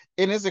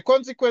 And as a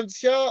consequence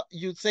here,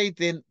 you'd say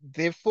then,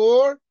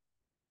 therefore,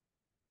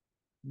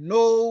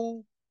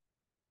 no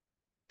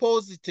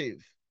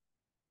positive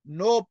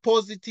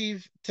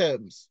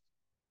terms.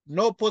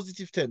 No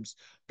positive terms.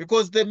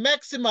 Because the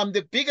maximum,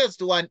 the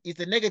biggest one, is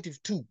a negative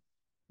 2.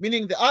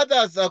 Meaning the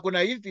others are going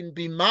to even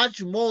be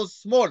much more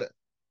smaller.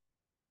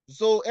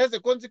 So as a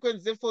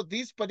consequence, therefore,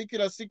 this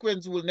particular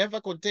sequence will never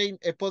contain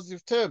a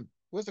positive term.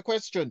 Where's the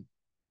question?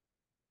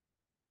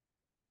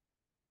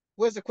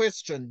 Where's the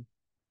question?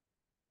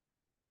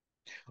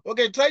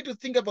 Okay, try to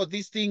think about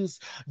these things.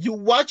 You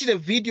watch the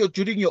video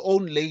during your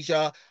own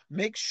leisure.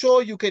 Make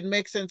sure you can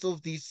make sense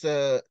of these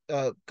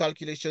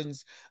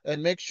calculations,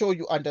 and make sure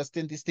you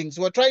understand these things.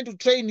 We're trying to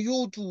train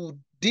you to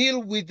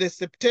deal with the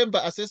September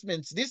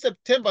assessments. These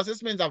September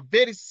assessments are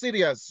very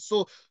serious.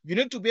 So you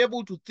need to be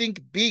able to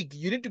think big.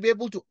 You need to be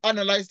able to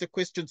analyze the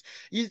questions.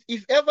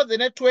 If ever the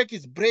network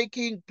is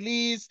breaking,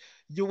 please,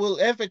 you will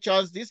have a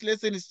chance. This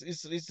lesson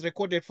is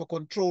recorded for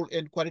control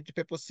and quality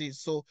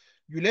purposes. So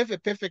you'll have a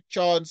perfect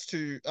chance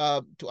to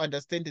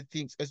understand the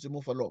things as you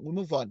move along. We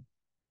move on.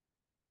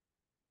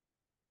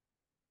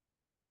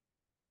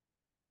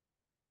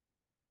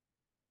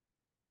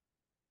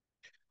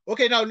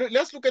 Okay, now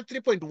let's look at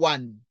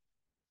 3.1.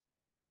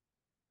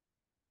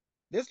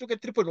 Let's look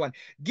at 3.1.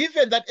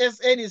 Given that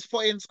Sn is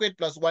 4n squared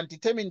plus 1,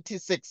 determine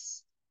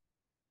T6.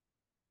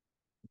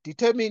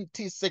 Determine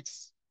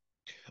T6.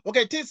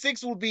 Okay,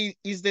 T6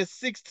 is the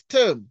sixth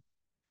term.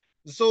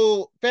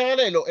 So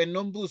parallelo and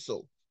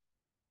nombuso.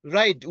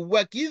 Right,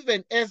 we're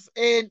given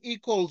Sn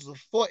equals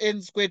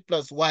 4n squared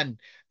plus 1.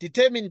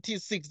 Determine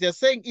T6. They're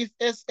saying if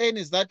Sn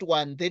is that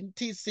one, then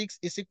T6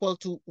 is equal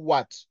to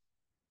what?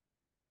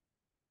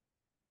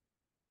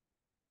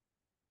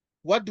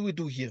 What do we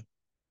do here?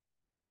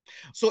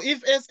 So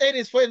if Sn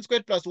is 4n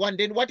squared plus 1,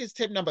 then what is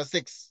term number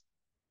 6?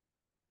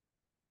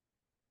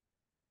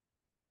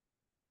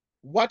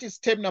 What is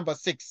term number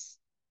 6?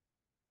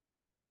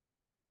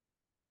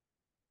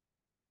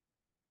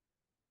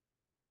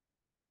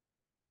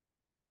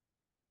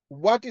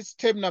 What is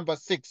term number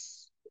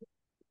 6?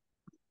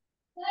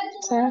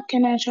 Sir,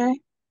 can I try?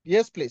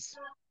 Yes, please.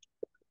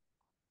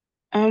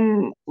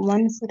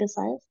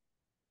 145.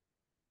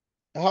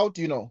 How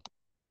do you know?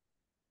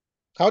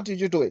 How did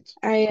you do it?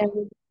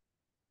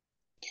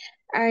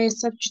 I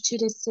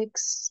substituted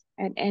 6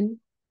 at n.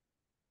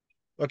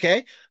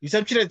 Okay, you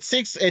substituted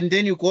 6 and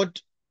then you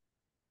got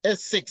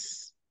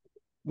S6,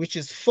 which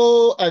is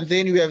 4, and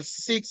then you have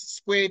 6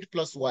 squared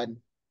plus 1.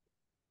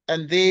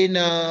 And then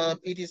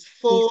it is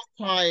 4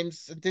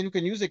 times, and then you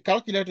can use a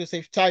calculator to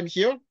save time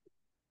here.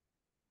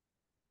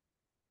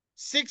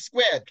 6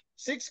 squared.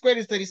 6 squared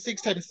is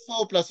 36 times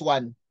 4 plus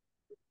 1.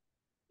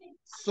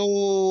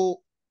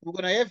 So we're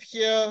going to have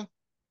here,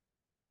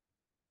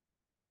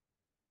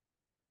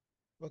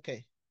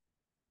 okay.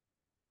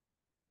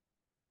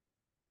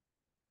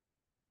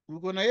 We're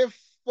going to have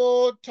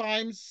 4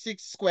 times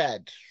 6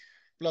 squared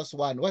plus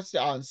 1. What's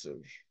the answer?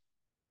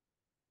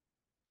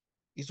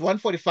 It's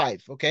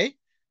 145, okay?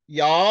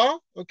 Yeah,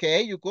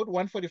 okay, you got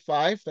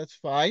 145, that's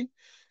fine.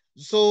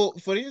 So,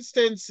 for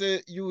instance,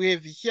 you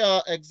have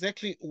here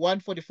exactly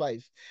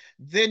 145.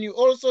 Then you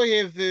also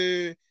have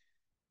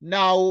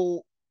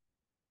now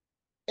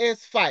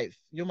S5.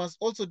 You must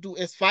also do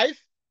S5.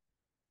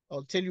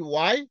 I'll tell you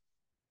why.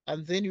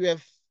 And then you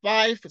have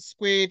 5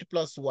 squared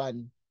plus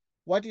 1.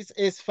 What is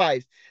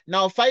S5?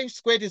 Now, 5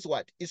 squared is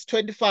what? It's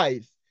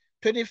 25.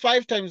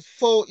 25 times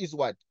 4 is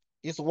what?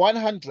 Is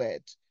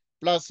 100.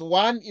 Plus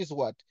 1 is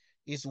what?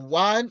 Is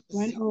 1.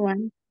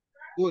 101.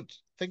 Good.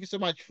 Thank you so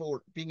much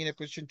for being in a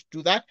position to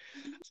do that.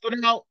 So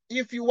now,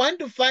 if you want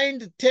to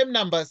find term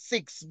number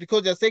 6,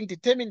 because you're saying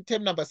determine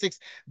term number 6,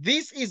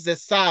 this is the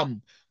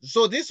sum.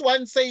 So this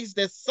one says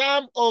the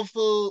sum of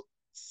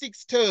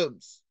 6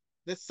 terms.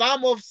 The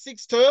sum of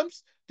 6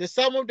 terms, the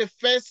sum of the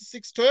first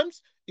 6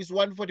 terms is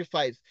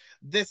 145.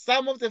 The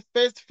sum of the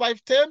first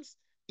 5 terms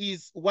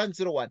is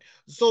 101.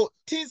 So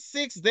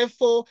T6,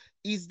 therefore,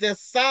 is the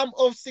sum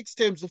of 6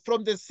 terms.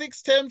 From the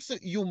 6 terms,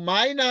 you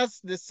minus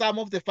the sum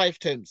of the 5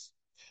 terms.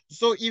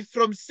 So if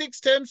from 6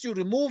 terms you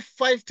remove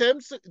 5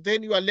 terms,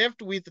 then you are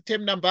left with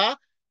term number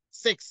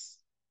 6.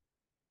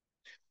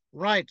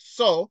 Right.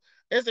 So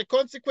as a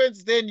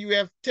consequence, then you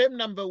have term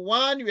number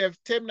 1, you have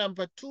term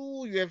number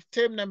 2, you have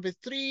term number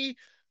 3,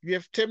 you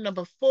have term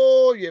number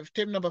 4, you have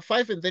term number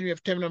 5, and then you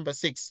have term number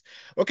 6.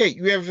 Okay,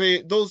 you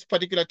have those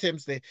particular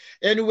terms there.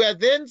 And we are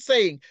then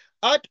saying,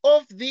 out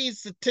of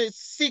these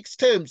 6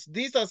 terms,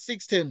 these are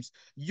 6 terms,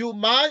 you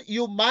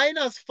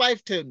minus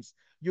 5 terms.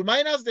 You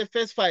minus the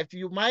first 5,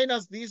 you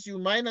minus this, you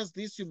minus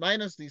this, you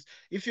minus this.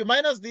 If you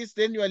minus this,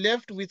 then you are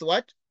left with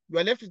what? You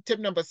are left with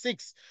term number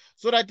 6.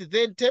 So that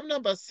then term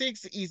number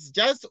 6 is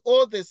just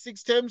all the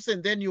 6 terms,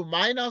 and then you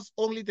minus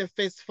only the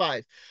first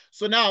 5.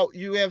 So now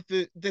you have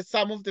the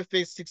sum of the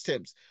first 6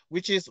 terms,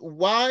 which is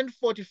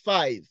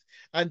 145.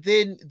 And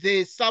then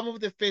the sum of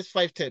the first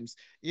 5 terms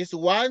is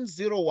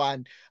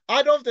 101.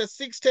 Out of the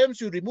 6 terms,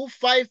 you remove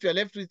 5, you're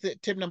left with the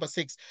term number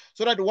 6.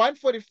 So that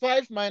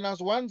 145 minus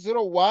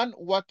 101,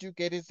 what you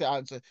get is the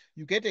answer.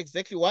 You get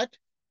exactly what?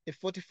 A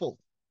 44.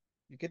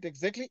 You get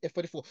exactly a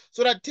 44.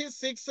 So that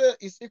T6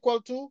 is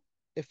equal to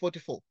a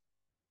 44.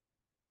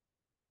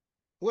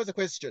 Who has a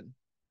question?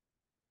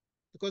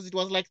 Because it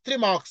was like 3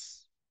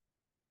 marks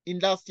in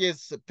last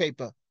year's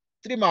paper.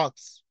 3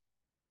 marks.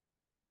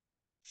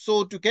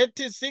 So to get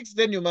T6,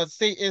 then you must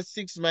say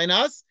S6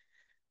 minus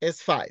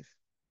S5.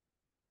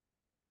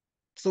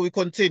 So we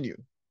continue.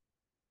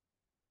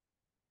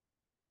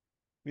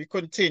 We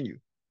continue.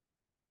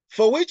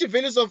 For which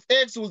values of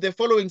X will the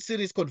following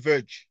series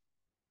converge?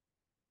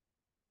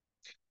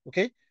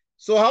 Okay.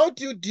 So how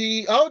do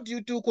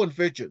you do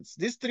convergence?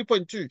 This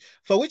 3.2.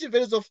 For which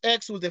values of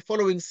X will the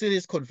following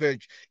series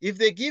converge? If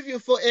they give you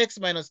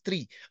 4x minus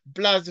 3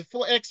 plus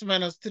 4x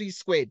minus 3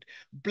 squared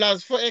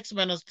plus 4x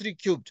minus 3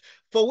 cubed,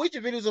 for which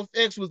values of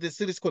X will the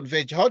series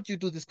converge? How do you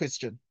do this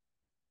question?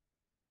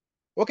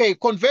 Okay,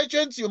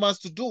 convergence, you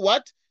must do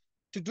what?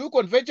 To do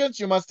convergence,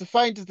 you must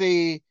find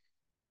the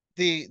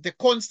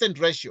constant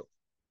ratio.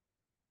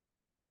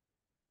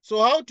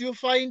 So how do you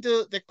find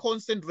the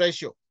constant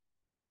ratio?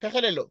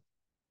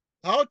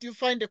 How do you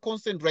find the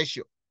constant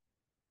ratio?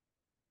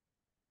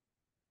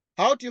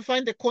 How do you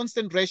find the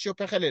constant ratio,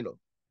 Pechalelo?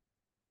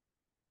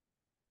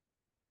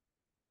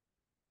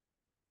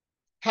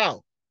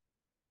 How?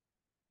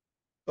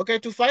 Okay,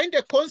 to find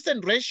the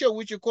constant ratio,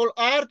 which you call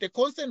R, the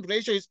constant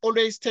ratio is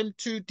always term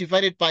 2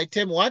 divided by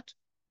term what?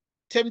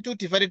 Term 2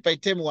 divided by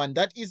term 1.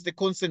 That is the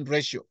constant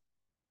ratio.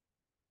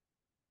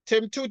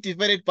 Term 2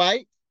 divided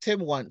by term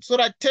 1. So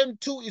that term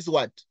 2 is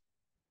what?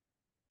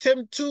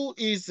 Term 2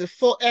 is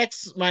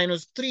 4x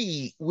minus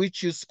 3,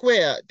 which you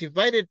square,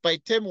 divided by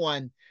term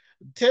 1.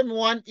 Term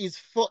 1 is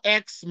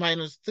 4x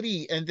minus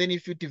 3. And then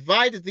if you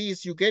divide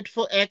this, you get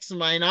 4x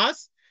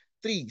minus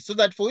 3. So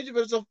that for each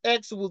values of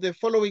x will the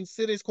following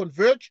series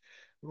converge?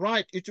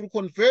 Right, it will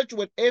converge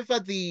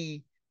whenever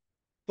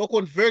for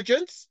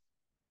convergence.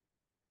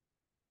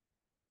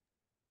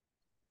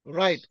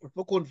 Right,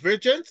 for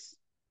convergence.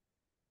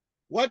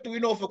 What do we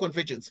know for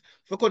convergence?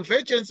 For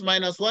convergence,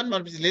 minus 1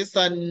 must be less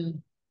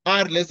than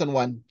r less than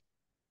 1.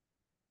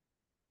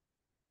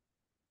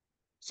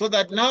 So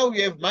that now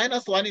we have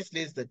minus 1 is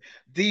less than.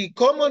 The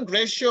common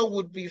ratio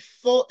would be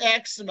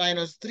 4x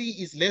minus 3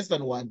 is less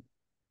than 1.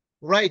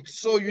 Right,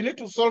 so you need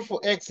to solve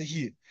for x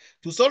here.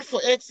 To solve for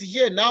x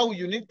here, now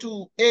you need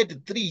to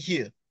add 3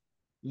 here.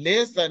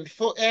 Less than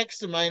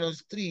 4x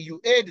minus 3, you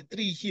add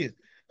 3 here.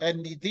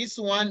 And this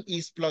one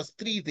is plus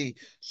 3 there.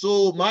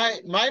 So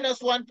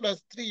minus 1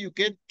 plus 3, you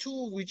get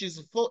 2, which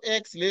is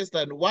 4x less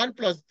than 1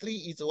 plus 3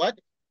 is what?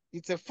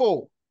 It's a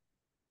 4.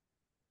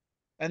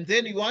 And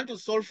then you want to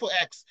solve for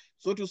x.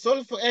 So to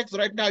solve for x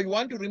right now, you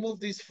want to remove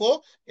this 4.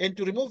 And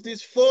to remove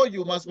this 4,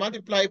 you must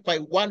multiply by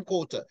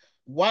 1/4.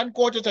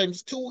 1/4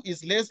 times 2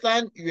 is less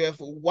than. You have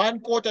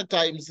 1/4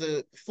 times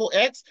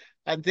 4x,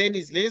 and then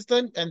is less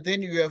than. And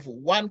then you have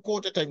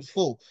 1/4 times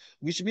 4,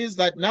 which means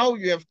that now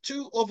you have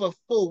 2 over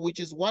 4,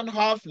 which is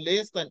 1/2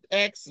 less than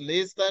x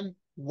less than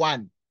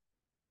 1.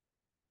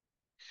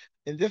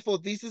 And therefore,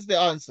 this is the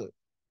answer.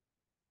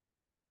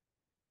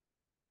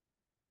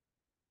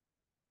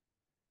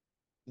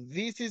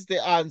 This is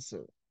the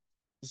answer.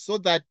 So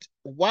that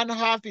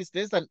 1/2 is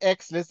less than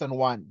x less than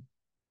 1.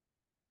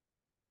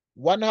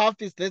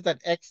 1/2 is less than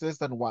x less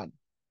than 1.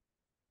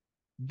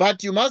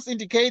 But you must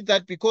indicate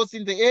that because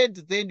in the end,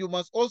 then you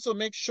must also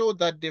make sure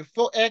that the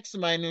 4x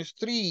minus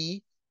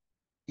 3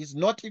 is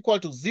not equal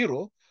to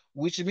 0,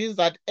 which means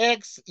that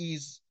x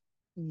is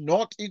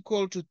not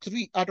equal to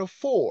 3 out of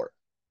 4.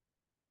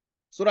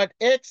 So that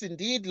x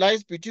indeed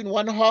lies between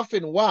 1/2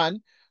 and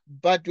 1,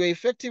 but we're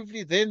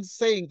effectively then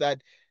saying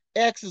that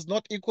x is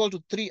not equal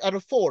to 3 out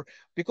of 4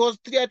 because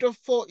 3 out of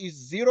 4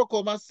 is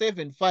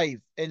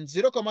 0.75, and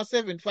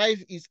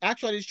 0.75 is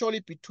actually surely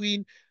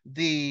between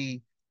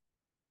the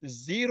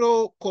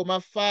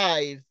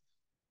 0.5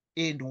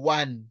 and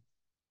 1.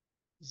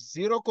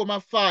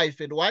 0.5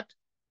 and what?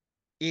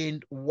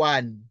 And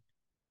 1.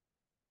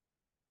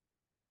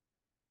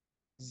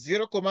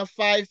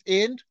 0.5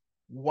 and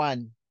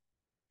 1.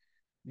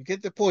 You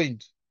get the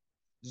point?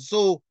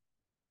 So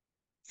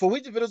for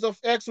which values of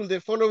x will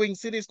the following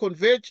series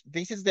converge?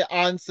 This is the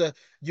answer.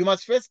 You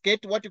must first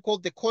get what you call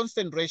the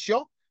constant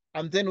ratio,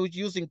 and then we're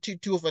using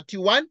T2 over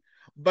T1.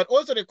 But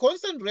also the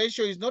constant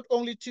ratio is not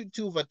only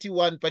T2 over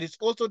T1, but it's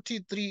also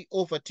T3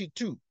 over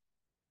T2.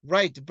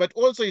 Right, but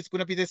also it's going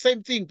to be the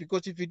same thing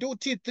because if you do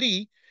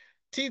T3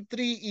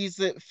 is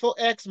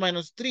 4x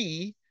minus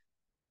 3,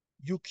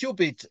 you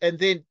cube it, and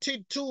then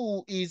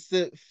T2 is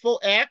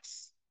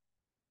 4x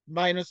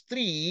minus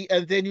 3,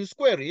 and then you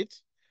square it.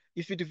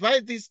 If you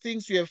divide these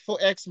things, you have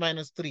 4x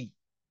minus 3.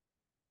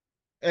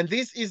 And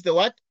this is the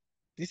what?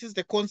 This is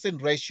the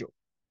constant ratio.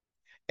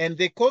 And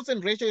the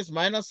constant ratio is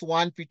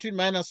 -1, between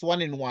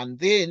 -1 and 1.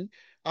 Then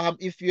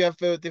if you have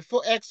the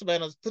 4x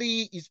minus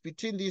 3 is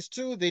between these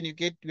two, then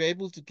you're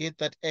able to get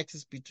that x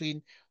is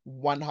between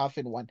 1/2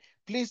 and 1.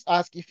 Please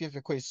ask if you have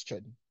a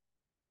question.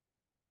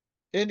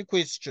 Any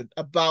question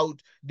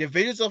about the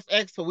values of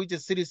x for which a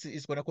series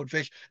is going to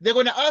converge? They're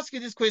going to ask you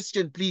this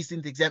question, please,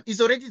 in the exam.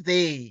 It's already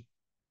there.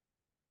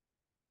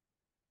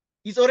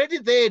 It's already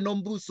there,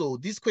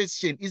 Nombuso. This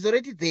question is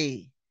already there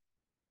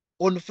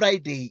on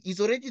Friday. It's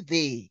already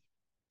there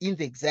in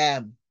the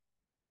exam.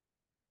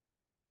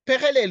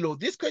 Pegelelo,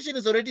 this question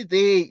is already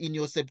there in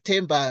your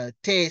September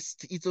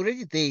test. It's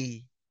already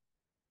there.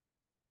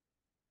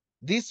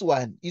 This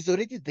one is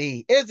already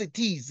there. As it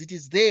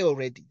is there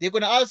already. They're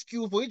going to ask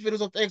you for which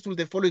values of x will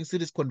the following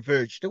series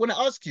converge. They're going to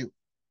ask you.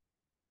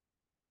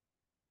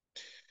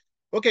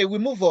 Okay, we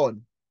move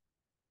on.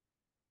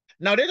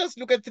 Now let us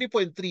look at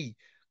 3.3.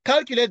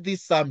 Calculate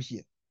this sum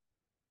here.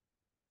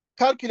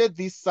 Calculate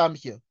this sum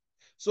here.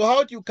 So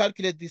how do you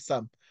calculate this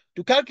sum?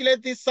 To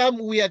calculate this sum,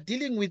 we are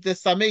dealing with the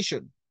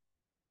summation.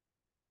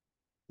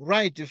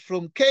 Right,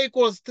 from k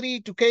equals 3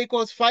 to k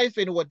equals 5,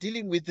 and we're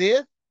dealing with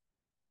the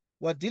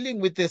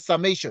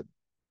summation.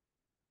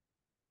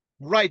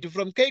 Right,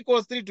 from k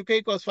equals 3 to k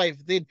equals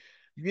 5, then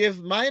you have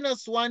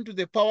 -1 to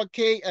the power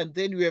k, and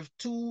then you have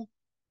 2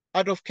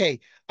 out of k.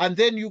 And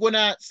then you're going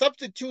to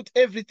substitute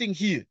everything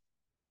here.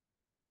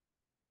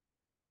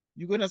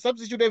 You're going to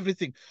substitute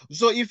everything.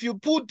 So if you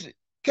put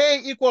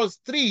k equals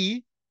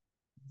 3,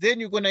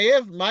 then you're going to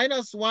have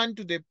 -1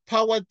 to the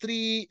power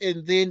 3,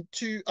 and then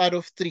 2 out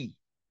of 3.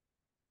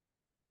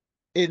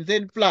 And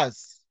then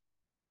plus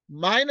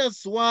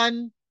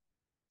 -1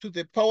 to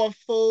the power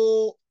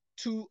 4,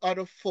 2 out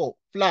of 4,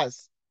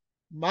 plus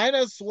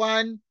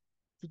 -1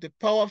 to the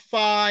power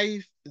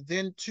 5,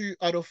 then 2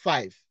 out of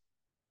 5.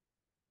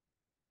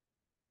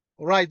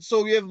 All right,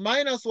 so we have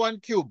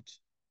 -1 cubed,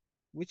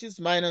 which is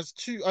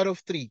 -2 out of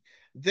 3.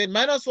 Then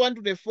 -1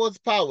 to the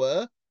 4th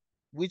power,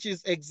 which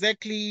is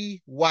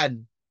exactly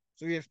 1.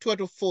 So we have 2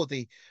 out of 4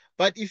 there.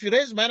 But if you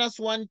raise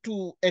 -1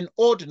 to an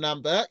odd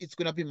number, it's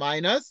going to be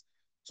minus.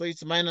 So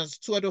it's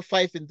 -2 out of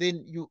 5, and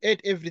then you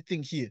add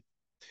everything here.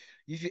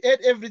 If you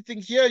add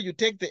everything here, you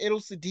take the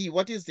LCD.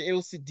 What is the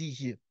LCD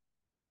here?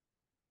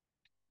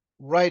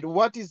 Right,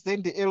 what is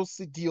then the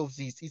LCD of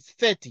this? It's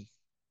 30.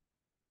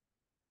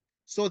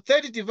 So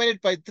 30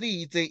 divided by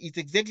 3, it's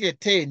exactly a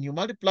 10. You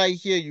multiply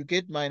here, you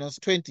get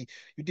 -20.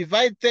 You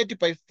divide 30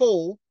 by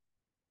 4,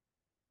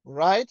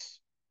 right?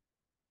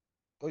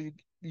 Or you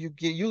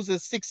use a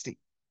 60.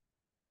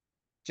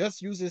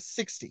 Just use a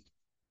 60.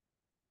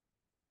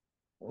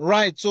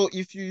 Right, so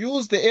if you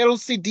use the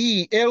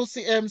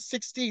LCM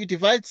 60, you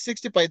divide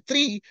 60 by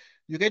 3,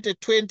 you get a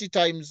 20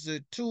 times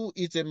 2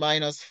 is a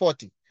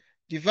 -40.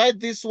 Divide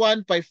this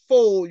one by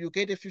 4, you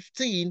get a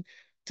 15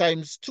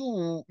 times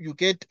 2, you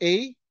get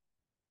a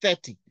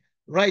 30.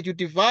 Right, you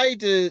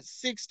divide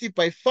 60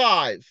 by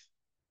 5.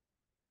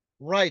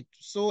 Right,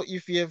 so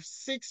if you have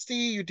 60,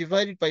 you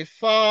divide it by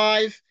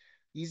 5,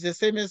 is the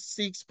same as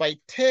 6 by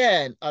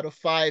 10 out of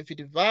 5. You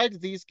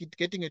divide this,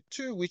 getting a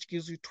 2, which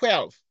gives you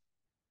 12.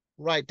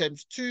 Right,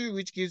 times 2,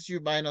 which gives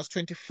you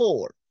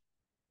 -24.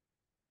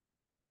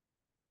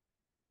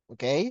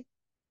 Okay?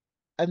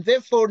 And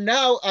therefore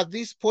now at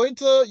this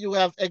pointer, you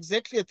have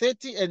exactly a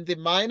 30 and the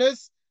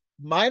minus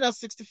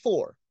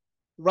 -64.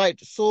 Right,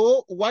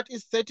 so what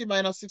is 30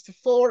 minus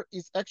 64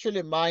 is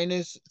actually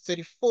minus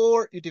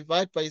 34. You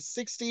divide by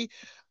 60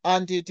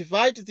 and you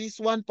divide this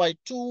one by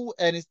 2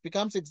 and it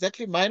becomes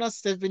exactly minus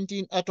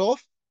 17 out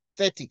of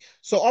 30.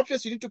 So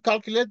obviously you need to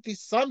calculate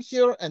this sum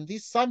here, and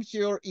this sum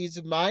here is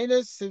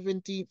minus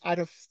 17 out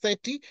of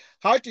 30.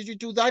 How did you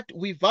do that?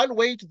 We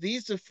evaluate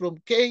this from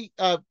k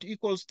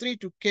equals 3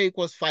 to k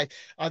equals 5.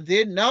 And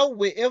then now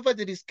wherever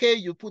there is k,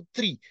 you put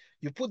 3.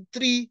 You put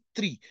 3,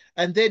 3.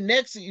 And then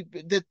next,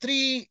 the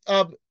 3,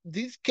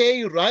 this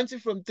k runs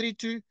from 3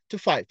 to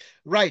 5.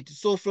 Right,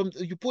 so from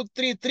you put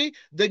 3, 3,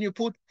 then you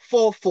put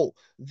 4, 4.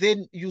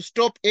 Then you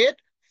stop at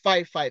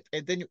 5, 5,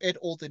 and then you add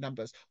all the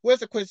numbers. Where's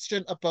the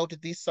question about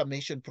this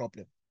summation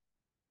problem?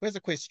 Where's the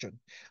question?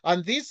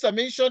 And this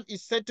summation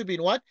is said to be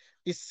in what?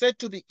 Is said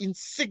to be in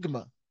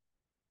sigma.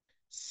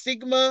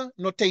 Sigma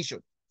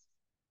notation.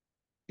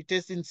 It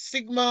is in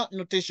sigma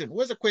notation.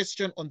 Where's the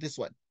question on this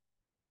one?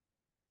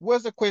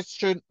 Where's the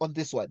question on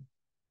this one?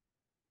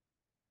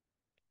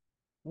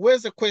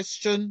 Where's the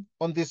question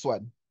on this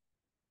one?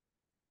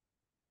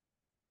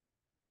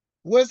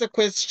 Where's the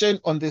question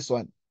on this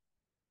one?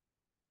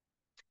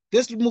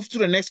 Let's move to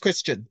the next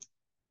question.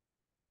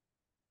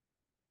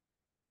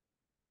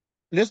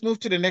 Let's move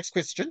to the next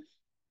question,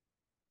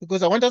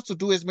 because I want us to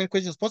do as many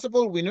questions as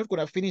possible. We're not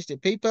going to finish the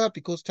paper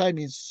because time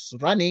is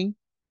running.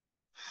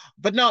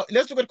 But now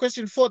let's look at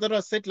question 4 that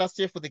was set last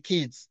year for the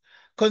kids.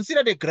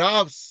 Consider the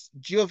graphs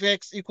g of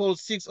x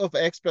equals 6 over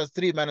x plus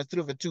 3 minus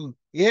 3 over 2.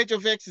 H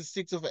of x is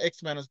 6 over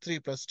x minus 3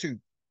 plus 2.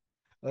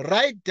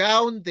 Write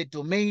down the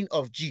domain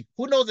of G.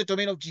 Who knows the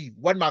domain of G?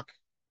 1 mark.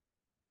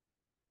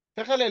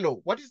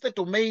 What is the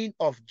domain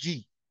of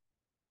G?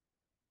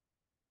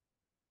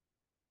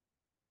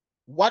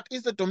 What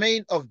is the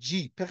domain of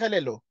G?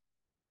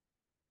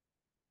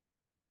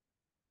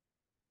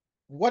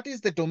 What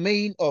is the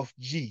domain of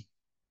G?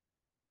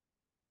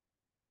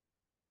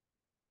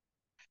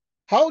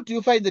 How do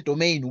you find the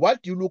domain?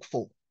 What do you look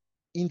for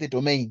in the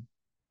domain?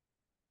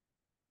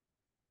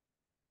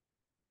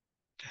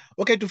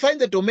 Okay, to find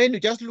the domain, you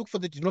just look for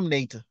the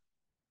denominator.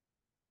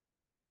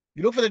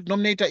 You look for the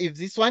denominator if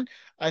this one,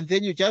 and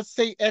then you just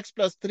say x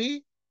plus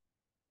 3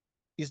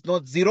 is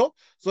not 0.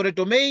 So the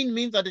domain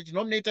means that the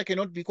denominator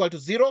cannot be equal to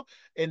 0,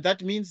 and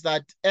that means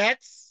that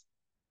x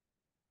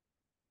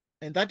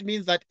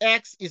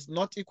is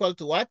not equal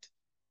to what?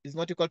 Is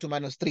not equal to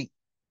minus 3.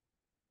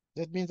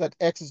 That means that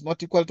x is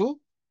not equal to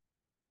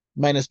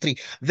minus 3.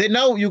 Then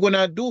now you're going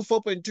to do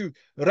 4.2.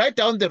 Write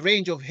down the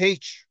range of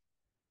h.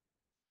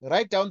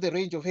 Write down the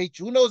range of h.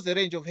 Who knows the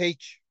range of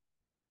h?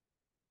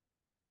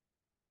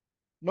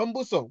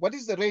 Nombuso, what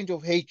is the range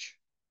of h?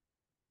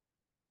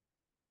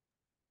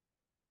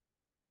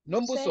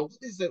 Nombuso,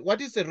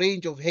 what is the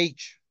range of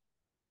h?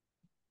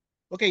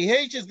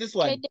 Okay, h is this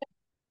one.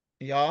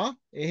 Yeah,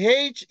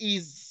 h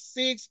is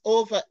 6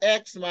 over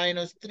x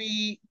minus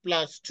 3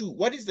 plus 2.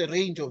 What is the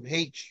range of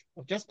h?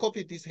 I've just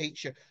copied this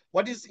h here.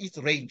 What is its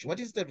range? What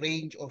is the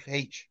range of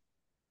h?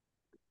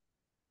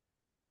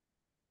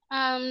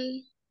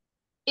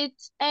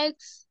 Its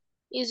x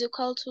is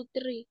equal to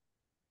 3.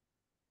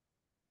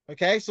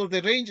 Okay, so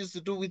the range is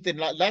to do with the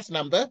last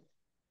number.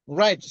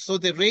 Right, so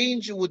the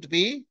range would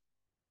be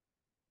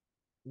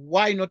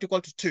y not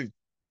equal to 2.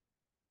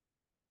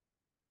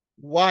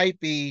 Y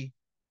be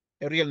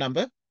a real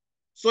number.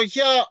 So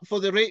here for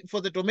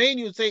the domain,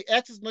 you say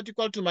x is not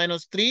equal to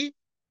minus 3.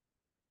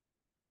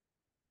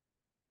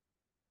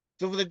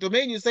 So for the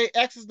domain, you say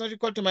x is not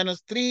equal to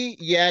minus 3,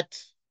 yet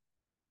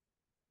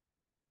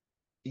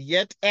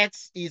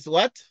x is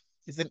what?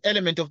 Is an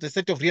element of the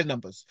set of real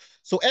numbers.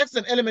 So x is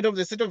an element of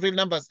the set of real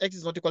numbers. X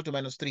is not equal to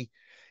minus 3.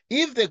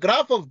 If the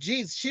graph of G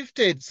is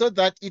shifted so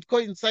that it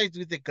coincides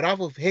with the graph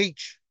of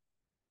H,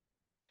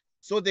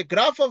 so the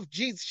graph of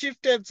G is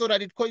shifted so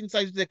that it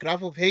coincides with the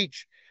graph of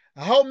H,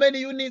 how many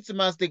units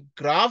must the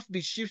graph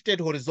be shifted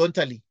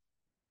horizontally?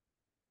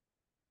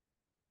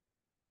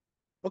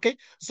 Okay,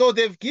 so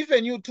they've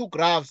given you two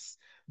graphs.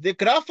 The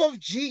graph of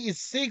G is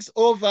 6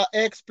 over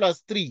x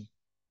plus 3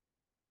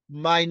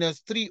 minus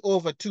 3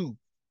 over 2.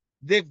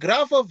 The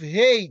graph of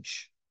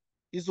H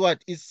is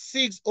what? Is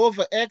 6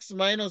 over x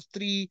minus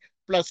 3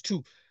 plus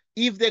 2.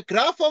 If the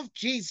graph of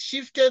G is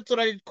shifted so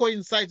that it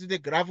coincides with the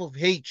graph of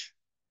H,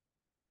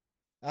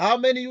 how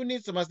many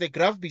units must the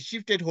graph be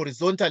shifted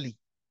horizontally?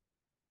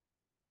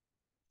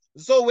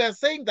 So we are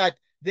saying that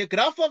the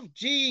graph of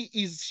G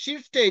is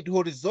shifted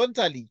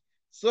horizontally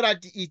so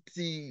that it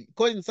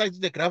coincides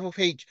with the graph of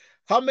H.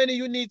 How many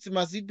units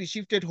must it be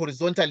shifted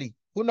horizontally?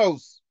 Who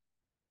knows?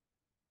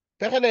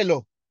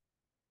 Pegelelo.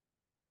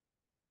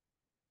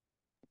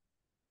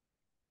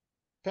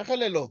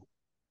 Pegelelo.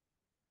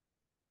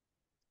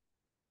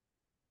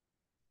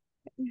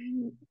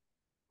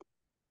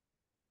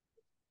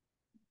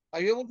 Are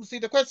you able to see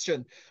the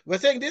question? We're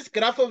saying this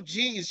graph of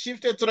G is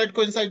shifted so that it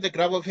coincides with the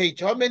graph of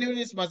H. How many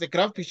units must the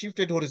graph be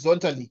shifted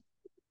horizontally?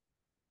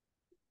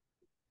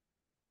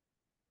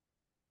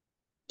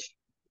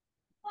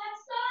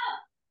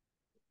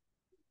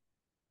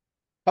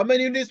 How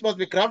many units must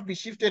the graph be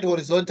shifted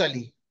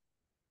horizontally?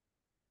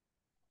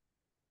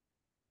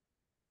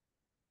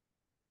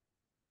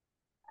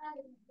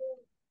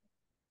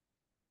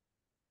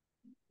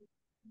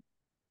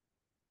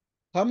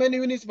 How many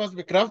units must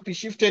the graph be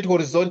shifted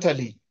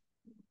horizontally?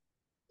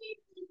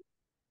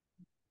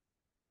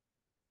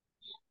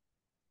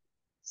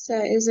 So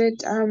is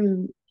it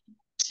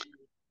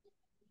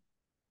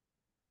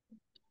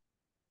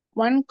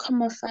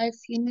 1,5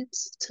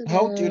 units to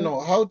How do you the know?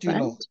 How do you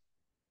know? front?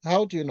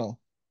 How do you know?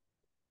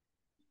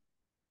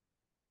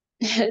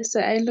 So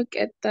I look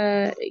at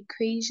the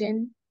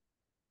equation.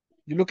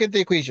 You look at the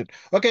equation.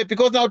 Okay,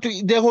 because now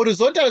the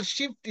horizontal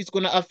shift is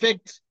going to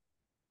affect,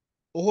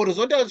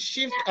 horizontal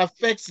shift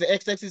affects the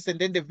x-axis, and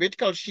then the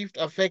vertical shift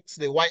affects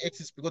the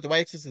y-axis because the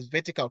y-axis is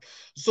vertical.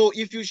 So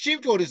if you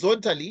shift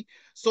horizontally,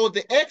 so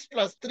the x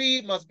plus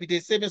 3 must be the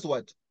same as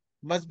what?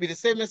 Must be the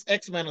same as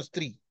x minus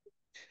 3.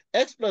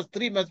 X plus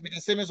 3 must be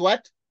the same as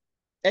what?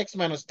 X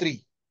minus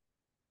 3.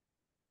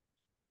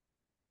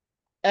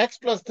 X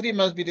plus 3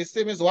 must be the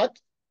same as what?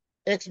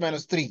 X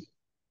minus 3.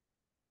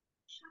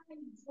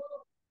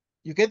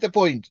 You get the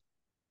point?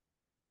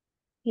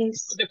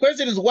 Yes. The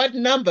question is, what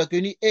number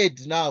can you add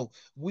now?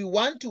 We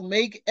want to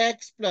make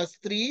x plus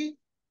 3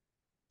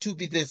 to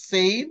be the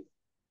same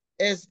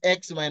as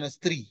x minus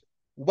 3.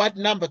 What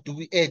number do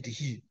we add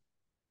here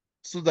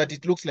so that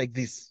it looks like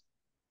this?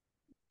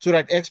 So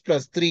that x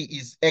plus 3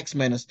 is x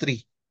minus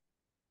 3.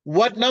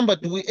 What number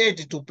do we add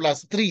to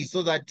plus 3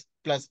 so that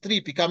plus 3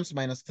 becomes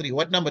minus 3?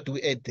 What number do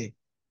we add there?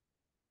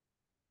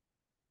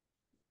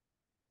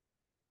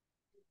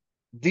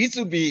 This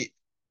will be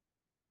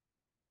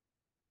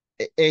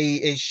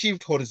a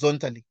shift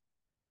horizontally.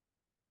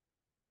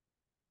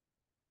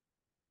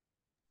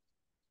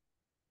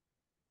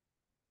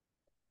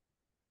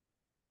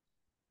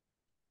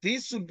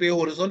 This should be a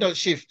horizontal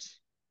shift.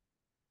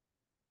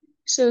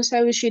 So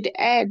we should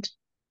add.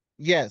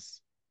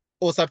 Yes.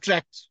 Or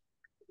subtract.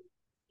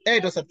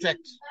 Add or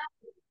subtract.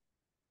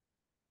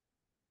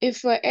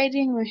 If we're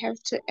adding, we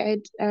have to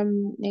add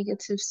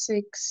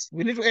 -6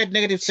 We need to add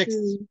 -6.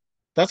 to.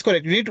 That's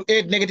correct. We need to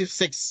add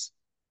 -6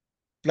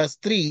 plus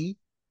 3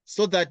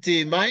 so that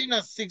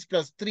 -6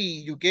 plus 3,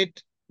 you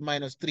get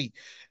 -3.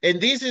 And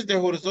this is the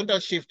horizontal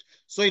shift.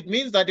 So it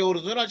means that the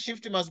horizontal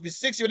shift must be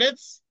 6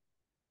 units.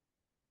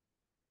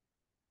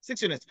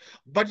 6 units.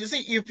 But you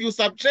see, if you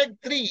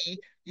subtract 3,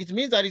 it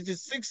means that it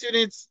is 6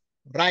 units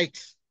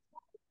right.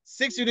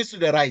 6 units to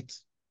the right.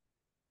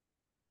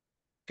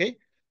 Okay?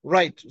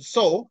 Right.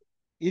 So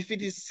if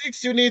it is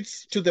 6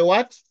 units to the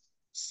what?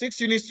 6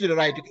 units to the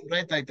right. You can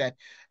write like that.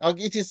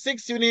 It is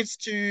 6 units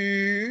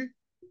to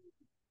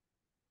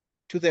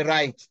the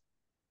right.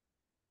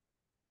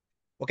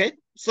 Okay?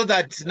 So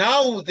that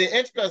now the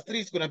x plus 3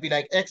 is going to be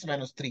like x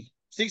minus 3.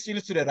 6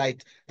 units to the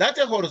right. That's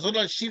a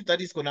horizontal shift that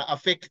is going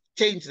to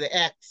change the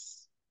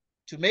x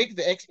to make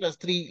the x plus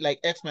 3 like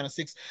x minus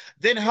 6.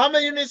 Then how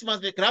many units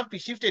must the graph be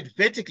shifted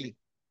vertically?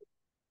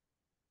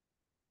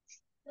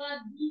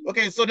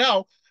 Okay, so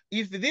now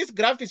if this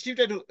graph is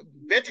shifted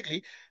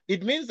vertically,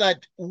 it means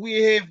that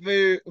we have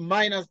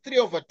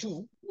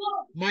 -3/2.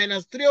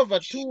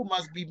 -3/2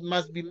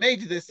 must be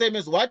made the same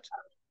as what?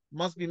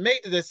 Must be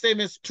made the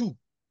same as 2.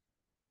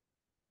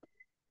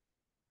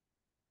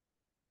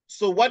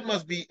 So what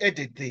must be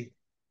added there?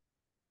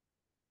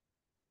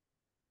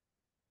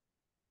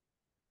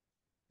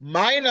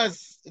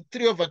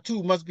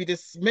 -3/2 must be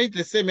made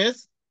the same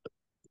as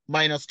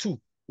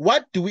 -2.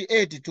 What do we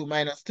add to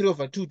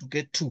 -3/2 to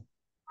get 2?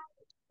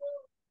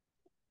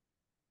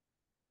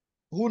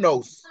 Who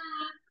knows?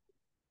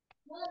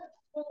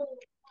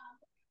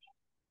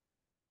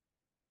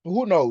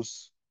 Who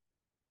knows?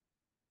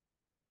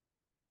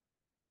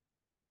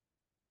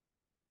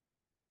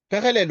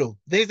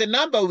 There's a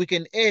number we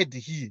can add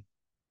here.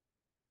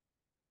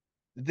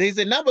 There's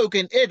a number we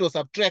can add or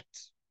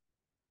subtract.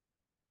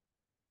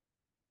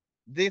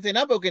 There's a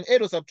number we can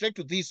add or subtract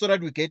to this so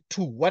that we get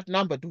 2. What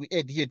number do we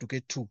add here to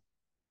get 2?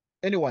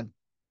 Anyone?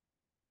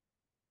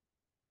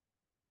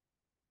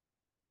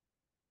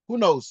 Who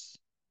knows?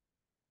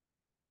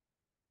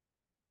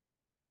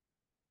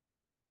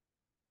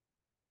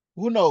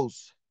 Who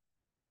knows?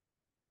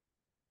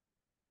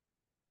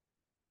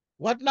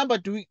 What number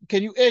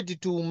can you add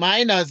to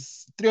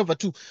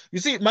 -3/2? You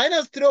see,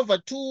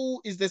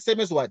 -3/2 is the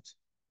same as what?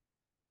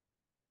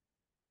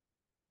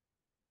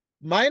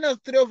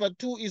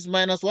 -3/2 is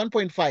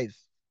 -1.5.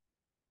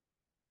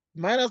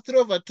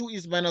 -3/2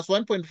 is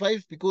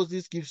 -1.5 because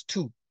this gives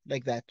 2,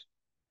 like that.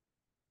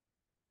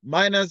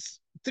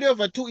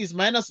 -3/2 is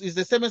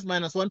the same as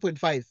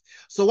 -1.5.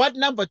 So what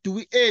number do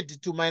we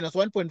add to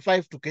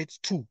 -1.5 to get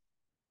 2?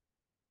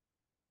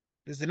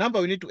 There's a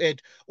number we need to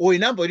add, or a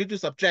number we need to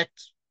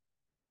subtract.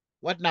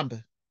 What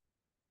number?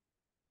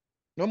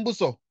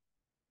 Nombuso,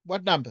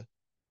 what number?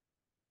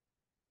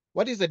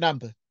 What is the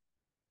number?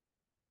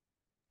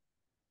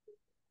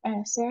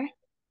 Sir?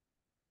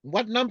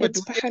 What number It's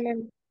do we add?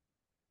 Pahalel.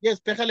 Yes,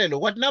 Pechalelo.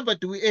 What number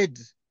do we add?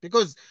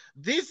 Because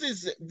they're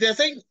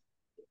saying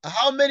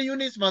how many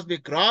units must the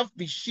graph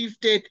be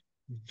shifted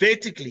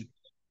vertically?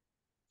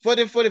 For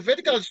the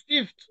vertical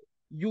shift,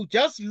 you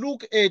just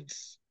look at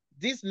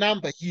this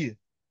number here.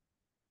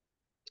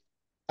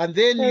 And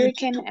then So we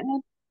can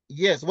add.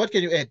 yes, what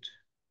can you add?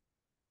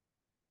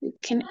 We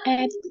can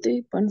add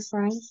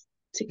 3.5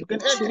 to You get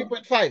can add 2.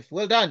 3.5.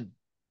 Well done.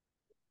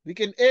 We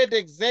can add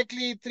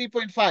exactly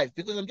 3.5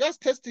 because I'm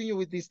just testing you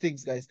with these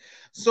things, guys.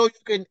 So you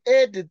can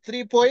add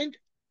 3.5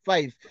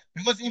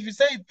 because if you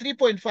say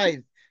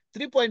 3.5,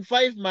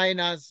 3.5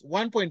 minus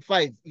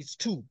 1.5 is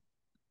 2.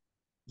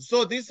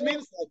 So this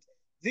means that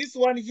this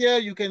one here,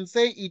 you can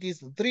say it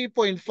is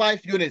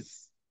 3.5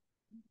 units.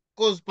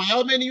 Because by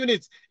how many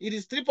units? It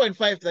is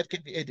 3.5 that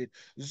can be added.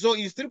 So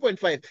it's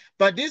 3.5.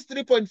 But this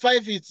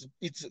 3.5,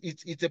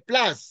 it's a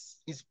plus.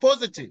 It's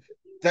positive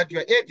that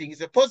you're adding.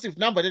 It's a positive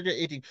number that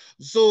you're adding.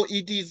 So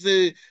it is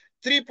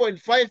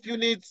 3.5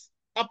 units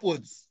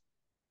upwards.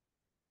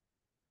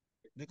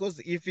 Because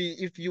if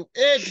you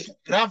add to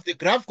graph, the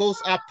graph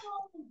goes up.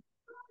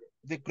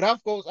 The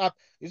graph goes up.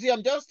 You see,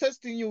 I'm just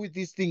testing you with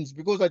these things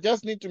because I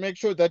just need to make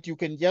sure that you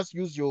can just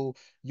use your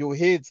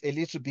heads a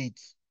little bit.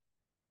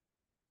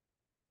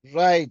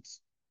 Right.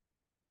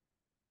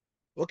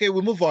 Okay,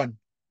 we move on.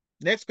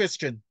 Next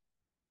question.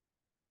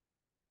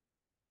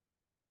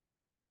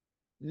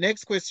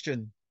 Next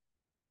question.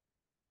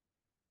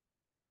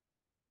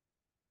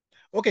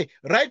 Okay,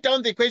 write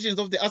down the equations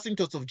of the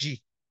asymptotes of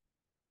G.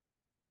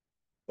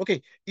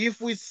 Okay,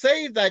 if we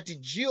say that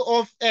G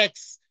of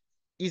X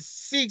is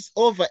 6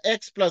 over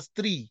X plus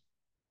 3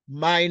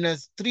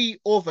 minus 3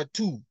 over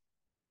 2,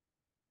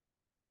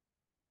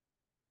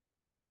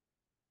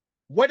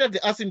 what are the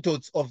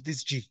asymptotes of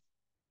this G?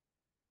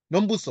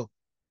 Nombuso.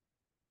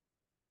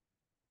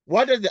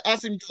 What are the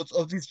asymptotes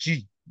of this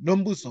G?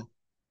 Nombuso.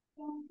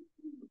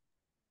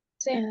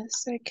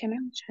 So can I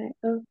try?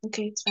 Oh,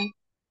 okay, it's fine.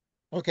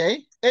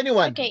 Okay,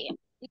 anyone? Okay.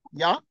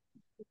 Yeah?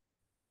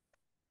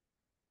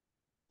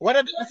 What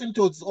are the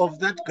asymptotes of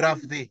that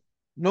graph there?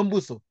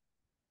 Nombuso.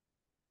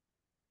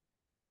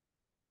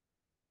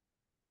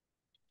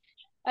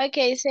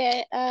 Okay, so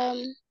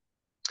I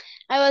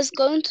was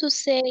going to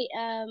say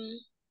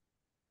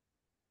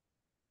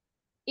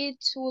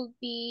it will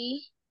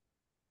be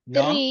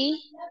Yeah?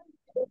 3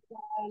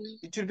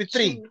 It will be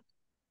 3. 2.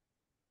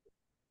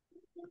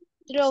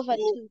 3 over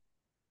So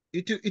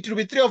 2. it will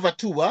be 3 over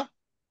 2, huh?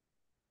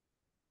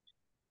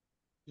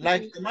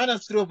 Like Mhm. the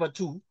minus 3 over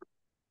 2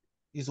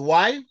 is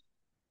y,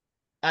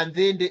 and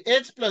then the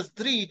x plus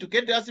 3, to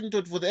get the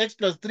asymptote for the x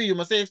plus 3, you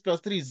must say x plus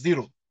 3 is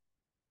 0.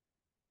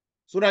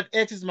 So that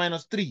x is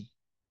minus 3.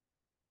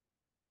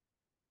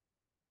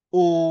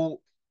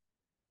 Or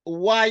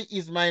y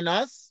is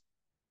minus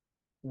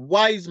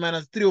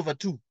 3 over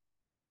 2.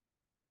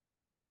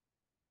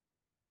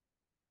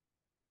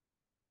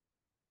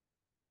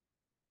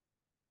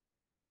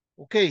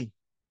 Okay.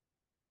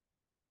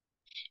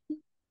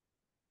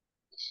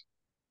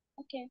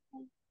 Okay,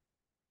 fine.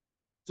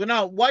 So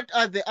now, what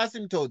are the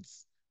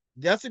asymptotes?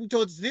 The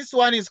asymptotes, this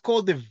one is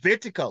called the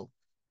vertical.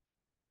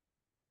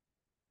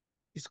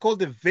 It's called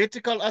the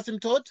vertical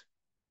asymptote.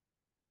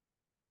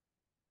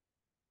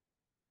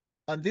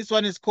 And this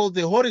one is called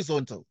the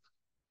horizontal.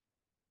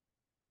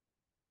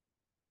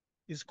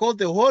 It's called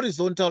the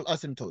horizontal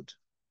asymptote.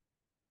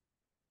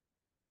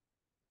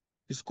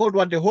 It's called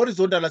what? The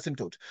horizontal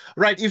asymptote.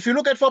 Right, if you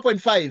look at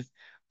 4.5,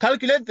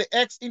 calculate the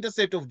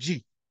x-intercept of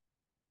G.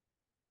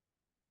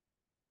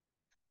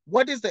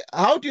 What is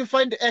how do you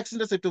find the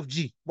x-intercept of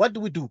G? What do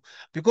we do?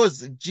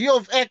 Because G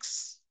of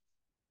X,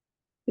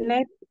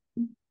 Let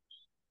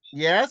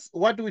yes,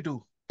 what do we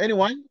do?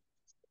 Anyone?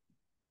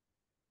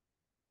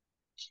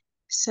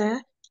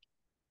 sir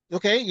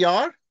Okay,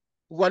 yeah.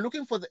 We're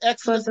looking for the for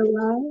x-intercept.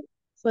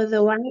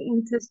 the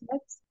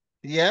y-intercept,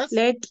 Yes.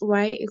 let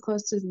y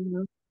equals to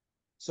 0.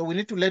 So we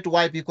need to let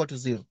y be equal to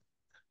 0.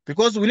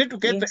 Because we need to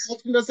get the Yes.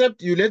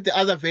 x-intercept, you let the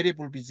other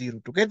variable be 0.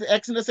 To get the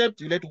x-intercept,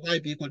 you let y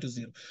be equal to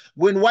 0.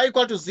 When y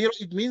equal to 0,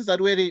 it means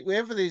that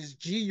wherever there is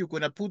G, you're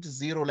going to put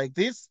 0 like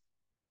this.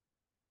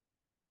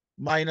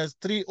 Minus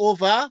 3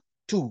 over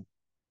 2.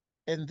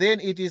 And then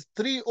it is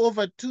 3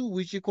 over 2,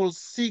 which equals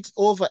 6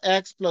 over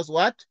x plus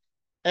what?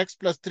 X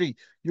plus 3.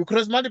 You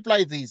cross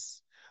multiply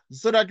this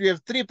so that you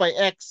have 3 by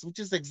x, which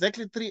is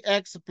exactly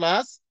 3x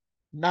plus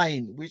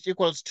 9, which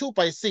equals 2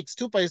 by 6.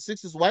 2 by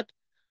 6 is what?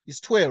 Is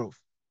 12.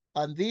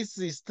 And this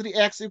is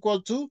 3x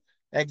equal to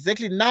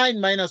exactly 9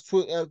 minus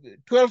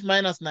 12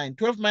 minus 9.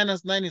 12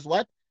 minus 9 is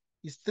what?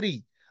 Is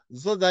 3.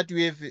 So that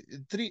we have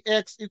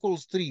 3x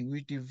equals 3.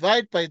 We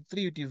divide by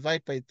 3, we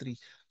divide by 3.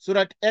 So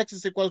that x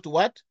is equal to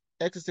what?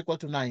 X is equal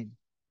to 9.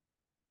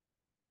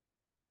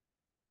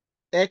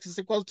 X is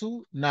equal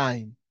to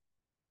 9.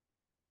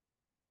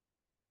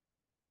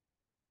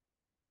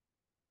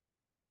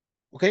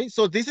 Okay,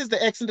 so this is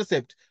the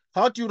x-intercept.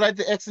 How do you write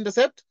the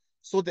x-intercept?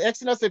 So the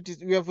x-intercept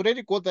is, we have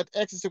already got that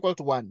x is equal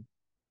to 1.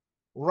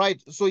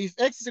 Right, so if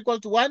x is equal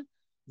to 1,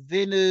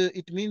 then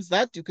it means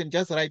that you can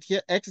just write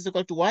here x is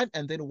equal to 1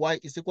 and then y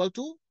is equal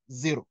to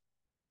 0.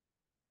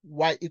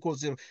 Y equals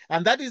 0.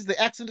 And that is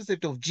the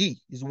x-intercept of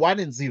G, is 1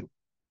 and 0.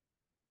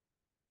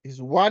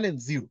 Is 1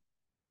 and 0.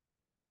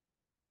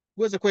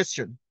 Where's the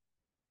question?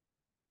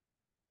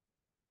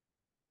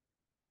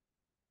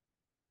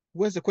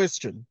 Where's the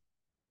question?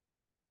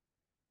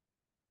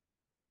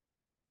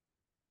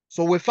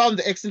 So we found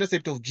the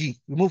x-intercept of G.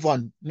 We move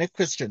on. Next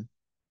question.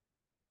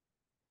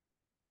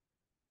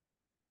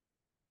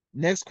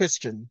 Next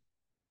question.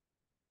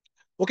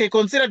 Okay,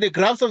 consider the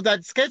graphs of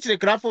that. Sketch the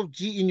graph of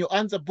G in your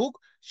answer book.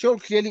 Show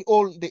clearly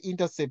all the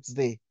intercepts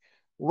there.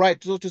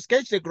 Right, so to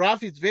sketch the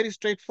graph, it's very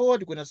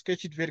straightforward. We're going to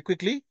sketch it very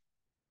quickly.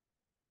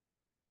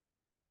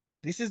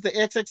 This is the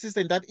x-axis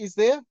and that is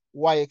the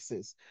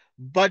y-axis.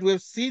 But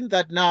we've seen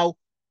that now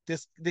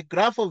the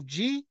graph of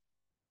G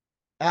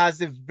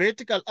has a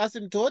vertical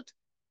asymptote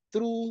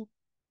through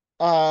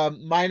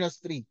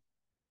 -3.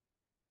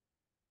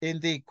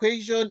 And the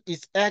equation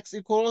is x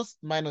equals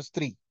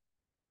 -3.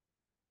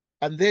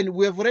 And then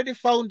we have already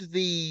found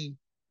the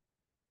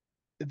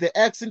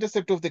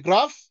x-intercept of the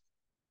graph.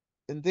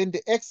 And then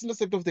the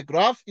x-intercept of the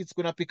graph, it's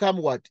going to become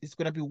what? It's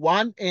going to be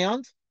 1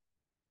 and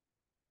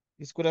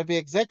it's going to be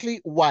exactly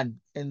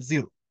 1 and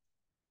 0.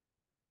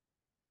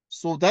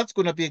 So that's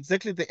going to be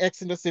exactly the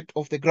x-intercept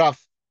of the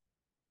graph.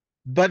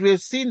 But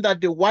we've seen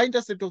that the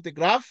y-intercept of the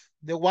graph,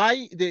 the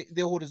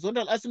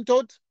horizontal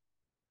asymptote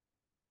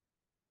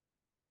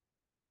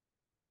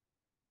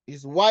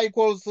is y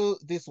equals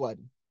this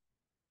one.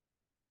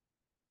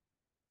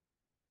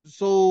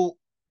 So,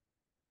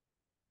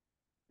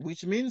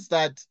 which means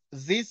that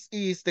this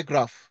is the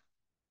graph.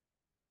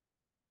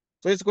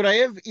 So it's going to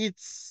have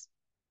its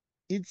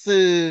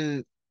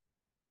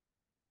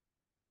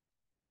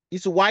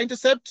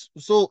y-intercept.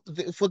 So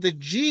for the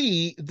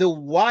G, the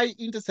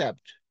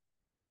y-intercept,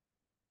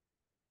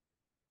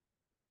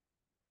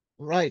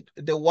 right?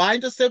 The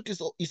y-intercept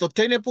is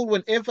obtainable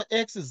whenever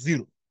x is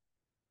 0.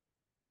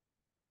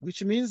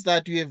 Which means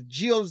that you have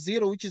G of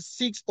 0, which is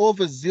 6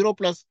 over 0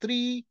 plus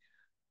 3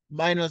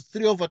 minus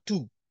 3 over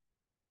 2.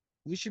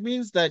 Which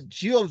means that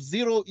G of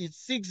 0 is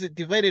 6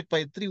 divided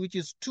by 3, which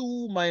is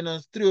 2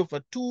 minus 3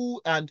 over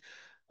 2. And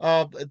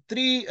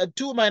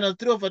 2 minus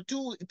 3 over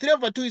 2. 3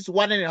 over 2 is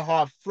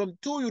 1.5. From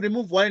 2, you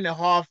remove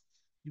 1.5,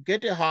 you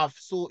get a half.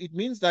 So it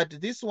means that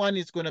this one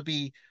is going to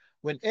be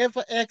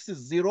whenever x is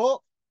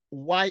 0,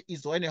 y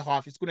is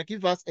 1.5. It's going to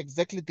give us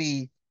exactly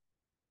the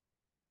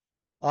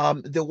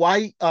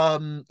y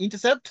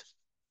intercept.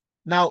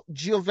 Now,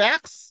 G of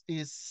x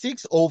is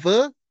 6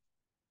 over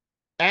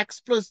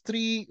x plus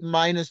 3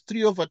 minus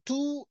 3 over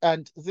 2.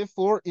 And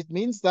therefore, it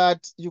means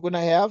that you're going to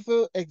have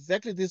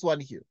exactly this one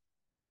here.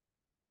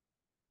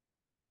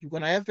 You're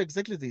going to have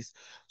exactly this.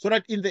 So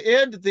that in the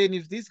end, then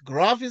if this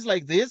graph is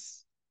like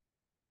this,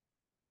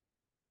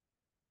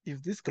 you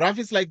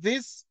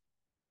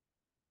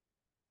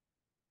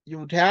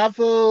would have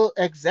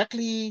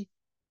exactly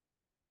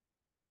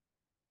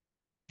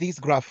this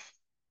graph.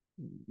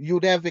 You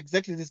would have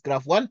exactly this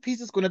graph. One piece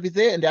is going to be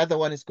there and the other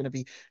one is going to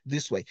be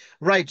this way.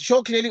 Right.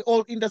 Show clearly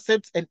all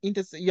intercepts and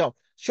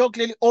show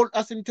clearly all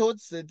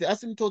asymptotes, the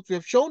asymptotes we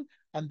have shown.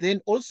 And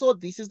then also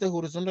this is the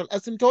horizontal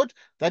asymptote.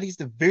 That is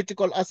the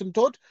vertical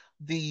asymptote.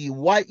 The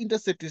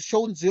y-intercept is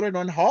shown 0 and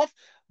 1/2.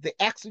 The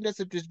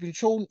x-intercept has been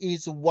shown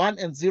is 1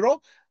 and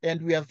 0.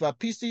 And we have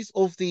pieces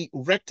of the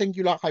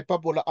rectangular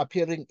hyperbola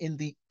appearing in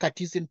the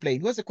Cartesian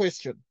plane. Where's the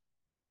question?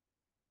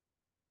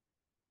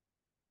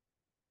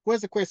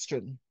 Where's the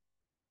question?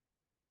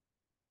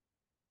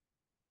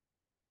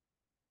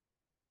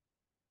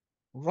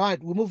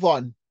 Right, we move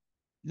on.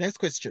 Next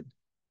question.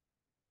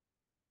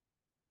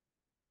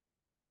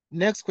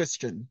 Next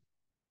question.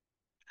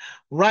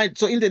 Right,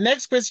 so in the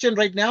next question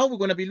right now, we're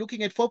going to be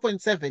looking at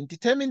 4.7.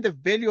 Determine the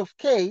value of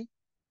k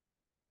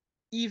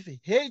if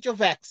h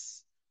of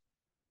x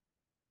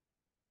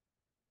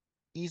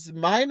is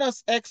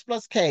minus x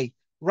plus k.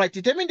 Right,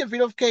 determine the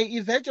value of k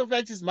if h of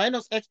x is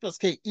minus x plus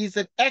k is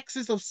an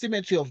axis of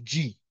symmetry of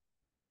G.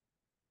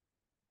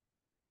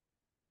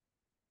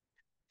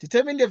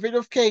 Determine the value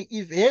of k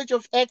if h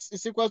of x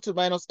is equal to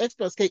minus x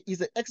plus k is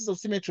the axis of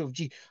symmetry of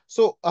G.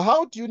 So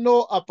how do you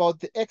know about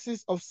the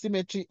axis of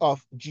symmetry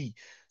of G?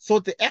 So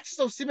the axis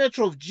of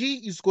symmetry of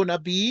G is going to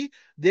be,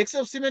 the axis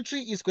of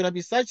symmetry is going to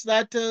be such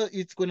that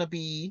it's going to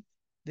be,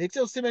 the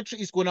axis of symmetry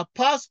is going to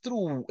pass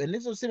through, and the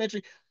axis of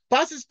symmetry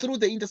passes through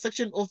the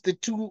intersection of the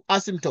two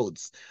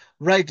asymptotes,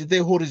 right?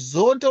 The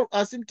horizontal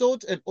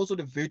asymptote and also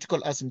the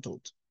vertical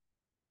asymptote.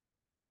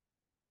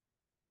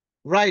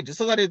 Right,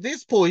 so that at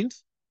this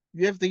point,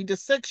 you have the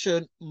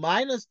intersection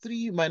minus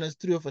 3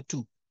 over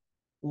 2.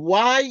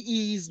 Y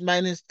is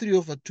minus 3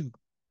 over 2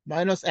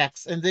 minus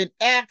x. And then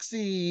x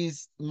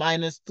is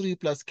minus 3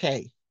 plus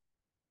k,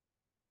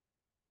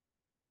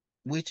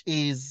 which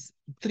is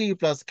 3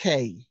 plus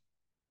k.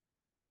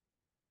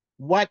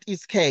 What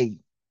is k?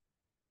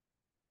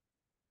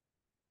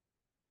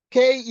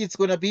 K is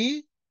going to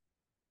be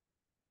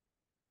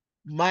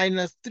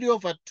minus 3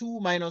 over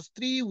 2 minus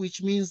 3,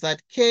 which means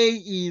that k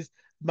is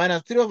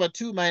minus 3 over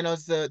 2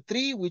 minus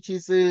 3, which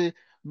is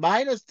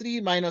minus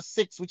 3 minus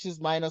 6, which is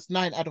minus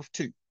 9 out of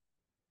 2.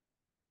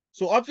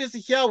 So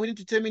obviously here we need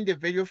to determine the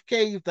value of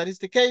k if that is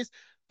the case,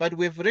 but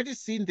we've already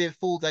seen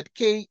therefore that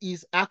k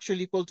is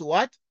actually equal to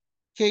what?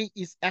 K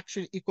is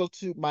actually equal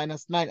to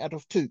minus 9 out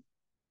of 2.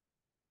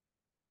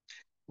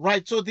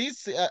 Right, so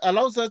this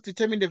allows us to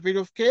determine the value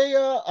of k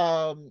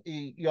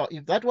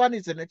if that one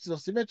is an axis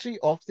of symmetry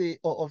of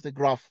the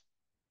graph.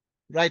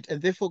 right?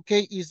 And therefore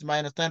K is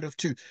minus 9 of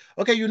 2.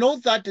 Okay, you know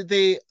that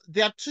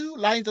there are two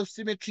lines of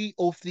symmetry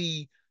of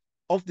the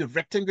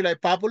rectangular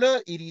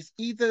hyperbola. It is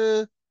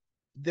either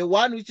the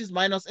one which is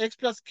minus x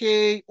plus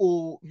k,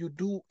 or you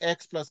do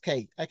x plus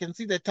k. I can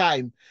see the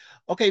time.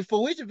 Okay,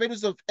 for which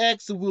values of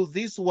x will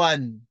this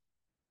one?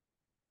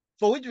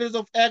 For which values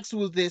of x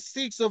will the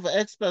 6 over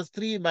x plus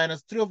 3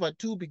 minus 3 over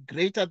 2 be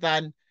greater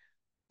than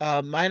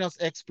minus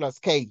x plus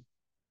k?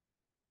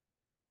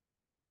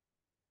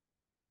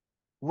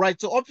 Right,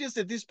 so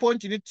obviously at this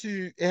point you need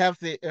to have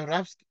a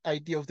rough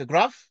idea of the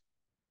graph,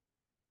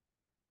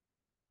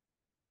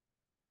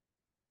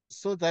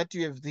 so that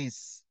you have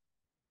this,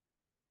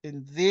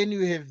 and then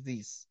you have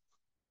this,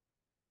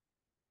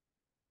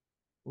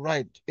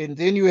 right, and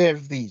then you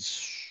have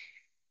this,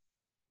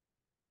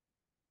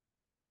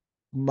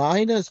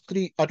 minus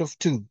 3 out of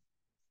 2,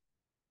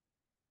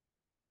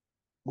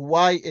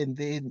 y, and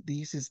then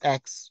this is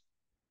x.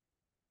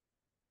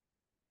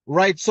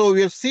 Right, so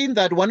we have seen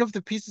that one of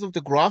the pieces of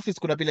the graph is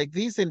going to be like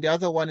this, and the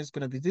other one is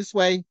going to be this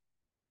way.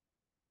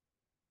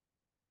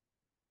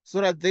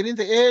 So that then in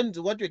the end,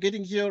 what we're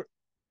getting here,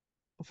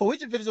 for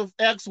which values of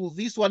x will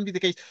this one be the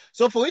case?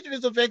 So for which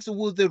values of x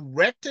will the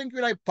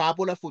rectangular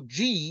hyperbola for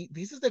G,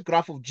 this is the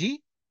graph of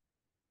G.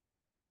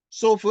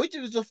 So for which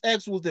values of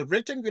x will the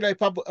rectangular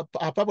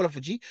hyperbola for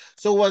G?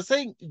 So we're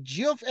saying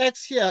G of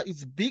x here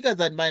is bigger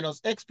than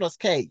minus x plus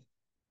k.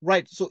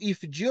 Right, so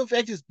if G of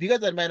x is bigger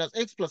than minus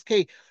x plus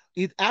k,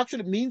 it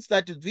actually means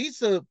that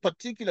this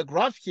particular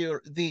graph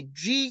here, the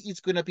G is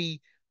going to be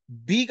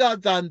bigger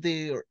than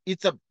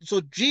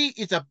so G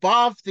is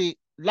above the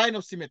line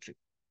of symmetry.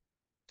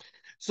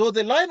 So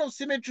the line of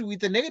symmetry with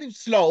the negative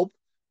slope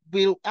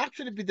will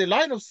actually be the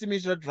line of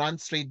symmetry that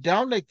runs straight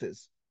down like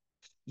this.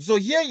 So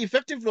here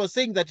effectively we're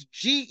saying that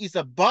G is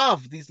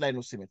above this line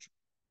of symmetry.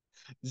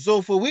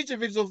 So for which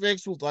values of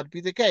x will that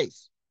be the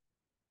case?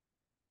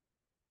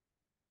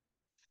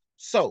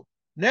 So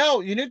now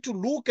you need to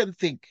look and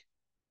think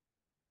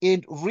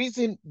and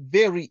reason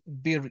very,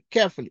 very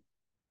carefully.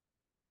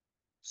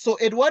 So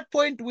at what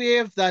point we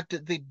have that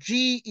the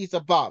G is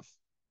above?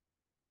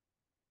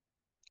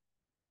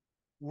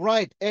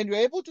 Right, and you're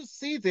able to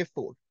see,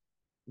 therefore,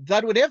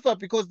 that whatever,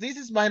 because this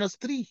is minus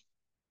 3.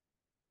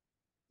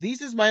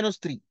 This is minus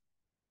 3.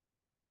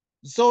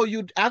 So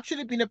you'd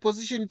actually be in a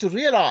position to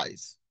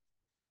realize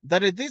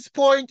that at this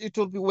point, it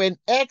will be when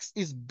x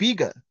is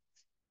bigger.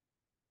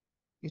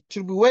 It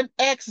will be when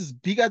x is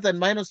bigger than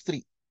minus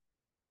 3.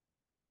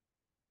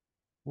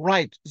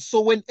 Right, so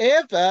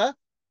whenever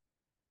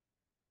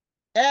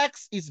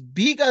x is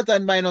bigger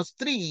than minus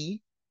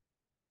 3,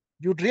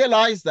 you'd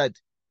realize that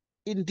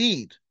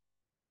indeed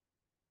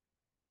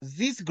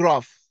this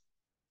graph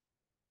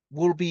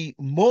will be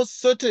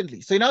most certainly.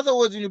 So in other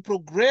words, when you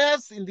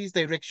progress in this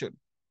direction,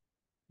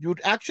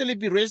 you'd actually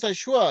be rest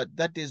assured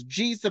that there's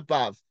G's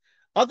above.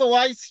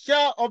 Otherwise,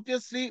 here,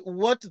 obviously,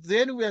 what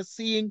then we are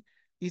seeing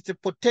is a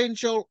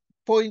potential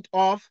point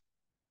of,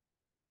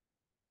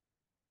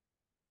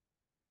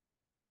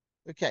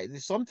 okay,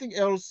 there's something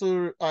else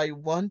I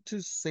want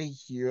to say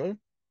here.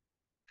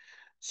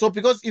 So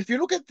because if you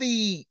look at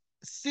the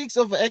 6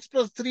 over x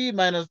plus 3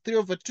 minus 3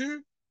 over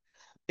 2,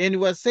 and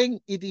we're saying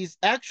it is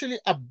actually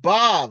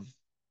above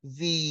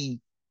the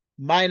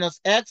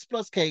minus x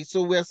plus k.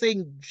 So we're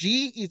saying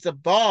G is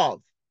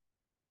above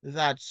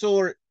that.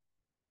 So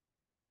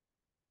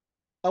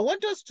I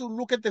want us to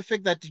look at the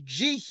fact that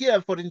G here,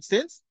 for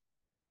instance,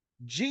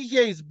 G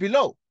here is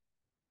below.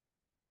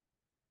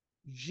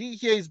 G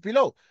here is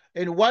below,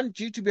 and want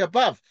G to be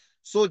above.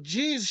 So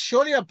G is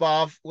surely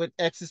above when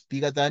x is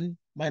bigger than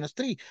minus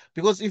 3.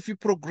 Because if you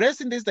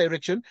progress in this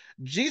direction,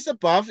 G is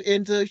above,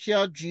 and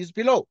here G is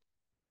below.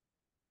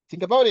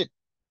 Think about it.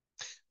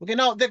 Okay,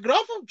 now the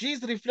graph of G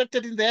is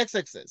reflected in the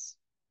x-axis.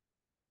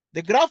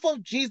 The graph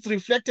of G is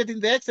reflected in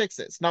the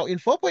x-axis. Now in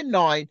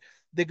 4.9,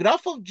 the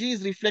graph of G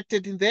is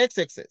reflected in the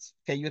x-axis.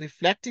 Okay, you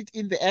reflect it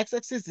in the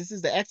x-axis. This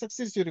is the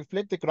x-axis. You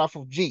reflect the graph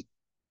of G.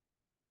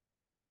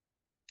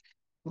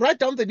 Write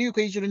down the new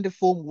equation in the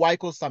form y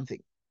equals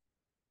something.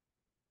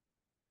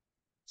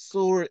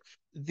 So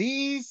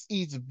this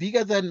is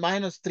bigger than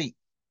minus 3.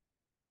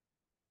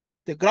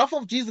 The graph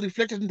of G is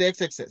reflected in the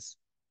x-axis.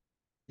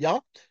 Yeah?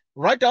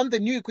 Write down the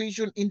new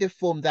equation in the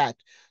form that.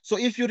 So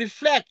if you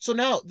reflect, so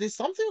now there's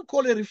something we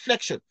call a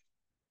reflection.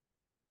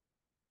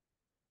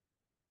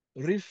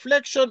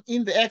 Reflection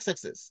in the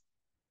x-axis.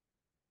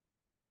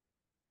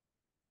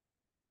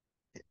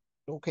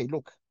 Okay,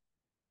 look.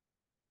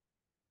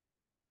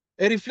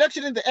 A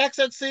reflection in the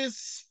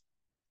x-axis,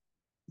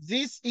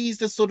 this is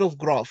the sort of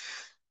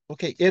graph.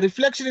 Okay, a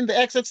reflection in the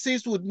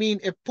x-axis would mean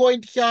a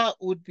point here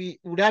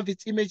would have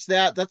its image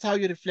there. That's how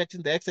you reflect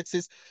in the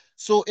x-axis.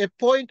 So a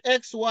point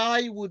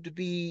xy would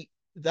be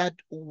that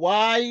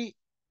y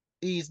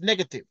is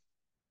negative.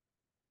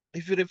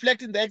 If you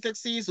reflect in the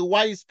x-axis,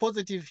 y is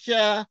positive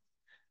here,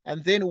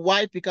 and then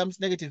y becomes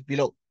negative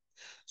below.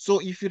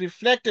 So if you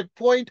reflect a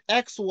point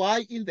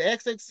xy in the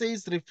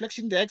x-axis,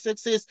 reflection in the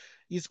x-axis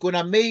is going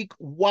to make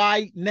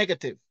y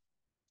negative.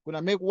 Going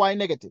to make y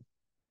negative.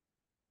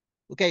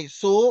 Okay,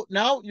 so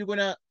now you're going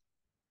to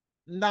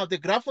Now the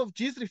graph of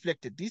G is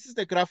reflected. This is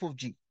the graph of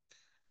G,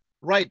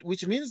 right?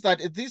 Which means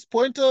that at this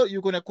pointer,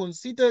 you're going to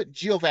consider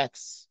G of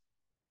X,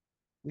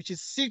 which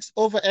is 6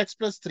 over X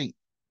plus 3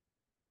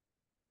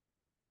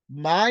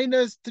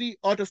 minus 3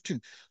 out of 2.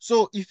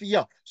 So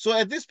so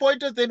at this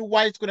pointer, then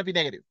Y is going to be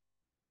negative.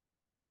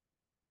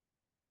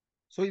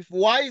 So if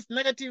Y is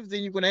negative,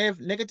 then you're going to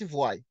have negative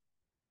Y,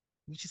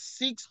 which is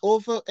 6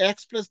 over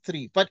X plus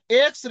 3. But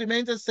X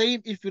remains the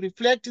same. If you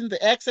reflect in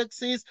the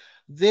X-axis,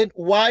 then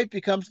Y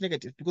becomes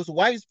negative. Because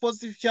Y is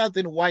positive here,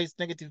 then Y is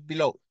negative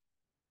below.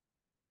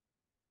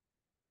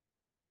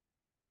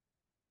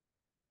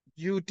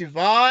 You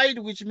divide,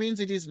 which means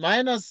it is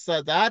minus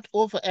that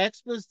over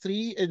X plus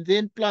 3, and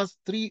then plus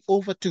 3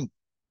 over 2.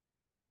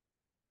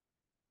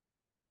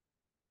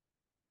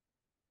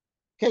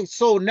 Okay,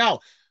 so now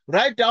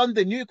write down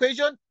the new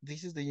equation.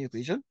 This is the new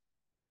equation.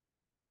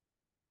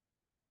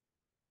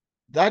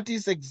 That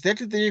is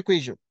exactly the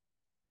equation.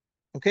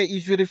 Okay,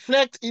 if you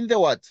reflect in the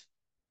what?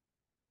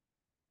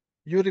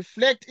 You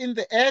reflect in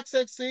the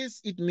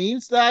x-axis, it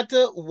means that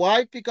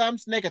y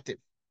becomes negative.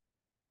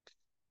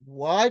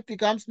 Y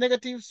becomes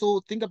negative, so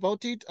think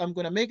about it. I'm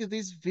going to make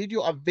this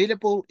video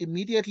available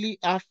immediately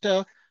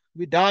after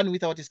we're done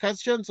with our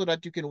discussion so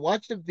that you can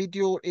watch the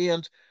video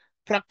and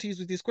practice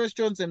with these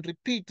questions and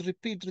repeat.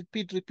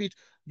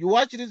 You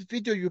watch this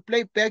video, you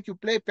play back.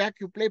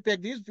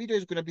 This video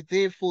is going to be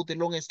there for the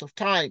longest of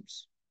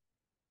times.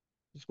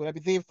 It's going to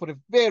be there for a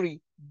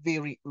very,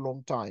 very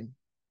long time.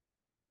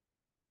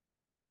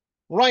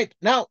 Right,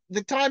 now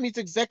the time is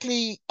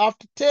exactly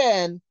after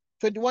 10,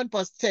 21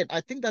 past 10.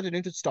 I think that you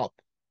need to stop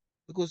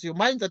because your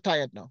minds are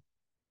tired now.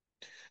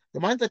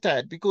 Your minds are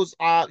tired because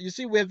you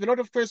see, we have a lot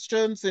of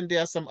questions and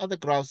there are some other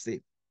graphs there.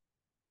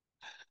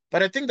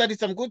 But I think that it's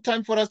some good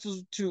time for us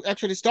to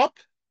actually stop.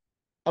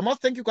 I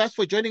must thank you guys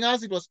for joining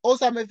us. It was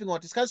awesome having our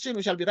discussion.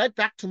 We shall be right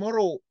back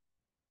tomorrow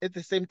at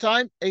the same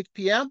time, 8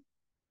 p.m.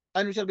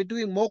 And we shall be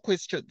doing more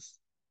questions.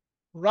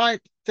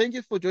 Right, thank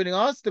you for joining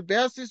us. The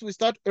best is we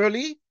start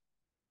early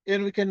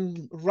and we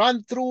can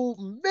run through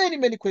many,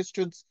 many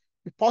questions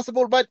if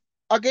possible. But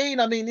again,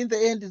 I mean, in the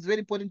end, it's very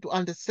important to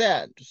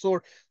understand.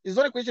 So it's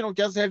not a question of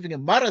just having a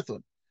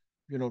marathon,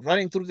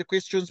 running through the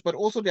questions, but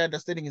also the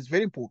understanding is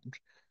very important.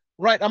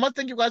 Right. I must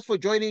thank you guys for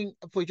joining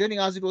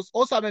us. It was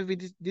awesome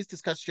having this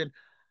discussion.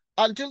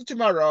 Until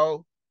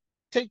tomorrow,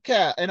 take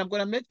care. And I'm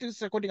going to make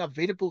this recording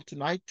available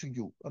tonight to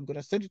you. I'm going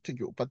to send it to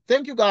you. But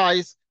thank you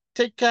guys.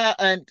 Take care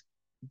and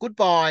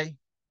goodbye.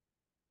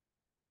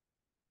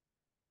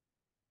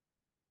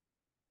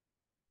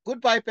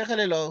 Goodbye,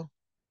 Pegelelo.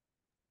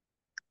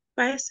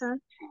 Bye, sir.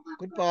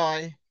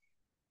 Goodbye.